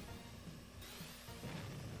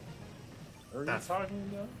 What are you talking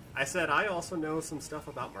about? I said I also know some stuff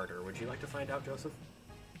about murder. Would you like to find out, Joseph?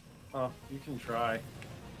 Oh, you can try.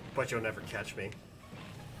 But you'll never catch me.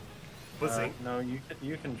 No,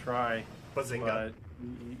 you can try. Bazinga.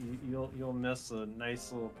 But you'll miss a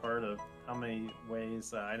nice little part of how many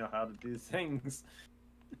ways I know how to do things.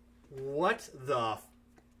 What the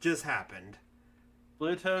just happened?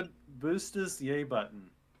 Blue Toad, boost his yay button.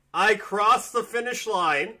 I crossed the finish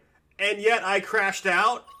line, and yet I crashed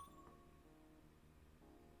out?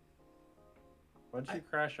 What'd you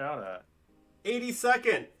crash out at?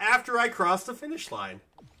 82nd after I crossed the finish line.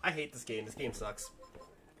 I hate this game. This game sucks.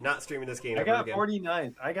 Not streaming this game ever again. I got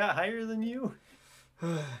 49th. I got higher than you.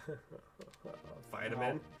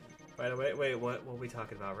 Vitamin. By the way, wait, what were we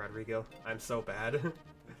talking about, Rodrigo? I'm so bad.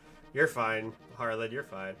 You're fine, Harlan. You're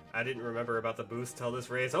fine. I didn't remember about the boost till this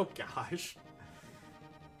race. Oh gosh.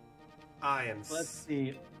 I am. Let's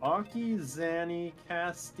see. Aki, Zanny,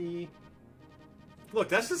 Casti. Look,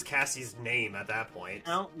 that's just Cassie's name at that point.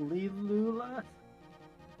 Count Lilula.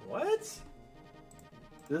 What?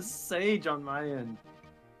 This Sage on my end.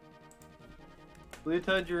 Blue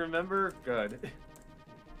Toad, you remember? Good.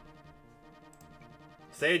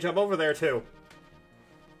 Sage, I'm over there too.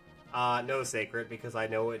 No, Sacred, because I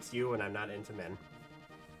know it's you and I'm not into men.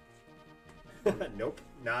 Nope,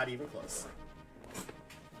 not even close.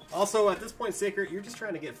 Also, at this point, Sacred, you're just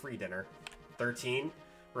trying to get free dinner. 13.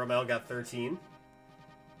 Romel got 13.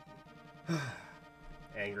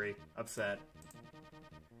 Angry. Upset.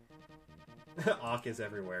 Auk is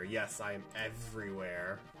everywhere. Yes, I am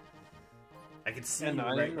everywhere. I can see you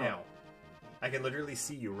right now. I can literally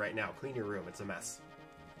see you right now. Clean your room. It's a mess.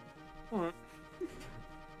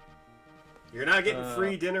 You're not getting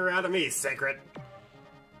free dinner out of me, Sacred.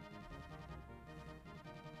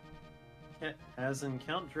 As in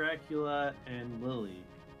Count Dracula and Lily.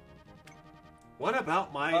 What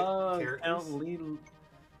about my characters?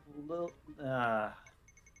 Talk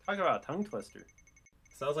about a tongue twister.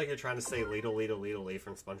 Sounds like you're trying to say Leedle Leedle Leedle Lee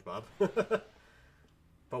from SpongeBob.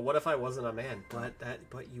 But what if I wasn't a man?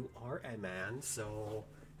 But you are a man, so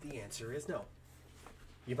the answer is no.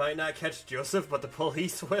 You might not catch Joseph, but the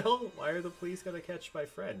police will? Why are the police gonna catch my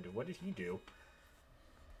friend? What did he do?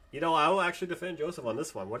 You know, I will actually defend Joseph on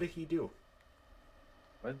this one. What did he do?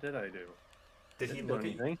 What did I do? Did he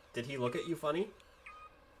look at you funny?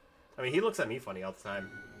 I mean, he looks at me funny all the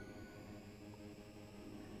time.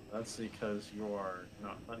 That's because you are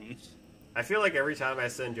not funny. I feel like every time I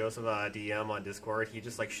send Joseph a DM on Discord, he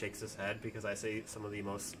just like shakes his head because I say some of the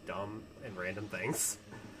most dumb and random things.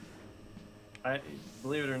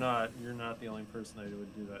 Believe it or not, you're not the only person I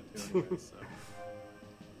would do that to anyway, so.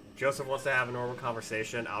 Joseph wants to have a normal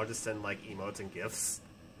conversation, I'll just send like emotes and gifs.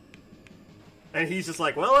 And he's just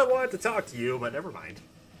like, well, I wanted to talk to you, but never mind.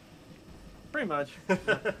 Pretty much.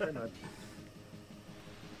 Pretty much.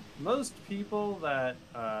 Most people that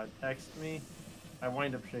text me, I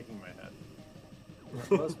wind up shaking my head.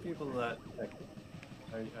 Most people that text me,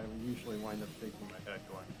 I usually wind up shaking my head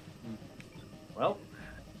going, well.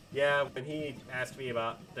 Yeah, when he asked me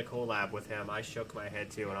about the collab with him, I shook my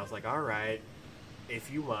head too, and I was like, alright,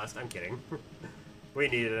 if you must. I'm kidding. We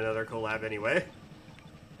needed another collab anyway.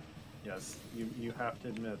 Yes, you have to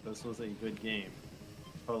admit, this was a good game.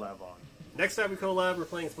 Collab on. Next time we collab, we're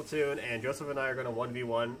playing Splatoon, and Joseph and I are going to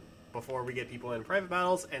 1v1 before we get people in private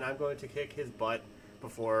battles, and I'm going to kick his butt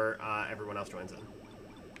before everyone else joins in.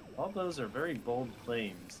 All those are very bold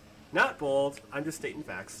claims. Not bold, I'm just stating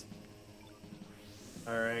facts.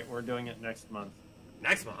 Alright, we're doing it next month.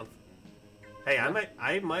 Next month? Hey, I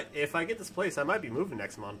might, if I get this place, I might be moving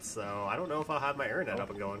next month, so I don't know if I'll have my internet up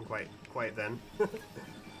and going quite then.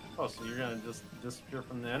 Oh, so you're gonna just disappear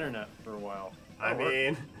from the internet for a while. I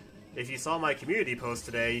mean, if you saw my community post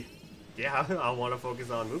today, yeah, I'll want to focus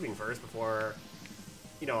on moving first before,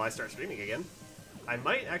 you know, I start streaming again. I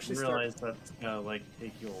might actually realize that's gonna, like,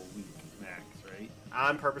 take you a week max, right?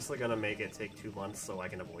 I'm purposely gonna make it take 2 months so I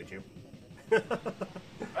can avoid you.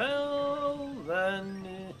 Well, then,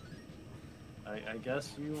 I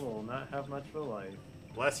guess you will not have much of a life.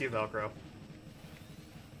 Bless you, Velcro.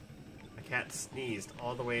 My cat sneezed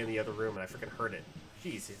all the way in the other room and I freaking heard it.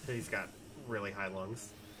 Jeez, he's got really high lungs.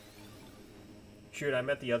 Shoot, I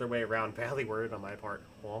meant the other way around. Badly worded on my part.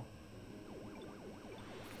 Well.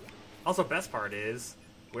 Also, best part is,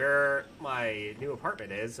 where my new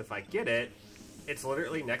apartment is, if I get it, it's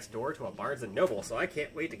literally next door to a Barnes & Noble, so I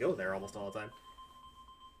can't wait to go there almost all the time.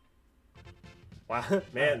 Wow,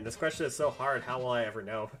 man, this question is so hard. How will I ever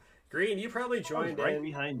know? Green, you probably joined in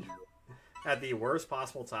behind you at the worst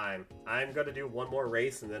possible time. I'm going to do one more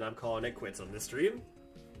race, and then I'm calling it quits on this stream.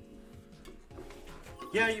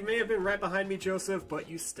 Yeah, you may have been right behind me, Joseph, but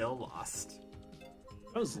you still lost.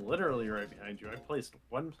 I was literally right behind you. I placed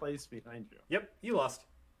one place behind you. Yep, you lost.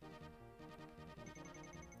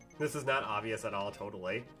 This is not obvious at all,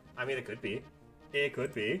 totally. I mean, it could be. It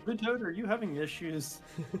could be. Blue Toad, are you having issues?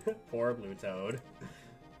 Poor Blue Toad.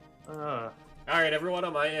 Alright, everyone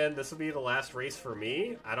on my end, this will be the last race for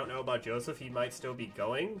me. I don't know about Joseph, he might still be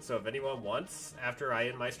going, so if anyone wants, after I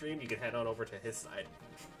end my stream, you can head on over to his side.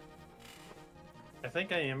 I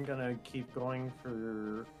think I am gonna keep going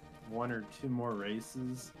for 1 or 2 more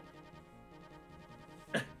races.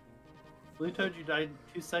 Blue Toad, you died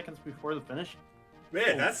 2 seconds before the finish?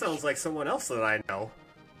 Man, that sounds like someone else that I know.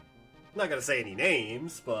 I'm not gonna say any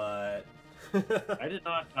names, but... I did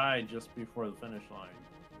not die just before the finish line.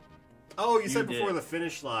 Oh, you said before the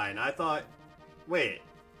finish line. I thought... Wait.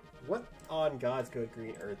 What on God's good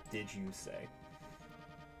green earth did you say?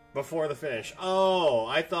 Before the finish. Oh,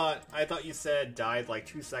 I thought you said died like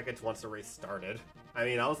 2 seconds once the race started. I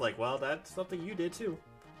mean, I was like, well, that's something you did too.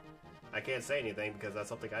 I can't say anything because that's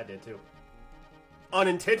something I did too.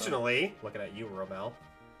 Unintentionally. Looking at you, Romel.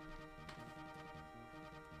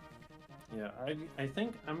 Yeah, I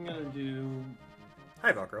think I'm gonna do...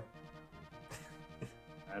 Hi, Velcro.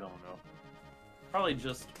 I don't know. Probably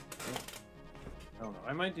just... I don't know.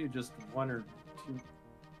 I might do just 1 or 2...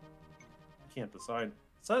 I can't decide.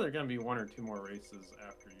 It's either gonna be 1 or 2 more races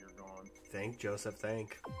after you're gone. Thank Joseph,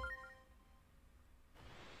 thank.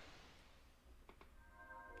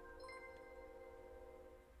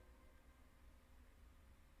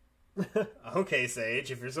 Okay,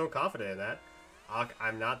 Sage, if you're so confident in that.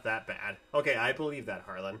 I'm not that bad. Okay, I believe that,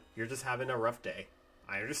 Harlan. You're just having a rough day.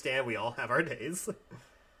 I understand we all have our days.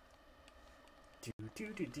 The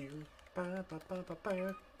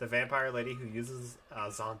vampire lady who uses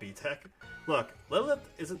zombie tech. Look, Lilith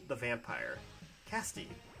isn't the vampire. Casty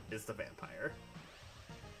is the vampire.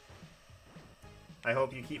 I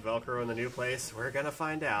hope you keep Velcro in the new place. We're gonna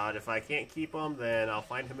find out. If I can't keep him, then I'll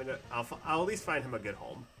find him I'll at least find him a good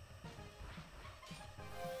home.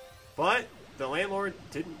 But the landlord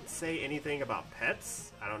didn't say anything about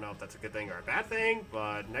pets. I don't know if that's a good thing or a bad thing,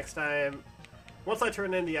 but next time, once I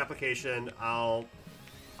turn in the application, I'll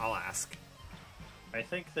ask. I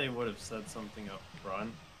think they would have said something up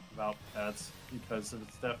front about pets, because if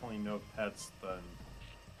it's definitely no pets, then...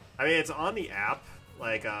 I mean, it's on the app,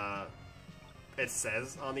 like, it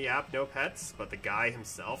says on the app no pets, but the guy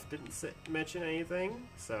himself didn't mention anything,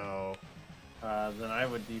 so... then I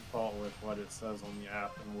would default with what it says on the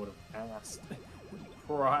app and would have asked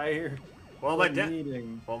prior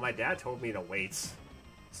meeting. Well, my dad told me to wait,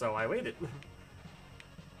 so I waited.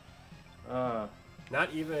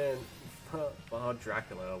 Not even... Well,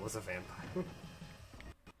 Dracula was a vampire.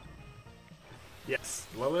 Yes,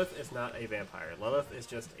 Lilith is not a vampire. Lilith is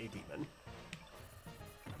just a demon.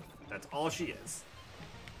 That's all she is.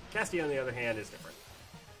 Casty, on the other hand, is different.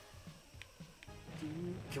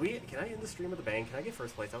 Can I end the stream with a bang? Can I get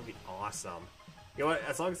first place? That would be awesome. You know what?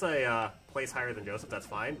 As long as I place higher than Joseph, that's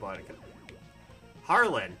fine. But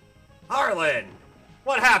Harlan,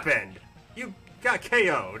 what happened? You got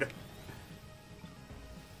KO'd.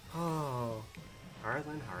 Oh,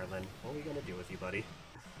 Harlan, what are we gonna do with you, buddy?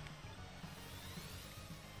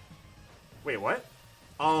 Wait, what?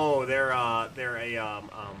 Oh, they're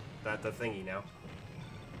the thingy now.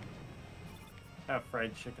 Have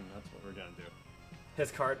fried chicken. That's what we're gonna do.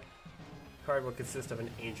 His card will consist of an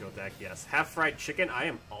angel deck, yes. Have fried chicken? I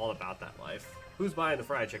am all about that life. Who's buying the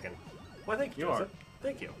fried chicken? Well, thank you, Joseph.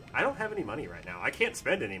 Thank you. I don't have any money right now. I can't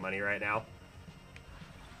spend any money right now.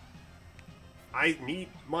 I need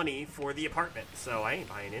money for the apartment, so I ain't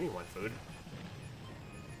buying anyone food.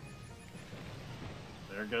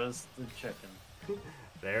 There goes the chicken.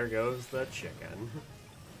 There goes the chicken.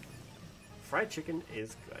 Fried chicken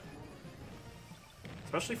is good.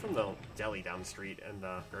 Especially from the deli down the street and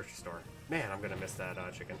the grocery store. Man, I'm gonna miss that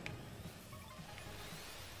chicken.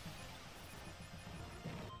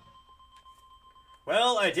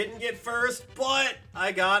 Well, I didn't get first, but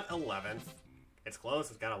I got 11th. It's close,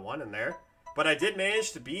 it's got a 1 in there. But I did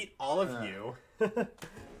manage to beat all of you.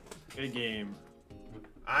 Good game.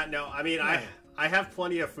 No, I mean, I have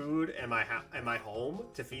plenty of food in my home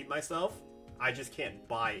to feed myself. I just can't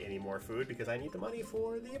buy any more food because I need the money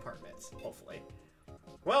for the apartments, hopefully.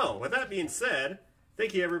 Well, with that being said,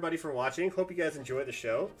 thank you everybody for watching. Hope you guys enjoyed the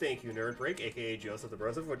show. Thank you, Nerd Break, aka Joseph the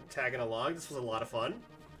Broseph, for tagging along. This was a lot of fun.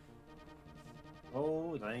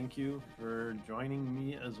 Oh, thank you for joining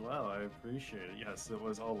me as well. I appreciate it. Yes, it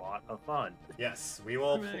was a lot of fun. Yes, we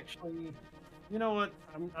will. Actually, you know what?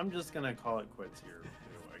 I'm just gonna call it quits here, too,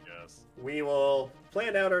 I Yes. We will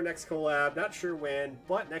plan out our next collab. Not sure when,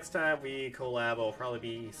 but next time we collab will probably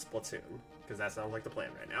be Splatoon, because that sounds like the plan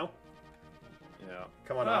right now. Yeah.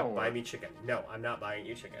 Come on, buy me chicken. No, I'm not buying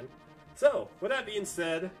you chicken. So, with that being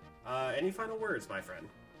said, any final words, my friend?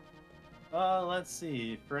 Let's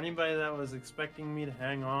see. For anybody that was expecting me to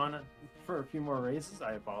hang on for a few more races,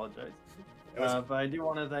 I apologize. But I do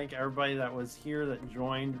want to thank everybody that was here, that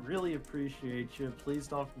joined. Really appreciate you. Please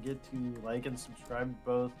don't forget to like and subscribe to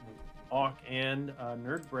both Hawk and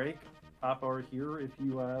Nerd Break. Pop over here if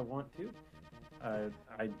you want to.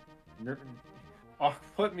 Hawk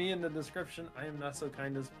put me in the description. I am not so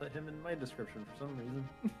kind as put him in my description for some reason.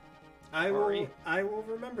 I will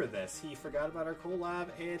remember this. He forgot about our collab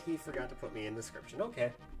and he forgot to put me in the description.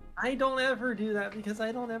 Okay. I don't ever do that because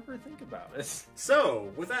I don't ever think about it.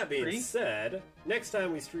 So, with that being said, next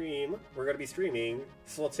time we stream, we're going to be streaming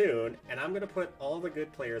Splatoon, and I'm going to put all the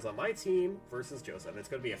good players on my team versus Joseph. It's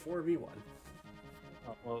going to be a 4v1.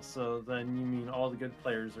 Oh, well, so then you mean all the good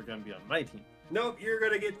players are going to be on my team? Nope, you're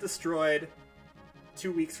going to get destroyed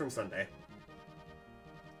 2 weeks from Sunday.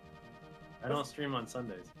 I don't stream on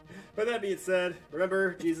Sundays. With that being said,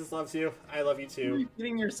 remember, Jesus loves you. I love you too. You're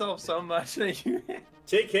repeating yourself so much that you...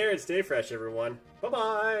 Take care and stay fresh, everyone.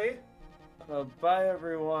 Bye-bye. Bye,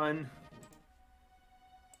 everyone.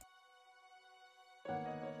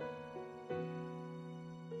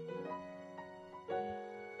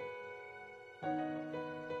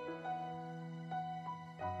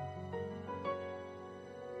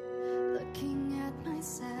 Looking at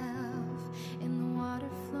myself in the water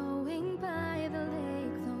flowing by the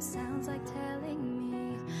lake, those sounds like telling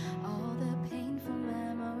me all the painful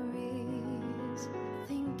memories.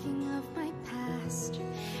 Thinking of my past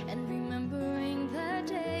and remembering the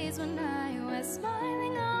days when I was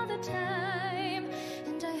smiling all the time,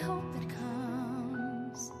 and I hope it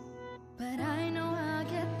comes, but I know I'll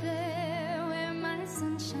get there where my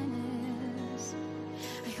sunshine is.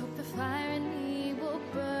 I hope the fire in me will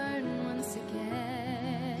burn once again.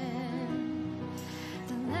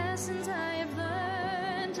 The lessons I have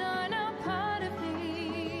learned are now part of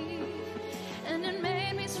me, and it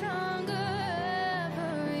made me stronger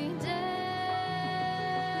every day.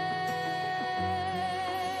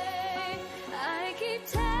 I keep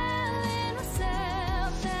telling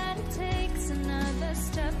myself that it takes another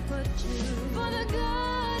step or two for the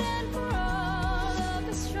good and for all of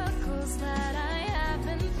the struggles that I have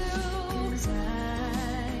been through. 'Cause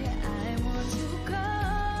I want to go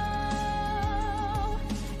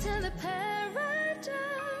to the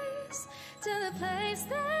paradise, to the place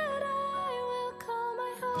that I will call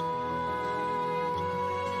my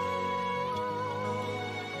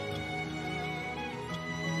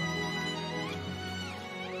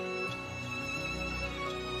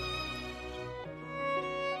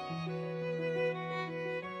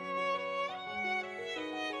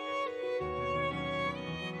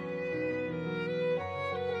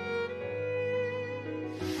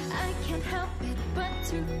I can't help it but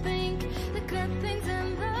to think the good things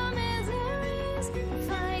and the miseries. I'm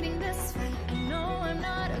fighting this fight, I know I'm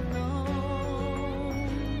not alone.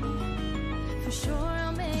 For sure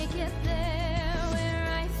I'll make it there where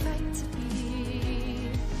I fight to be,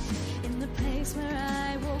 in the place where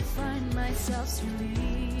I will find myself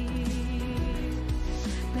serene.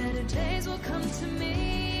 Better days will come to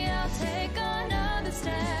me, I'll take another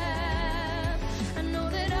step. I know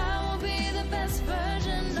that I will be the best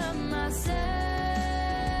version of myself.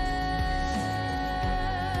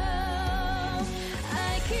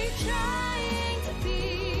 I keep trying to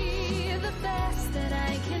be the best that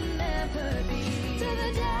I can never be. To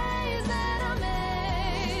the days that I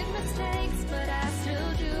made mistakes, but I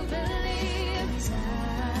still do believe. 'Cause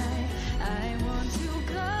I want to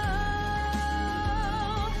go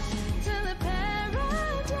to the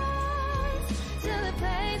paradise, to the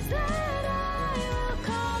place that I will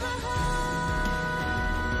call my home.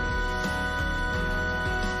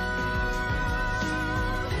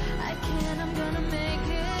 I can, I'm gonna make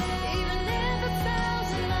it, even if it's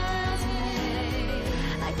 1,000 miles away.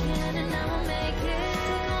 I can and I will make it,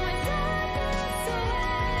 take all my darkness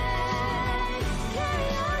away. Carry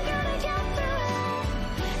on, gonna get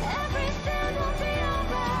through it, everything will be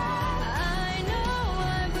alright. I know I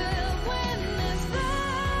will win this fight.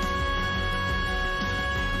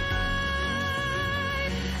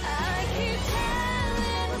 I keep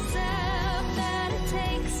telling myself that it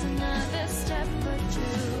takes another step or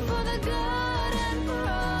two for the good